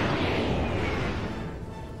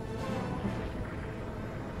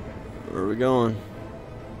 Where are we going?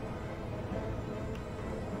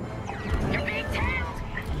 You're being tailed.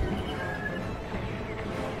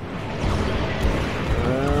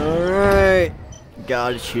 Alright.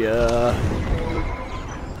 Gotcha.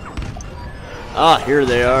 Ah, here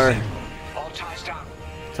they are. All ties down.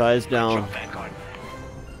 Ties down. Vanguard.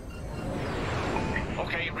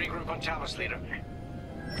 Okay, regroup on Talus, leader.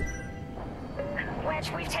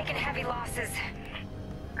 Wedge, we've taken heavy losses.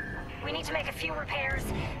 We need to make a few repairs,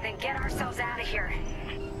 then get ourselves out of here.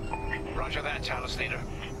 Roger that, Talus, leader.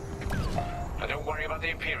 Now don't worry about the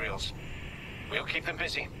Imperials. We'll keep them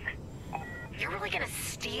busy. You're really gonna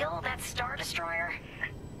steal that Star Destroyer?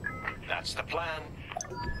 That's the plan.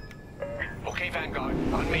 Okay, Vanguard,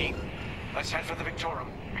 on me. Let's head for the Victorum.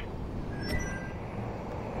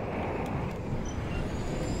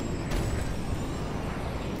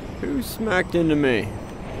 Who smacked into me?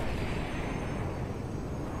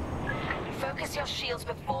 Focus your shields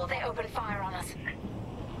before they open fire on us.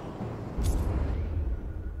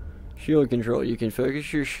 Shield control. You can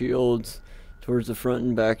focus your shields towards the front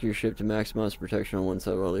and back of your ship to maximize protection on one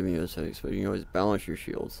side while leaving the other side, but you can always balance your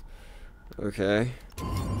shields. Okay.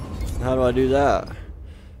 How do I do that?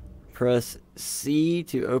 Press C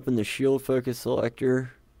to open the shield focus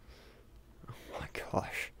selector. Oh my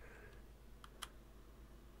gosh.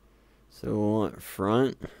 So we want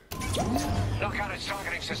front. Look out its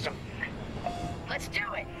targeting system. Let's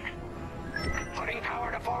do it. Putting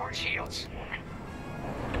power to forward shields.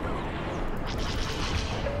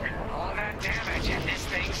 All that damage and this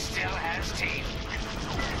thing still has teeth.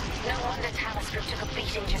 No wonder Talus Group took a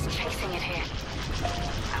beating just chasing it here.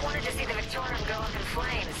 I wanted to see the Victorium go up in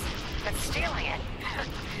flames, but stealing it,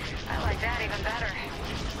 I like that even better.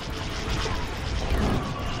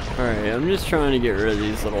 Alright, I'm just trying to get rid of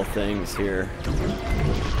these little things here.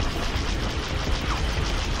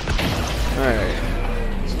 Alright.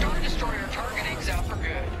 Star Destroyer targeting's out for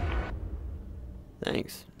good.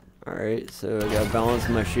 Thanks. Alright, so I gotta balance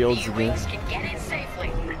my shields again. Wings can get in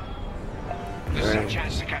safely. There's no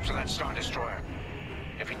chance to capture that Star Destroyer.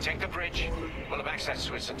 If we take the bridge, we'll have access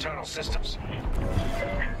to its internal systems.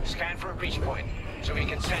 Scan for a breach point, so we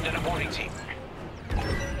can send in a boarding team.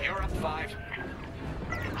 You're up, 5.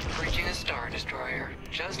 Bridging a Star Destroyer,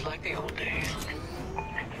 just like the old days.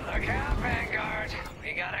 Look out, Vanguard.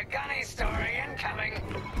 We got a gunny story incoming.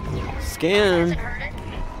 Scan.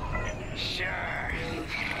 Sure.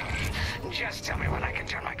 Just tell me when I can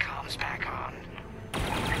turn my comms back on.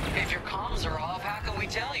 If your comms are off, how can we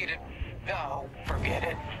tell you to... Oh, forget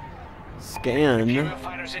it. Scan. Imperial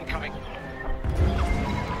fighters incoming.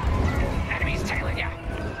 Enemies tailing ya.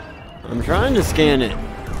 I'm trying to scan it.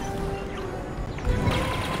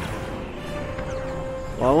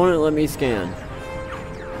 Why won't it let me scan?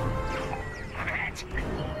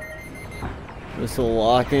 Missile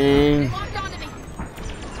locking.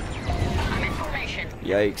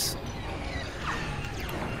 Yikes.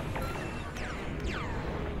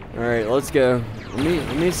 Alright, let's go.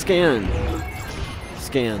 Let me scan.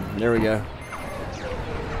 Scan. There we go.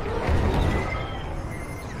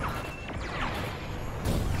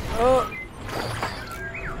 Oh.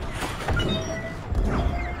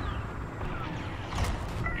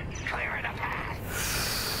 Clear it up.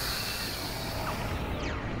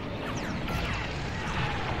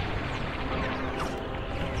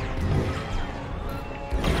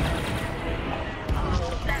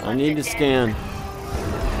 I need to scan.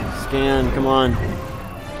 Scan, come on.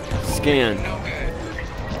 Scan. No good.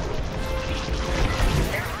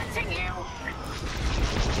 They're hunting you.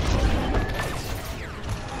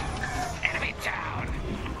 Enemy down.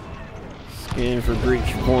 Scan for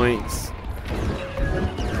breach points.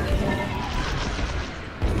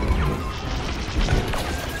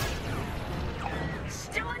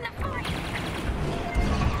 Still in the fight.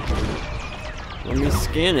 Let me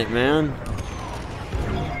scan it, man.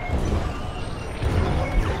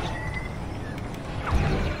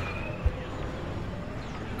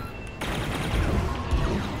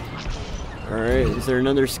 Alright, is there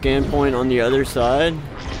another scan point on the other side?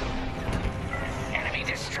 Enemy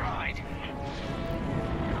destroyed.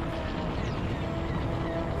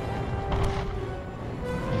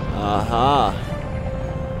 Aha.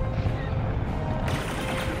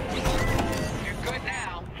 You're good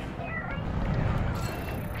now.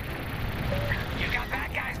 You got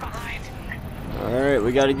bad guys behind. Alright,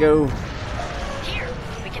 we gotta go. Here,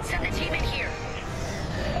 we can send the team in here.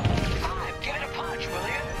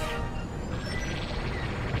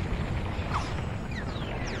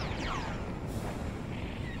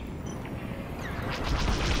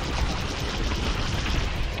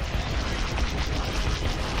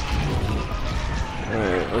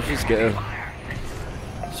 just go.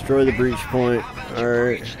 Destroy the breach point.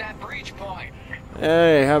 Alright.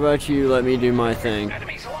 Hey, how about you let me do my thing?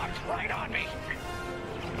 Enemies locked right on me.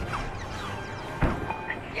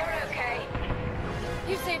 You're okay.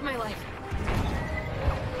 You saved my life.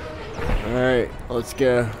 Alright, let's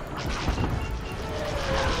go.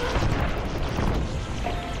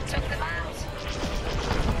 Took them out.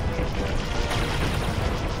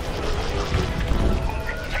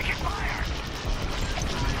 Taking fire.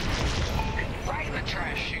 Right in the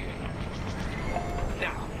trash chute.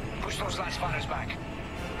 Now, push those last fighters back.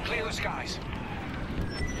 Clear the skies.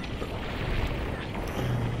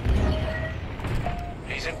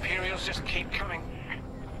 These Imperials just keep coming.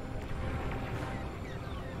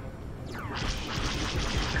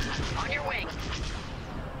 On your wing.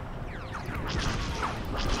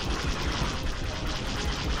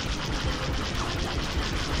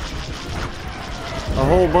 A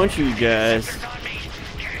whole bunch of you guys.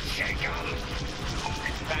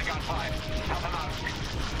 Back on 5. Help them out.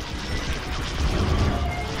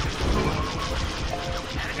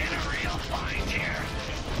 I'm in a real bind here.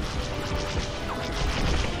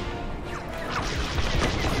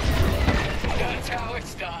 That's how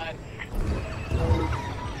it's done.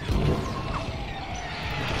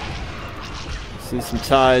 See some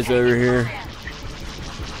ties over here.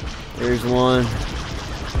 There's one.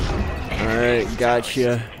 Alright,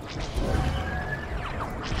 gotcha.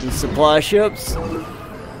 The supply ships?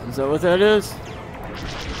 Is that what that is?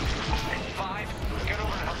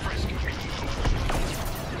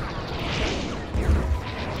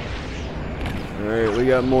 Alright, we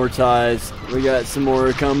got more ties. We got some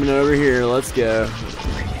more coming over here. Let's go.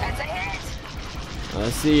 I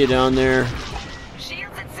see you down there.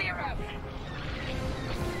 Shields at 0.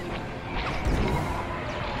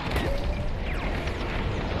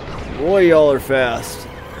 Boy, y'all are fast.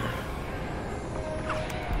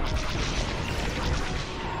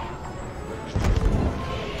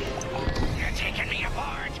 You're taking me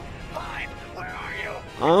apart. 5, where are you?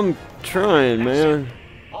 I'm trying, man.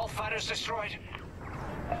 All fighters destroyed.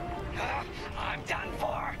 I'm done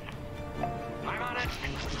for. I'm on it.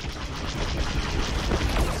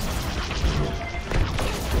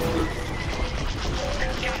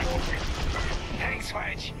 Got it. Thanks,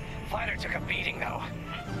 Wedge. Fighter took a beating, though.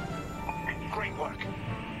 Great work.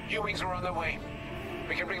 U-wings are on their way.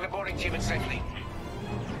 We can bring the boarding team in safely.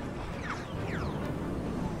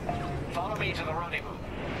 Follow me to the rendezvous.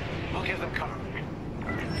 We'll give them cover.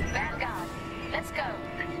 Vanguard, let's go.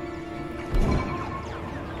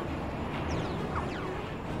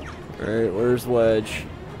 Alright, where's Wedge?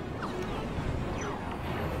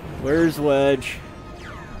 Where's Wedge?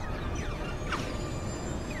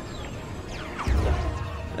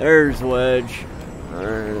 There's Wedge.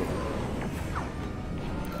 Alright.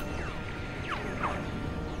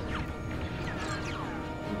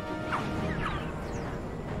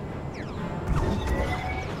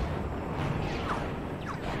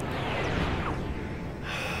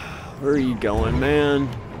 Where are you going, man?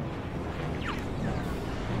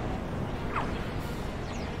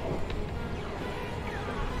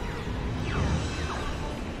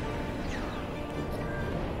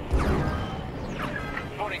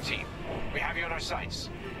 Boarding team, we have you on our sights.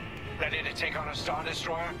 Ready to take on a Star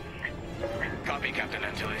Destroyer? Copy, Captain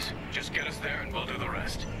Antilles. Just get us there and we'll do the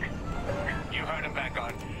rest. You heard him,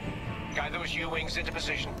 Vanguard. Guide those U-wings into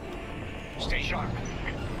position. Stay sharp.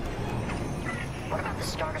 What about the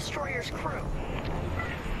Star Destroyer's crew?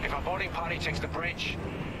 If our boarding party takes the bridge,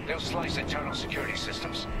 they'll slice internal security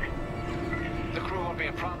systems. The crew won't be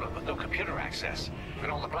a problem with no computer access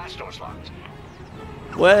and all the blast doors locked.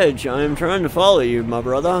 Wedge, I am trying to follow you, my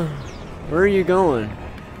brother. Where are you going?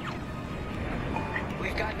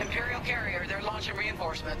 We've got an Imperial carrier. They're launching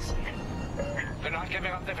reinforcements. They're not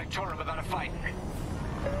giving up the Victoria without a fight.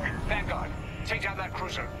 Vanguard, take down that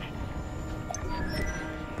cruiser.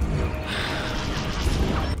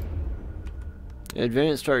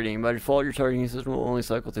 Advanced targeting. By default, your targeting system will only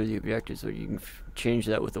cycle through the objective, so you can change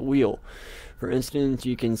that with a wheel. For instance,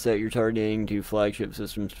 you can set your targeting to flagship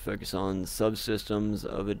systems to focus on subsystems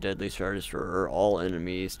of a deadly Star Destroyer or all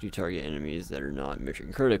enemies to target enemies that are not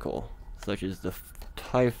mission critical, such as the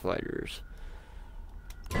TIE fighters.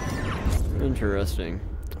 Interesting.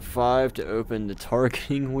 5 to open the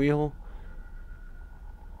targeting wheel.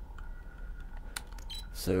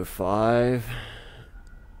 So 5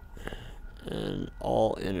 and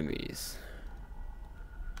all enemies.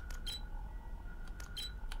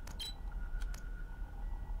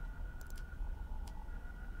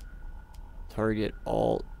 Target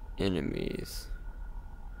all enemies.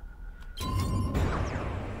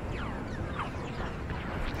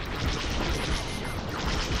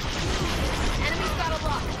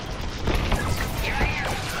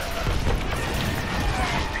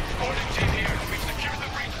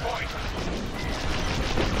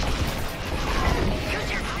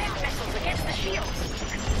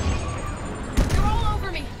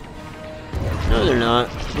 not.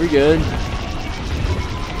 We're good.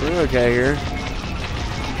 We're okay here.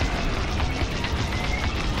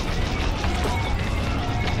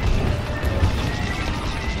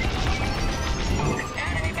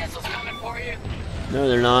 Enemy missiles coming for you. No,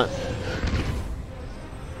 they're not.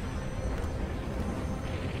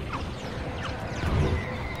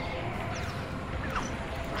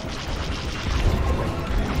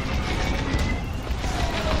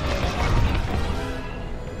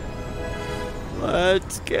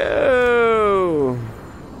 Let's go.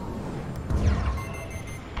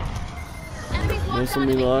 Missile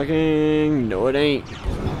me locking. No, it ain't.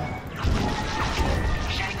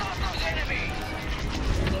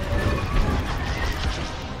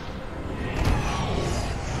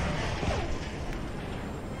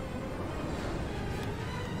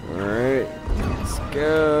 Alright, let's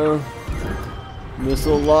go.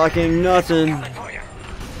 Missile locking, nothing. Love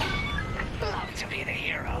to be the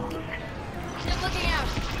hero. Just looking out.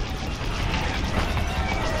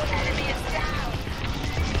 Enemy is down.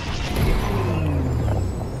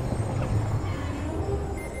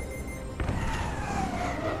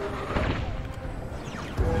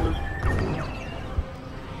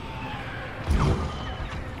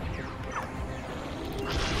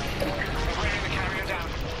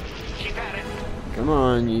 Come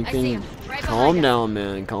on, you can calm down,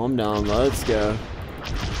 man. Calm down. Let's go.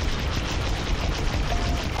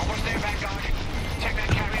 Almost there, Vanguard. Take that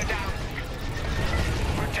carrier down.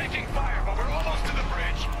 We're taking fire, but we're almost to the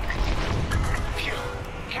bridge. Phew.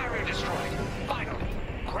 Carrier destroyed. Finally.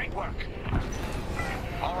 Great work.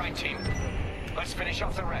 All right, team. Let's finish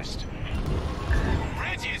off the rest.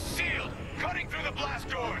 Bridge is sealed. Cutting through the blast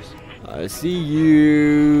doors. I see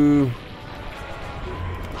you.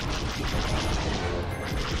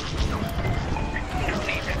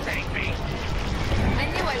 I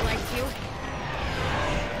knew I liked you.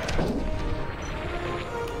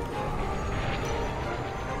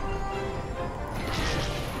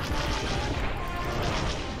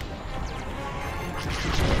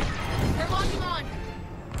 They're locking on.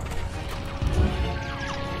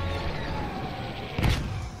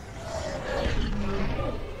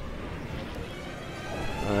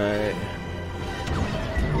 Alright.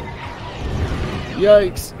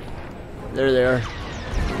 Yikes. There they are.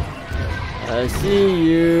 I see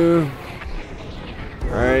you.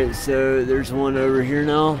 Alright, so there's one over here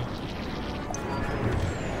now.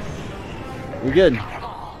 We're good.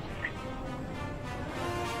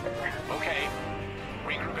 Okay.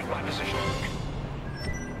 Regroup in my position.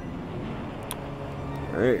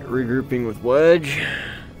 Alright, regrouping with Wedge.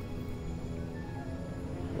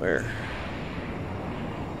 Where?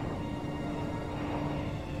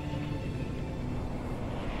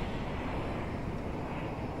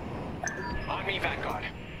 On me, Vanguard.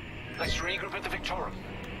 Let's regroup at the Victorum.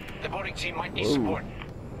 The boarding team might need Whoa. support.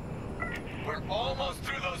 We're almost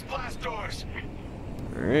through those blast doors.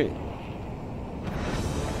 Alright.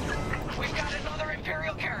 We've got another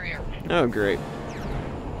Imperial carrier. Oh, great.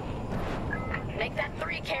 Make that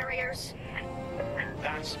 3 carriers.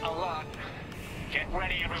 That's a lot. Get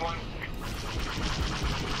ready, everyone.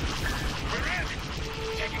 We're in.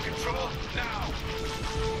 Taking control now.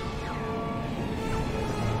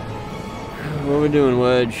 What are we doing,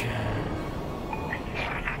 Wedge?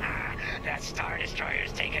 That Star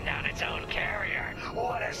Destroyer's taken down its own carrier.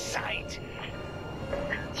 What a sight.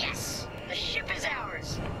 Yes, the ship is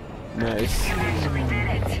ours. Nice. You actually did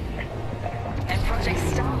it. And Project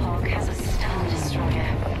Starhawk has a Star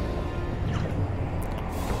Destroyer.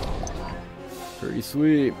 Pretty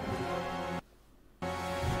sweet.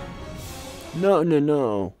 No, no,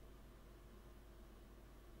 no.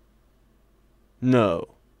 No.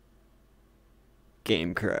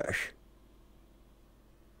 Game crash.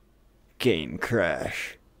 Game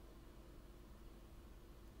crash.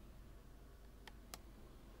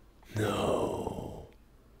 No.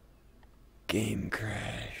 Game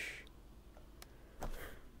crash.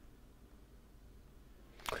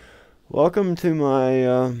 Welcome to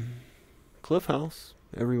my cliff house,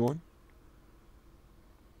 everyone.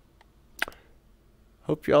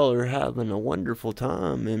 Hope y'all are having a wonderful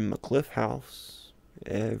time in my cliff house,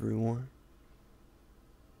 everyone.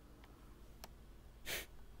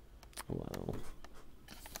 Wow.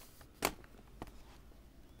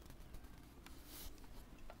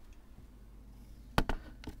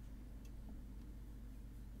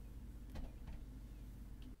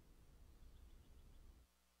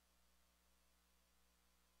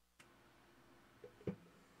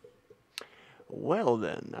 Well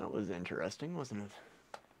then, that was interesting, wasn't it?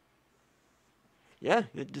 Yeah,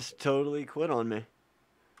 it just totally quit on me.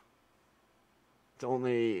 It's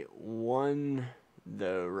only one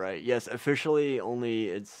though, right? Yes, officially only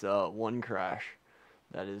it's one crash.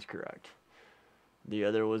 That is correct. The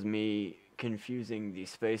other was me confusing the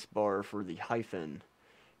space bar for the hyphen,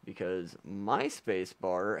 because my space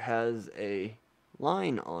bar has a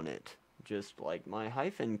line on it, just like my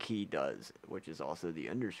hyphen key does, which is also the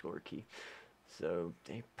underscore key. So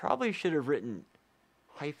they probably should have written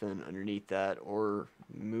hyphen underneath that or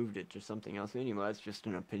moved it to something else. Anyway, that's just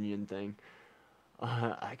an opinion thing.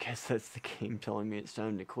 I guess that's the game telling me it's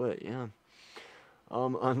time to quit, yeah.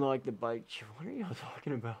 Unlike the bike, what are y'all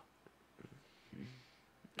talking about?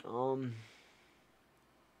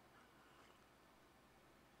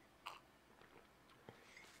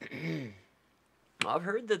 I've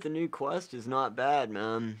heard that the new quest is not bad,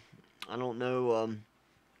 man. I don't know,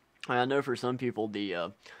 I know for some people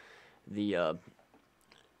the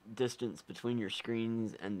distance between your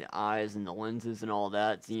screens and the eyes and the lenses and all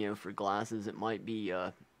that, you know, for glasses, it might be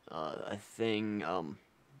a thing,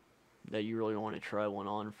 that you really want to try one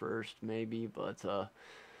on first, maybe, but, I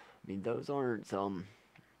mean, those aren't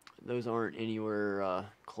anywhere,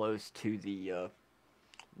 close to the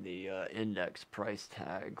index price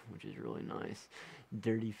tag, which is really nice.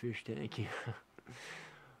 Dirty fish tank, yeah.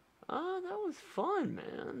 That was fun,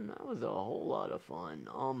 man. That was a whole lot of fun.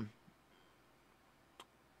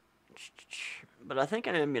 But I think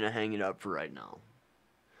I am gonna hang it up for right now.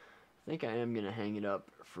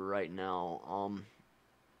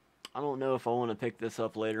 I don't know if I want to pick this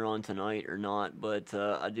up later on tonight or not, but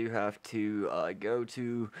I do have to go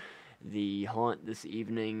to the haunt this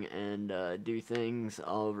evening and do things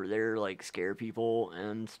over there, like scare people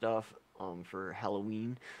and stuff for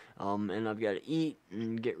Halloween. And I've got to eat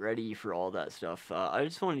and get ready for all that stuff. I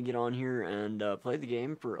just wanted to get on here and play the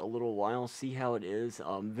game for a little while, see how it is.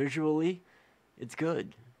 Visually, it's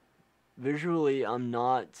good. Visually, I'm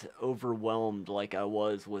not overwhelmed like I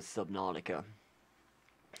was with Subnautica.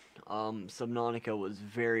 Subnautica was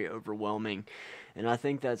very overwhelming, and I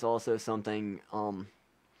think that's also something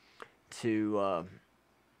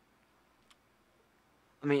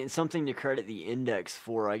something to credit the Index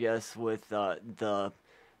for, I guess, with the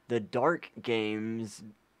dark games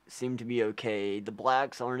seem to be okay. The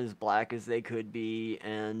blacks aren't as black as they could be,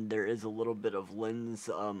 and there is a little bit of lens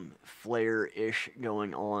flare-ish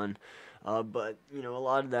going on. But, you know, a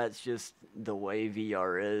lot of that's just the way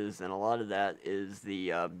VR is, and a lot of that is the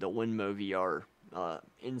Winmo VR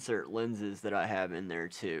insert lenses that I have in there,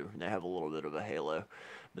 too. They have a little bit of a halo,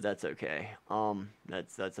 but that's okay.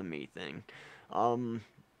 That's a me thing. I'm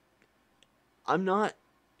not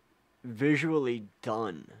visually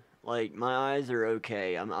done. Like, my eyes are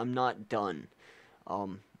okay. I'm not done.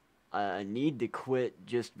 I need to quit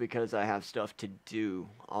just because I have stuff to do.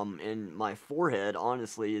 And my forehead,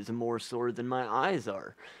 honestly, is more sore than my eyes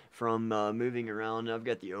are from moving around. I've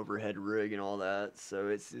got the overhead rig and all that, so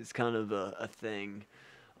it's kind of a thing,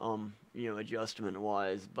 you know,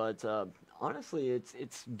 adjustment-wise. But honestly,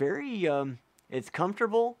 it's very it's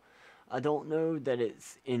comfortable. I don't know that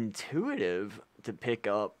it's intuitive to pick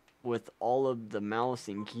up with all of the mouse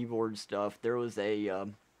and keyboard stuff. There was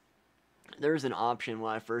an option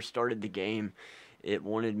when I first started the game. It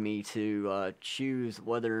wanted me to choose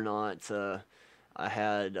whether or not I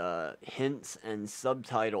had hints and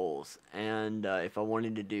subtitles, and if I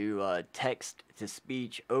wanted to do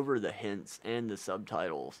text-to-speech over the hints and the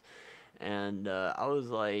subtitles. And I was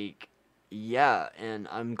like, yeah, and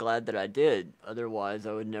I'm glad that I did. Otherwise,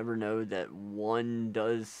 I would never know that 1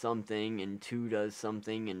 does something, and 2 does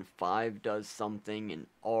something, and 5 does something, and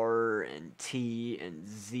R, and T, and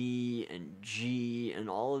Z, and G, and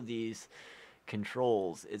all of these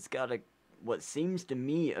controls. It's got what seems to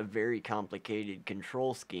me a very complicated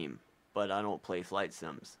control scheme, but I don't play flight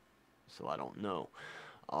sims, so I don't know.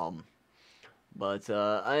 Bruce,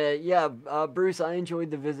 I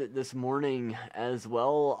enjoyed the visit this morning as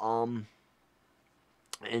well.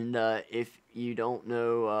 And if you don't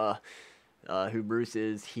know who Bruce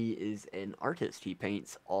is, he is an artist. He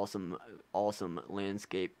paints awesome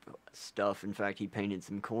landscape stuff. In fact, he painted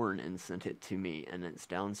some corn and sent it to me, and it's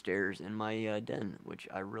downstairs in my den, which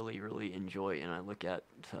I really, really enjoy and I look at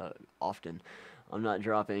often. I'm not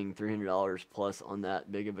dropping $300 plus on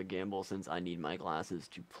that big of a gamble since I need my glasses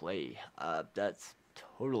to play. That's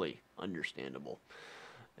totally understandable.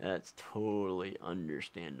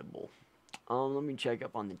 Let me check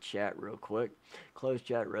up on the chat real quick. Close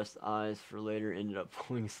chat, rest eyes for later. Ended up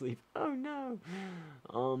falling asleep. Oh no.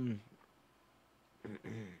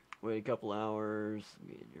 Wait a couple hours.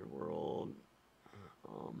 Be in your world.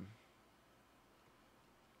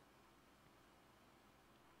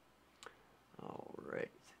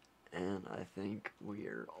 Alright. And I think we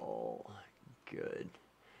are all good.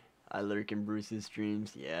 I lurk in Bruce's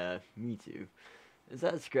streams. Yeah, me too. Is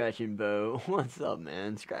that Scratch and Bow? What's up,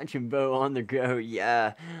 man? Scratch and Bow on the go.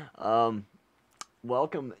 Yeah.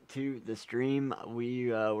 Welcome to the stream.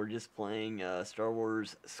 We were just playing Star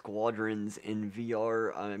Wars Squadrons in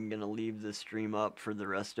VR. I'm going to leave the stream up for the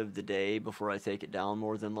rest of the day before I take it down,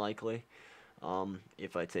 more than likely.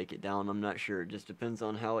 If I take it down, I'm not sure. It just depends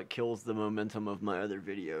on how it kills the momentum of my other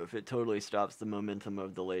video. If it totally stops the momentum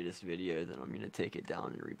of the latest video, then I'm going to take it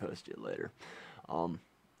down and repost it later.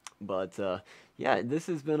 Yeah, this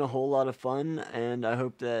has been a whole lot of fun, and I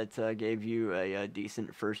hope that gave you a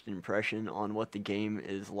decent first impression on what the game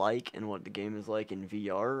is like and what the game is like in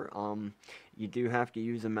VR. You do have to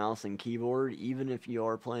use a mouse and keyboard, even if you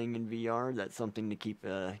are playing in VR. That's something to keep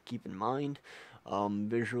in mind.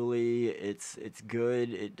 Visually, it's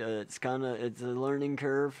good. It's a learning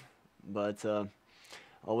curve, but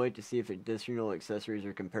I'll wait to see if additional accessories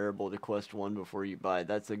are comparable to Quest 1 before you buy.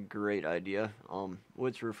 That's a great idea.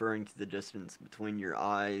 What's referring to the distance between your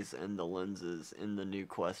eyes and the lenses in the new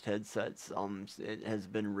Quest headsets. It has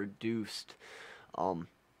been reduced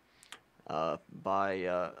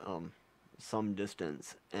by some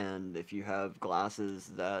distance, and if you have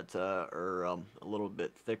glasses that are a little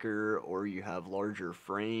bit thicker, or you have larger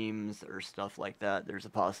frames or stuff like that, there's a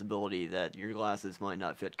possibility that your glasses might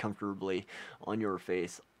not fit comfortably on your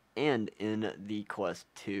face and in the Quest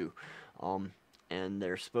 2. And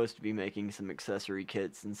they're supposed to be making some accessory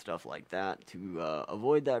kits and stuff like that to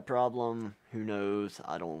avoid that problem. Who knows?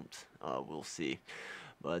 I don't. We'll see.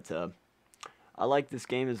 But I like this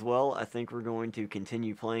game as well. I think we're going to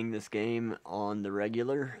continue playing this game on the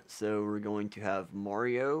regular. So we're going to have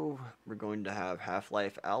Mario, we're going to have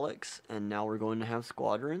Half-Life Alyx, and now we're going to have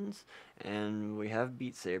Squadrons, and we have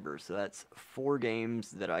Beat Saber. So that's 4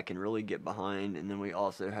 games that I can really get behind. And then we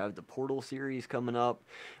also have the Portal series coming up.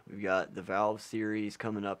 We've got the Valve series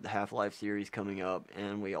coming up, the Half-Life series coming up,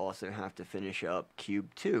 and we also have to finish up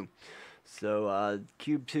Cube 2. So,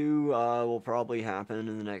 Cube 2 will probably happen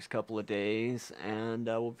in the next couple of days, and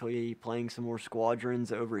we'll be playing some more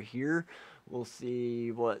Squadrons over here. We'll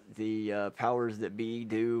see what the powers that be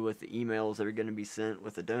do with the emails that are going to be sent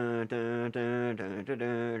with the dun dun dun dun dun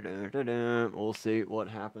dun dun dun dun. We'll see what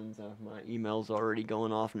happens. My email's already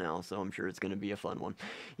going off now, so I'm sure it's going to be a fun one.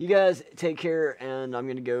 You guys take care, and I'm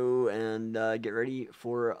going to go and get ready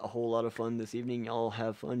for a whole lot of fun this evening. Y'all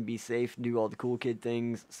have fun, be safe, do all the cool kid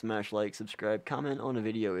things, smash like, subscribe, comment on a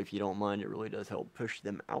video if you don't mind. It really does help push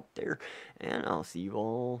them out there, and I'll see you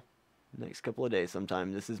all next couple of days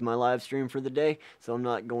sometime. This is my live stream for the day, so I'm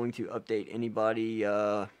not going to update anybody.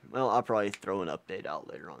 Well, I'll probably throw an update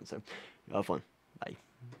out later on, so have fun. Bye.